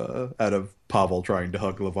of Pavel trying to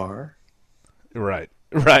hug LeVar. Right.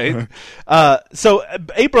 So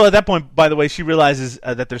April, at that point, by the way, she realizes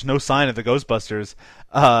that there's no sign of the Ghostbusters,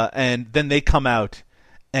 and then they come out,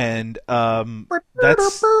 and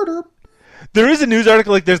that's. There is a news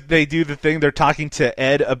article like this. They do the thing. They're talking to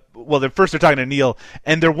Ed. They're talking to Neil,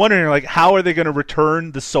 and they're wondering like, how are they going to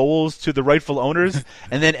return the souls to the rightful owners?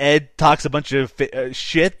 And then Ed talks a bunch of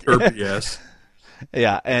shit. Yes.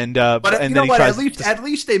 Yeah, and but and you then know he what? tries At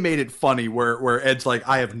least they made it funny where Ed's like,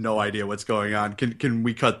 I have no idea what's going on. Can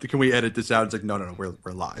we edit this out? It's like, no,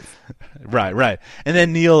 we're live. Right. And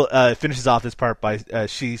then Neil finishes off this part by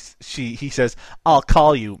he says, "I'll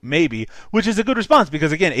call you maybe," which is a good response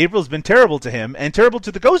because again, April's been terrible to him and terrible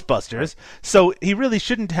to the Ghostbusters, so he really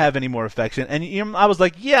shouldn't have any more affection. And I was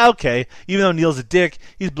like, yeah, okay. Even though Neil's a dick,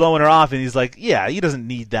 he's blowing her off, and he's like, yeah, he doesn't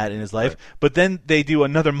need that in his life. Right. But then they do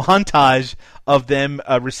another montage of them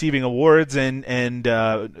receiving awards and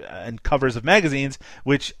covers of magazines,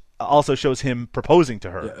 which also shows him proposing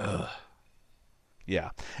to her.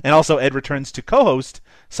 Yeah. And also Ed returns to co-host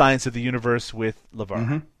Science of the Universe with LeVar.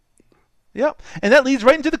 Mm-hmm. Yep. And that leads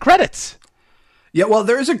right into the credits. Yeah, well,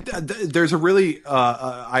 there's a really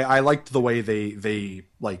I liked the way they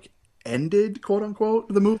like ended, quote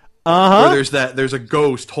unquote, the movie. Where there's a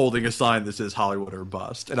ghost holding a sign that says Hollywood or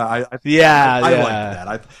bust, and I liked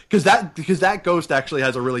that. Because that ghost actually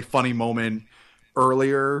has a really funny moment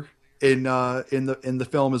earlier in the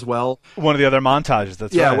film as well. One of the other montages.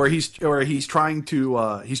 That's right. where he's trying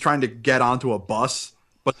to get onto a bus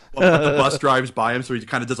but the bus drives by him, so he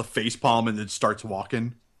kind of does a face palm and then starts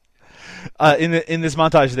walking. In this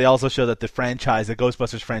montage, they also show that the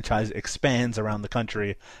Ghostbusters franchise, expands around the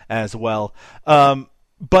country as well.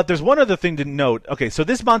 But there's one other thing to note. Okay, so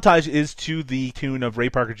this montage is to the tune of Ray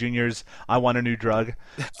Parker Jr.'s "I Want a New Drug,"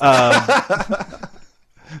 / the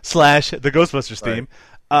Ghostbusters theme.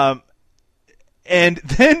 And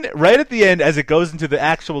then right at the end, as it goes into the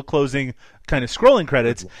actual closing kind of scrolling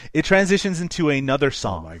credits, it transitions into another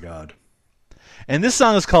song. Oh my god. And this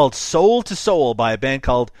song is called Soul to Soul by a band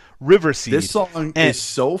called Riverseed. This song is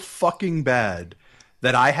so fucking bad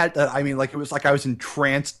that it was like I was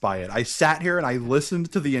entranced by it. I sat here and I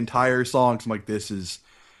listened to the entire song. So I'm like, this is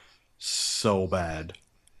so bad.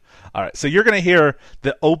 All right, so you're going to hear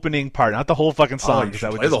the opening part, not the whole fucking song. You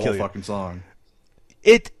should play the whole fucking song.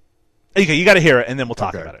 Okay, you got to hear it, and then we'll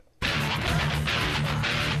talk about it.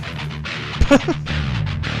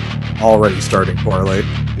 Already starting poorly.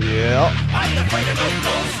 Yeah. I'm afraid of no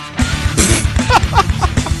ghost.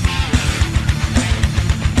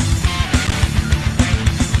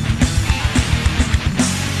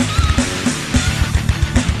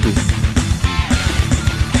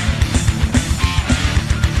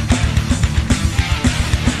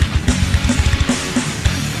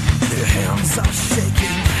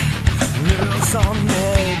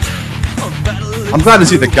 I'm glad to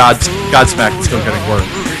see the Godsmack is still getting work.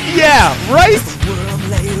 Yeah, right?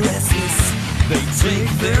 They take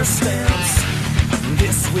their stance.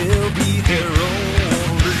 This will be their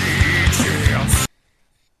only chance.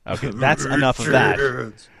 Okay, that's enough of that.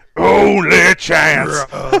 Only chance.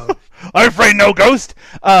 I'm afraid no ghost.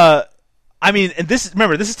 I mean, and this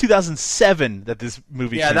is 2007 that this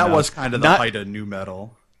movie came out. Yeah, that was kind of the height of nu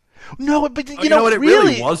metal. No, but you know what? It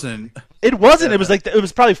really wasn't. It wasn't. Yeah. It was like it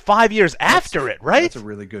was probably 5 years after it, right? That's a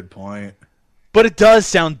really good point. But it does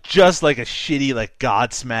sound just like a shitty like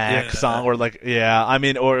Godsmack song, or like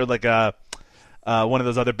or like one of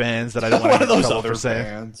those other bands that I don't want to get in trouble for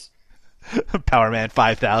saying. Power Man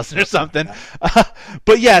 5000 or something.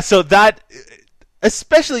 But yeah, so that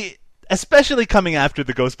especially coming after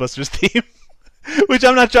the Ghostbusters theme. Which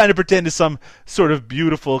I'm not trying to pretend is some sort of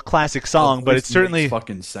beautiful classic song, but it certainly makes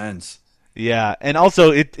fucking sense. Yeah, and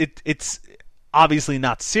also it's obviously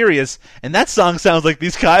not serious, and that song sounds like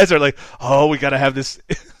these guys are like, oh, we gotta have this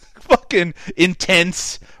fucking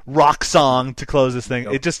intense rock song to close this thing.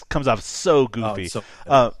 Yep. It just comes off so goofy.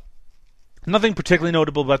 Nothing particularly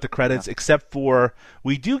notable about the credits, except for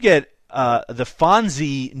we do get the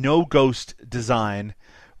Fonzie No Ghost design.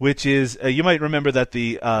 Which is, you might remember that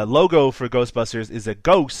the logo for Ghostbusters is a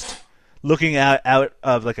ghost looking out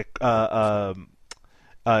of like a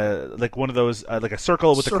like one of those like a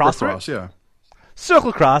circle with a cross through it. Yeah.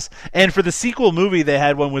 Circle cross. And for the sequel movie, they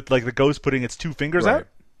had one with like the ghost putting its two fingers out.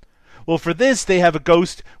 Well, for this, they have a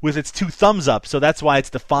ghost with its two thumbs up, so that's why it's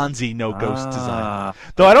the Fonzie No Ghost design.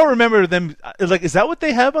 Though I don't remember them. Like, is that what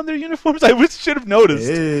they have on their uniforms? I should have noticed.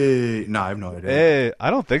 No, I have no idea. I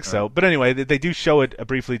don't think so. But anyway, they do show it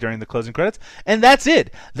briefly during the closing credits, and that's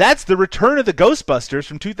it. That's the Return of the Ghostbusters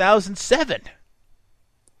from 2007.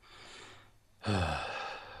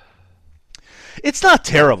 It's not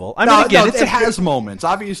terrible. I mean, again, it has moments.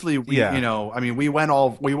 Obviously, we went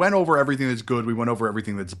over everything that's good. We went over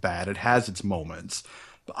everything that's bad. It has its moments.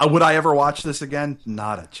 Would I ever watch this again?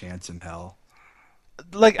 Not a chance in hell.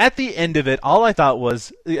 Like at the end of it, all I thought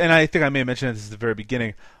was, and I think I may have mentioned this at the very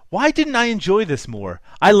beginning. Why didn't I enjoy this more?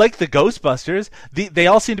 I like the Ghostbusters. They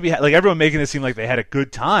all seem to be like everyone making it seem like they had a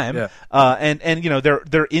good time. Yeah. And you know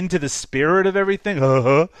they're into the spirit of everything.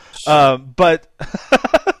 But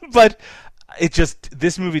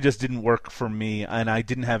this movie just didn't work for me, and I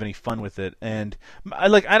didn't have any fun with it. And I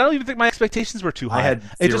don't even think my expectations were too high. I had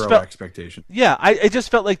zero expectations. Yeah, I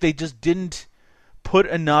just felt like they just didn't put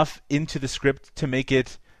enough into the script to make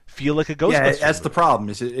it feel like a Ghostbusters. Yeah, that's the problem.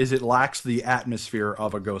 Is it lacks the atmosphere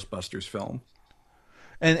of a Ghostbusters film.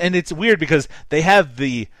 And it's weird because they have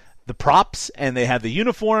the props and they have the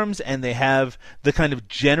uniforms and they have the kind of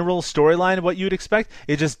general storyline of what you would expect.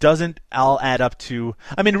 It just doesn't all add up to.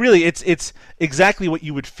 I mean, really, it's exactly what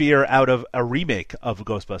you would fear out of a remake of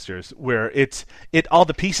Ghostbusters, where all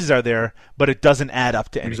the pieces are there, but it doesn't add up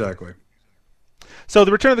to anything. Exactly. So,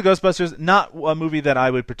 The Return of the Ghostbusters, not a movie that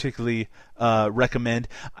I would particularly recommend.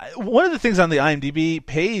 One of the things on the IMDb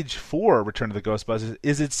page for Return of the Ghostbusters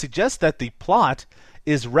is it suggests that the plot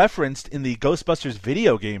is referenced in the Ghostbusters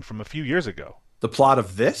video game from a few years ago. The plot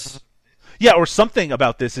of this? Yeah, or something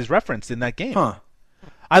about this is referenced in that game. Huh.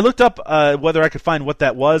 I looked up whether I could find what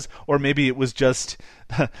that was, or maybe it was just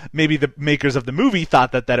maybe the makers of the movie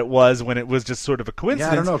thought that it was when it was just sort of a coincidence.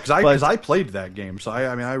 Yeah, I don't know, because I played that game, so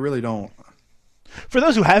I really don't. For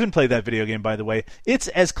those who haven't played that video game, by the way, it's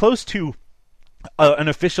as close to an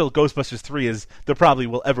official Ghostbusters 3 as there probably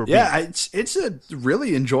will ever be. Yeah, it's a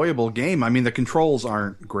really enjoyable game. I mean, the controls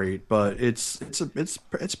aren't great, but it's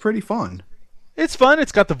pretty fun. It's fun.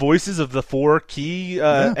 It's got the voices of the 4 key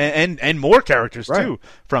and more characters too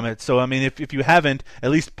from it. So I mean, if you haven't, at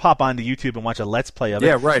least pop onto YouTube and watch a Let's Play of it.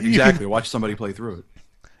 Yeah, right. Exactly. Watch somebody play through it.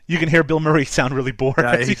 You can hear Bill Murray sound really bored.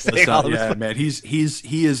 Yeah, man. He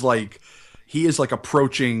is like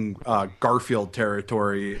approaching Garfield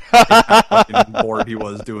territory. How fucking bored he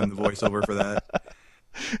was doing the voiceover for that.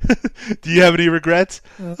 Do you have any regrets?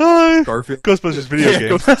 Garfield, Ghostbusters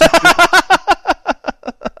video game.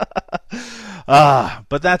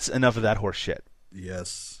 But that's enough of that horse shit.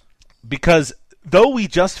 Yes. Because though we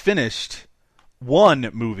just finished one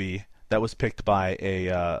movie that was picked by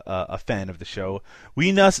a fan of the show,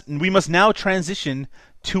 we must now transition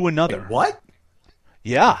to another. Wait, what?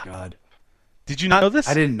 Yeah. Oh, God. Did you not know this?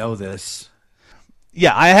 I didn't know this.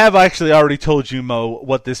 Yeah, I have actually already told you, Mo,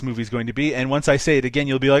 what this movie is going to be, and once I say it again,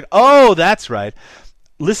 you'll be like, "Oh, that's right."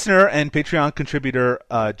 Listener and Patreon contributor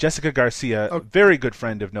Jessica Garcia, a very good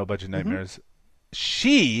friend of No Budget Nightmares,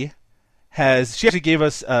 she actually gave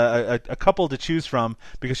us a couple to choose from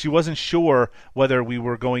because she wasn't sure whether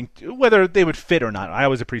whether they would fit or not. I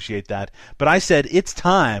always appreciate that, but I said it's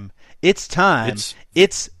time. It's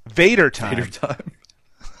Vader time. Vader time.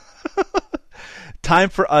 Time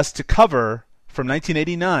for us to cover from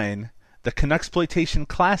 1989 the Canucksploitation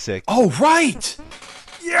classic. Oh right.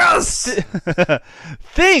 Yes!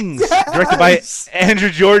 Things! Yes! Directed by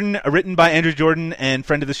Andrew Jordan, written by Andrew Jordan, and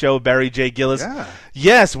friend of the show, Barry J. Gillis. Yeah.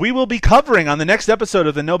 Yes, we will be covering on the next episode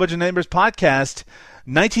of the No Budget Neighbors podcast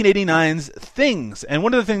 1989's Things. And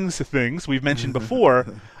one of the things we've mentioned before,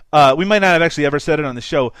 we might not have actually ever said it on the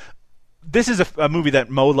show. This is a movie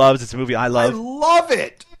that Mo loves. It's a movie I love. I love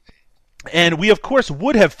it! And we, of course,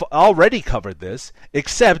 would have already covered this,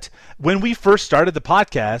 except when we first started the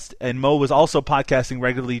podcast, and Mo was also podcasting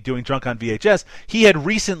regularly doing Drunk on VHS, he had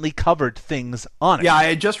recently covered Things on it. Yeah, I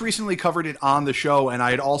had just recently covered it on the show, and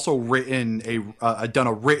I had also done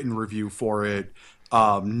a written review for it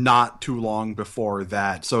not too long before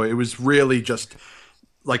that. So it was really just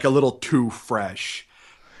like a little too fresh.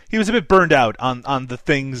 He was a bit burned out on the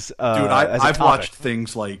Things. Dude, I've watched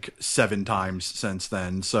Things like 7 times since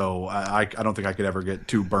then, so I don't think I could ever get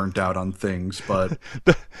too burnt out on Things. But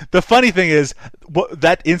the funny thing is,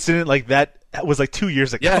 that incident like that was like 2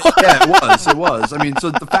 years ago. Yeah, it was. I mean,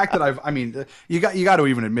 so the fact that you got to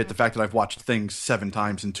even admit the fact that I've watched Things 7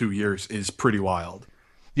 times in 2 years is pretty wild.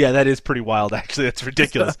 Yeah, that is pretty wild, actually. That's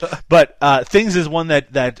ridiculous. But Things is one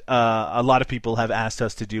that a lot of people have asked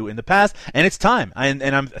us to do in the past, and it's time.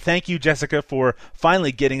 And thank you, Jessica, for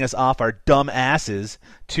finally getting us off our dumb asses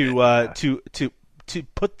to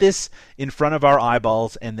put this in front of our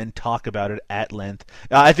eyeballs and then talk about it at length.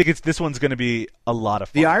 I think this one's going to be a lot of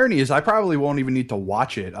fun. The irony is I probably won't even need to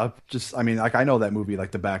watch it. I know that movie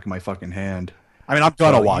like the back of my fucking hand. I mean, I'm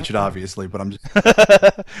going to watch it, obviously, but I'm just...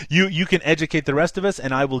 You can educate the rest of us,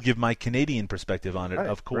 and I will give my Canadian perspective on it,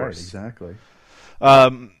 of course. Right, exactly.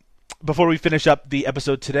 Before we finish up the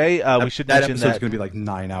episode today, we should mention that... That episode's going to be like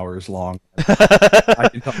 9 hours long. I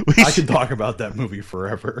can talk about that movie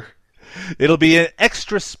forever. It'll be an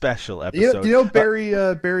extra special episode. You know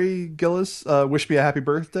Barry Gillis wished me a happy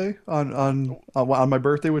birthday on my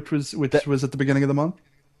birthday, which was at the beginning of the month?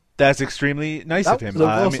 That's extremely nice of him.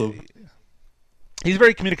 He's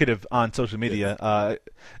very communicative on social media.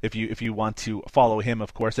 If you want to follow him,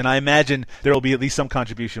 of course, and I imagine there will be at least some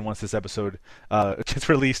contribution once this episode gets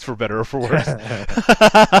released, for better or for worse.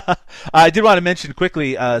 I did want to mention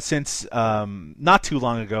quickly, since not too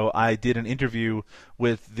long ago, I did an interview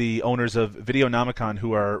with the owners of Videonomicon,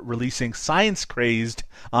 who are releasing Science Crazed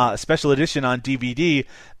special edition on DVD.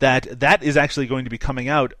 That is actually going to be coming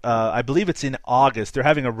out. I believe it's in August. They're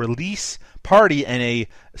having a release party and a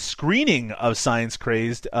screening of Science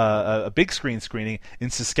Crazed, a big screen screening in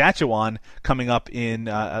Saskatchewan, coming up in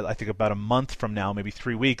I think about a month from now, maybe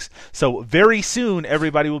 3 weeks. So very soon,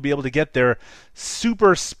 everybody will be able to get their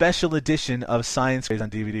super special edition of Science Crazed on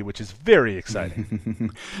DVD, which is very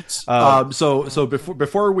exciting. So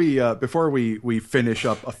before we finish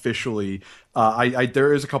up officially,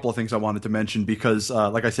 there is a couple of things I wanted to mention because,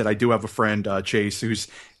 like I said, I do have a friend, Chase, who's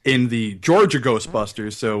in the Georgia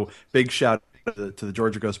Ghostbusters. So big shout out to the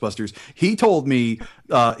Georgia Ghostbusters. He told me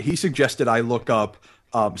he suggested I look up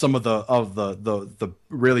some of the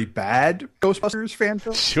really bad Ghostbusters fan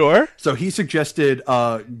films. Sure. So he suggested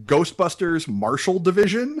Ghostbusters Marshall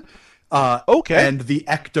Division, okay, and the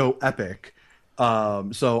Ecto Epic.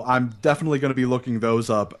 So I'm definitely going to be looking those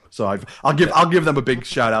up. So I'll give them a big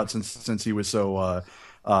shout out since he was so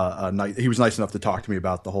nice. He was nice enough to talk to me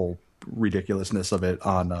about the whole ridiculousness of it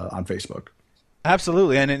on Facebook.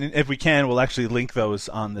 Absolutely, and if we can, we'll actually link those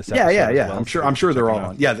on this episode. Yeah. As well, I'm sure they're all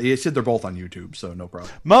on. Yeah, they said they're both on YouTube, so no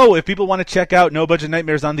problem. Mo, if people want to check out No Budget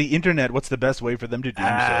Nightmares on the internet, what's the best way for them to do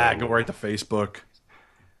so? Go right to Facebook.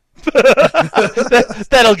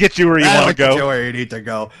 That'll get you where you want to go. Get you where you need to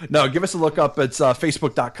go. No, give us a look up. It's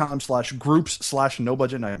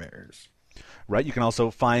facebook.com/groups/NoBudgetNightmares. Right. You can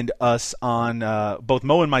also find us on both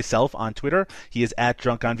Mo and myself on Twitter. He is at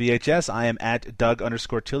Drunk on VHS. I am at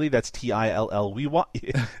Doug_Tilley. That's TILLY.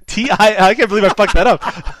 I can't believe I fucked that up.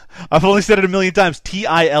 I've only said it a million times.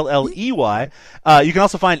 TILLEY. You can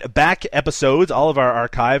also find back episodes, all of our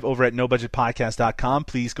archive, over at NoBudgetPodcast.com.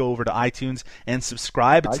 Please go over to iTunes and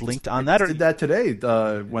subscribe. It's linked on that. I did that today.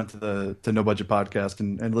 Went to No Budget Podcast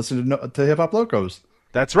and listened to Hip Hop Locos.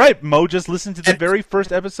 That's right. Mo just listened to the very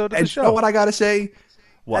first episode of the show. You know what I got to say?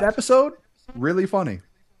 What? That episode, really funny.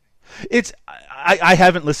 I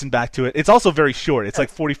haven't listened back to it. It's also very short. It's like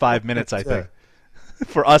 45 minutes, I think.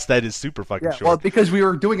 For us, that is super fucking short. Well, because we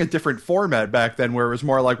were doing a different format back then, where it was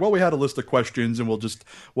more like, well, we had a list of questions, and we'll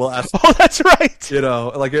ask. Oh, that's right. You know,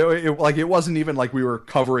 like it wasn't even like we were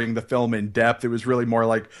covering the film in depth. It was really more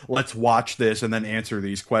like, let's watch this and then answer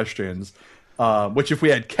these questions. Which, if we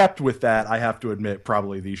had kept with that, I have to admit,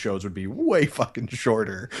 probably these shows would be way fucking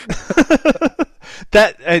shorter.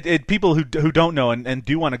 People who don't know and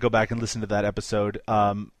do want to go back and listen to that episode,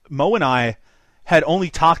 Mo and I had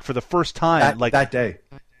only talked for the first time that day,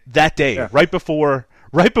 yeah. right before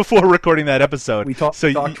recording that episode. We talked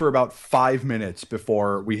for about 5 minutes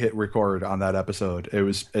before we hit record on that episode.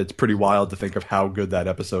 It's pretty wild to think of how good that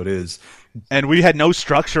episode is, and we had no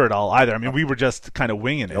structure at all either. I mean, we were just kind of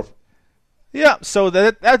winging it. Yeah, so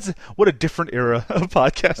that's what a different era of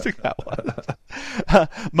podcasting that was.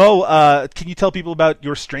 Mo, can you tell people about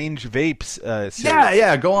your Strange Vapes series?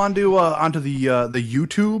 Yeah. Go onto the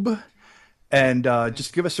YouTube and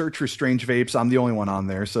just give a search for Strange Vapes. I'm the only one on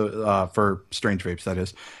there, so for Strange Vapes, that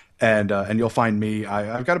is. And you'll find me.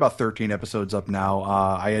 I've got about 13 episodes up now.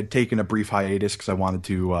 I had taken a brief hiatus because I wanted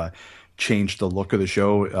to change the look of the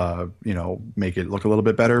show, make it look a little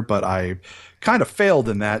bit better, but I kind of failed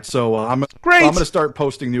in that. So I'm going to start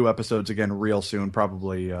posting new episodes again real soon,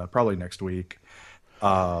 probably next week.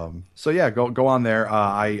 So yeah, go on there.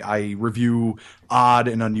 I review odd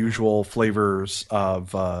and unusual flavors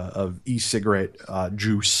of e-cigarette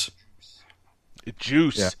juice.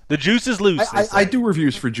 Yeah. The juice is loose. I do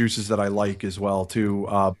reviews for juices that I like as well too,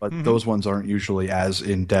 but those ones aren't usually as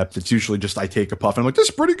in depth. It's usually just I take a puff and I'm like, this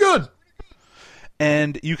is pretty good.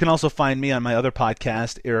 And you can also find me on my other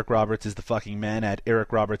podcast, Eric Roberts is the Fucking Man, at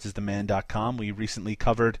ericrobertsistheman.com. We recently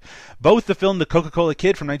covered both the film The Coca-Cola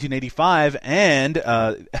Kid from 1985 and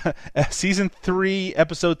Season 3,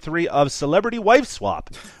 Episode 3 of Celebrity Wife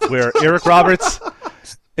Swap, where Eric Roberts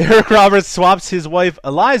swaps his wife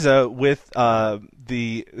Eliza with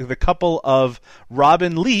the couple of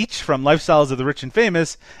Robin Leach from Lifestyles of the Rich and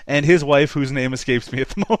Famous and his wife, whose name escapes me at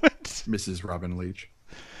the moment. Mrs. Robin Leach.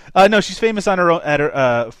 No, she's famous on her own,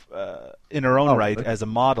 in her own right, really? As a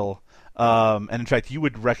model. And in fact, you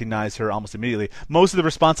would recognize her almost immediately. Most of the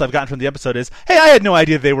response I've gotten from the episode is, "Hey, I had no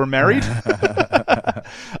idea they were married."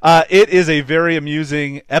 It is a very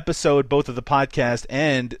amusing episode, both of the podcast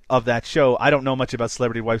and of that show. I don't know much about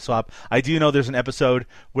Celebrity Wife Swap. I do know there's an episode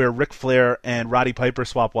where Ric Flair and Roddy Piper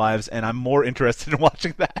swap wives, and I'm more interested in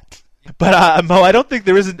watching that. But Mo, I don't think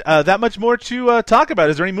there isn't that much more to talk about.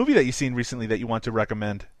 Is there any movie that you've seen recently that you want to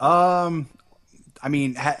recommend? I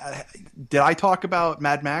mean, did I talk about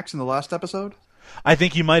Mad Max in the last episode? I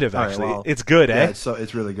think you might have, actually. Right, well, it's good, eh? Yeah,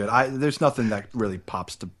 it's really good. There's nothing that really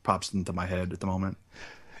pops into my head at the moment.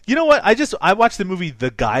 You know what? I watched the movie The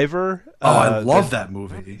Guyver. I love that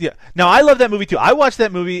movie. Yeah. No, I love that movie too. I watched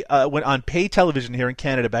that movie when on pay television here in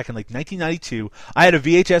Canada back in like 1992. I had a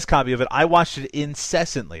VHS copy of it. I watched it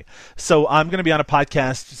incessantly. So I'm going to be on a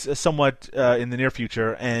podcast somewhat in the near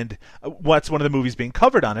future, and what's one of the movies being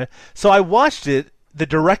covered on it. So I watched it, the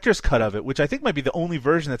director's cut of it, which I think might be the only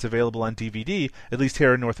version that's available on DVD, at least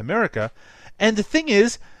here in North America. And the thing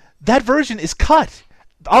is, that version is cut.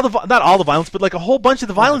 Not all the violence, but like a whole bunch of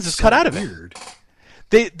the violence is cut out of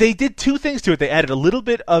it. They did two things to it. They added a little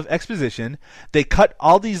bit of exposition. They cut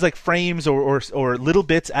all these like frames or little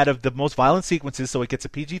bits out of the most violent sequences, so it gets a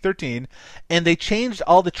PG-13. And they changed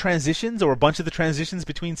all the transitions, or a bunch of the transitions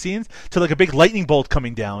between scenes, to like a big lightning bolt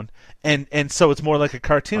coming down, and so it's more like a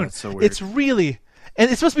cartoon. Oh, that's so weird. It's really,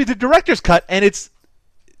 and it's supposed to be the director's cut, and it's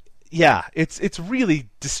Yeah, it's really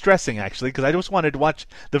distressing, actually, because I just wanted to watch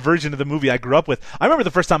the version of the movie I grew up with. I remember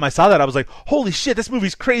the first time I saw that, I was like, holy shit, this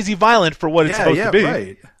movie's crazy violent for what it's supposed to be.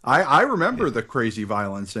 Right. I remember the crazy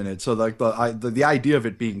violence in it, so like the idea of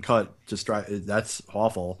it being cut, that's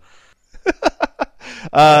awful.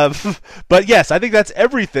 But yes, I think that's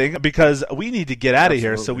everything, because we need to get out of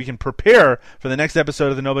here so we can prepare for the next episode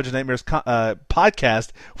of the No Budget Nightmares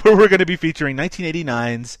podcast, where we're going to be featuring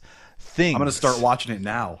 1989's Things. I'm going to start watching it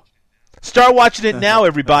now. Start watching it now,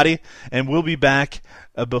 everybody, and we'll be back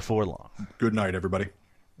before long. Good night, everybody.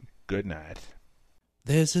 Good night.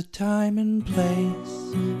 There's a time and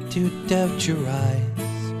place to doubt your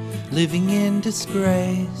eyes, living in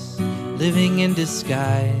disgrace, living in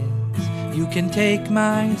disguise. You can take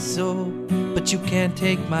my soul, but you can't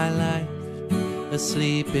take my life.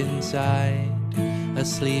 Asleep inside,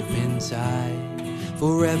 asleep inside.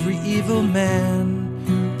 For every evil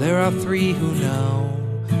man, there are 3 who know.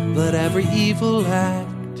 But every evil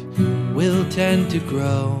act will tend to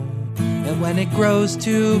grow. And when it grows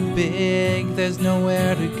too big, there's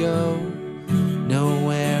nowhere to go.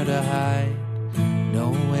 Nowhere to hide,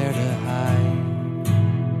 nowhere to hide.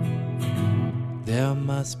 There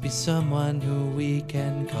must be someone who we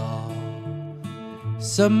can call.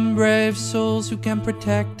 Some brave souls who can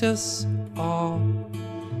protect us all,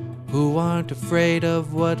 who aren't afraid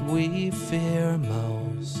of what we fear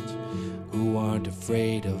most, who aren't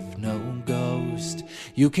afraid of no ghost.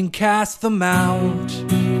 You can cast them out,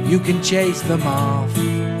 you can chase them off,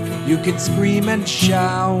 you can scream and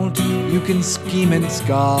shout, you can scheme and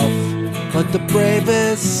scoff. But the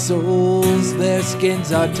bravest souls, their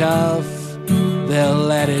skins are tough. They'll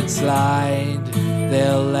let it slide,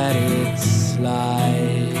 they'll let it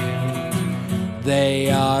slide. They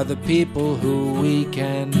are the people who we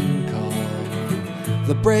can call.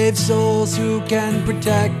 The brave souls who can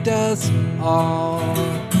protect us all,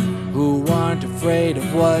 who aren't afraid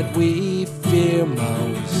of what we fear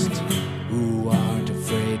most, who aren't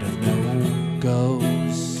afraid of no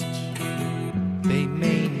ghost. They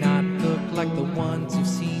may not look like the ones you've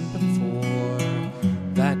seen before.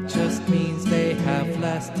 That just means they have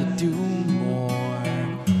less to do more.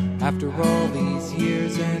 After all these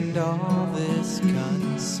years and all this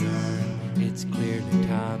concern, it's clearly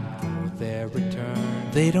time for their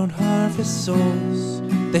return. They don't harvest souls,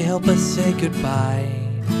 they help us say goodbye.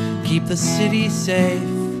 Keep the city safe,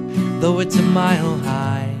 though it's a mile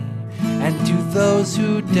high. And to those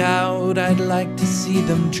who doubt, I'd like to see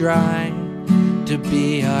them try to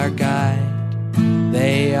be our guide.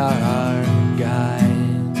 They are our guides.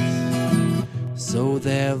 So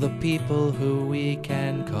they're the people who we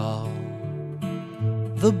can call.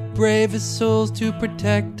 The bravest souls to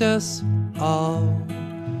protect us all,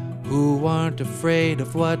 who aren't afraid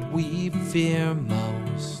of what we fear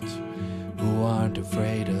most, who aren't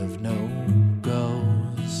afraid of no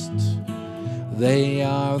ghost. They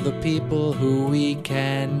are the people who we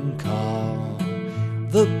can call.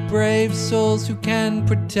 The brave souls who can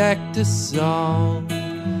protect us all,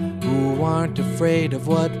 who aren't afraid of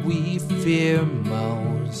what we fear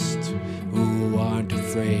most, who aren't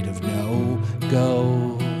afraid of no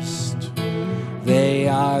ghost. They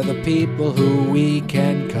are the people who we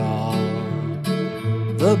can call.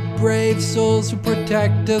 The brave souls who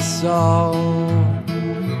protect us all,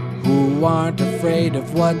 who aren't afraid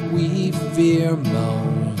of what we fear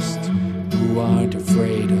most, who aren't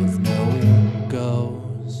afraid of no ghost.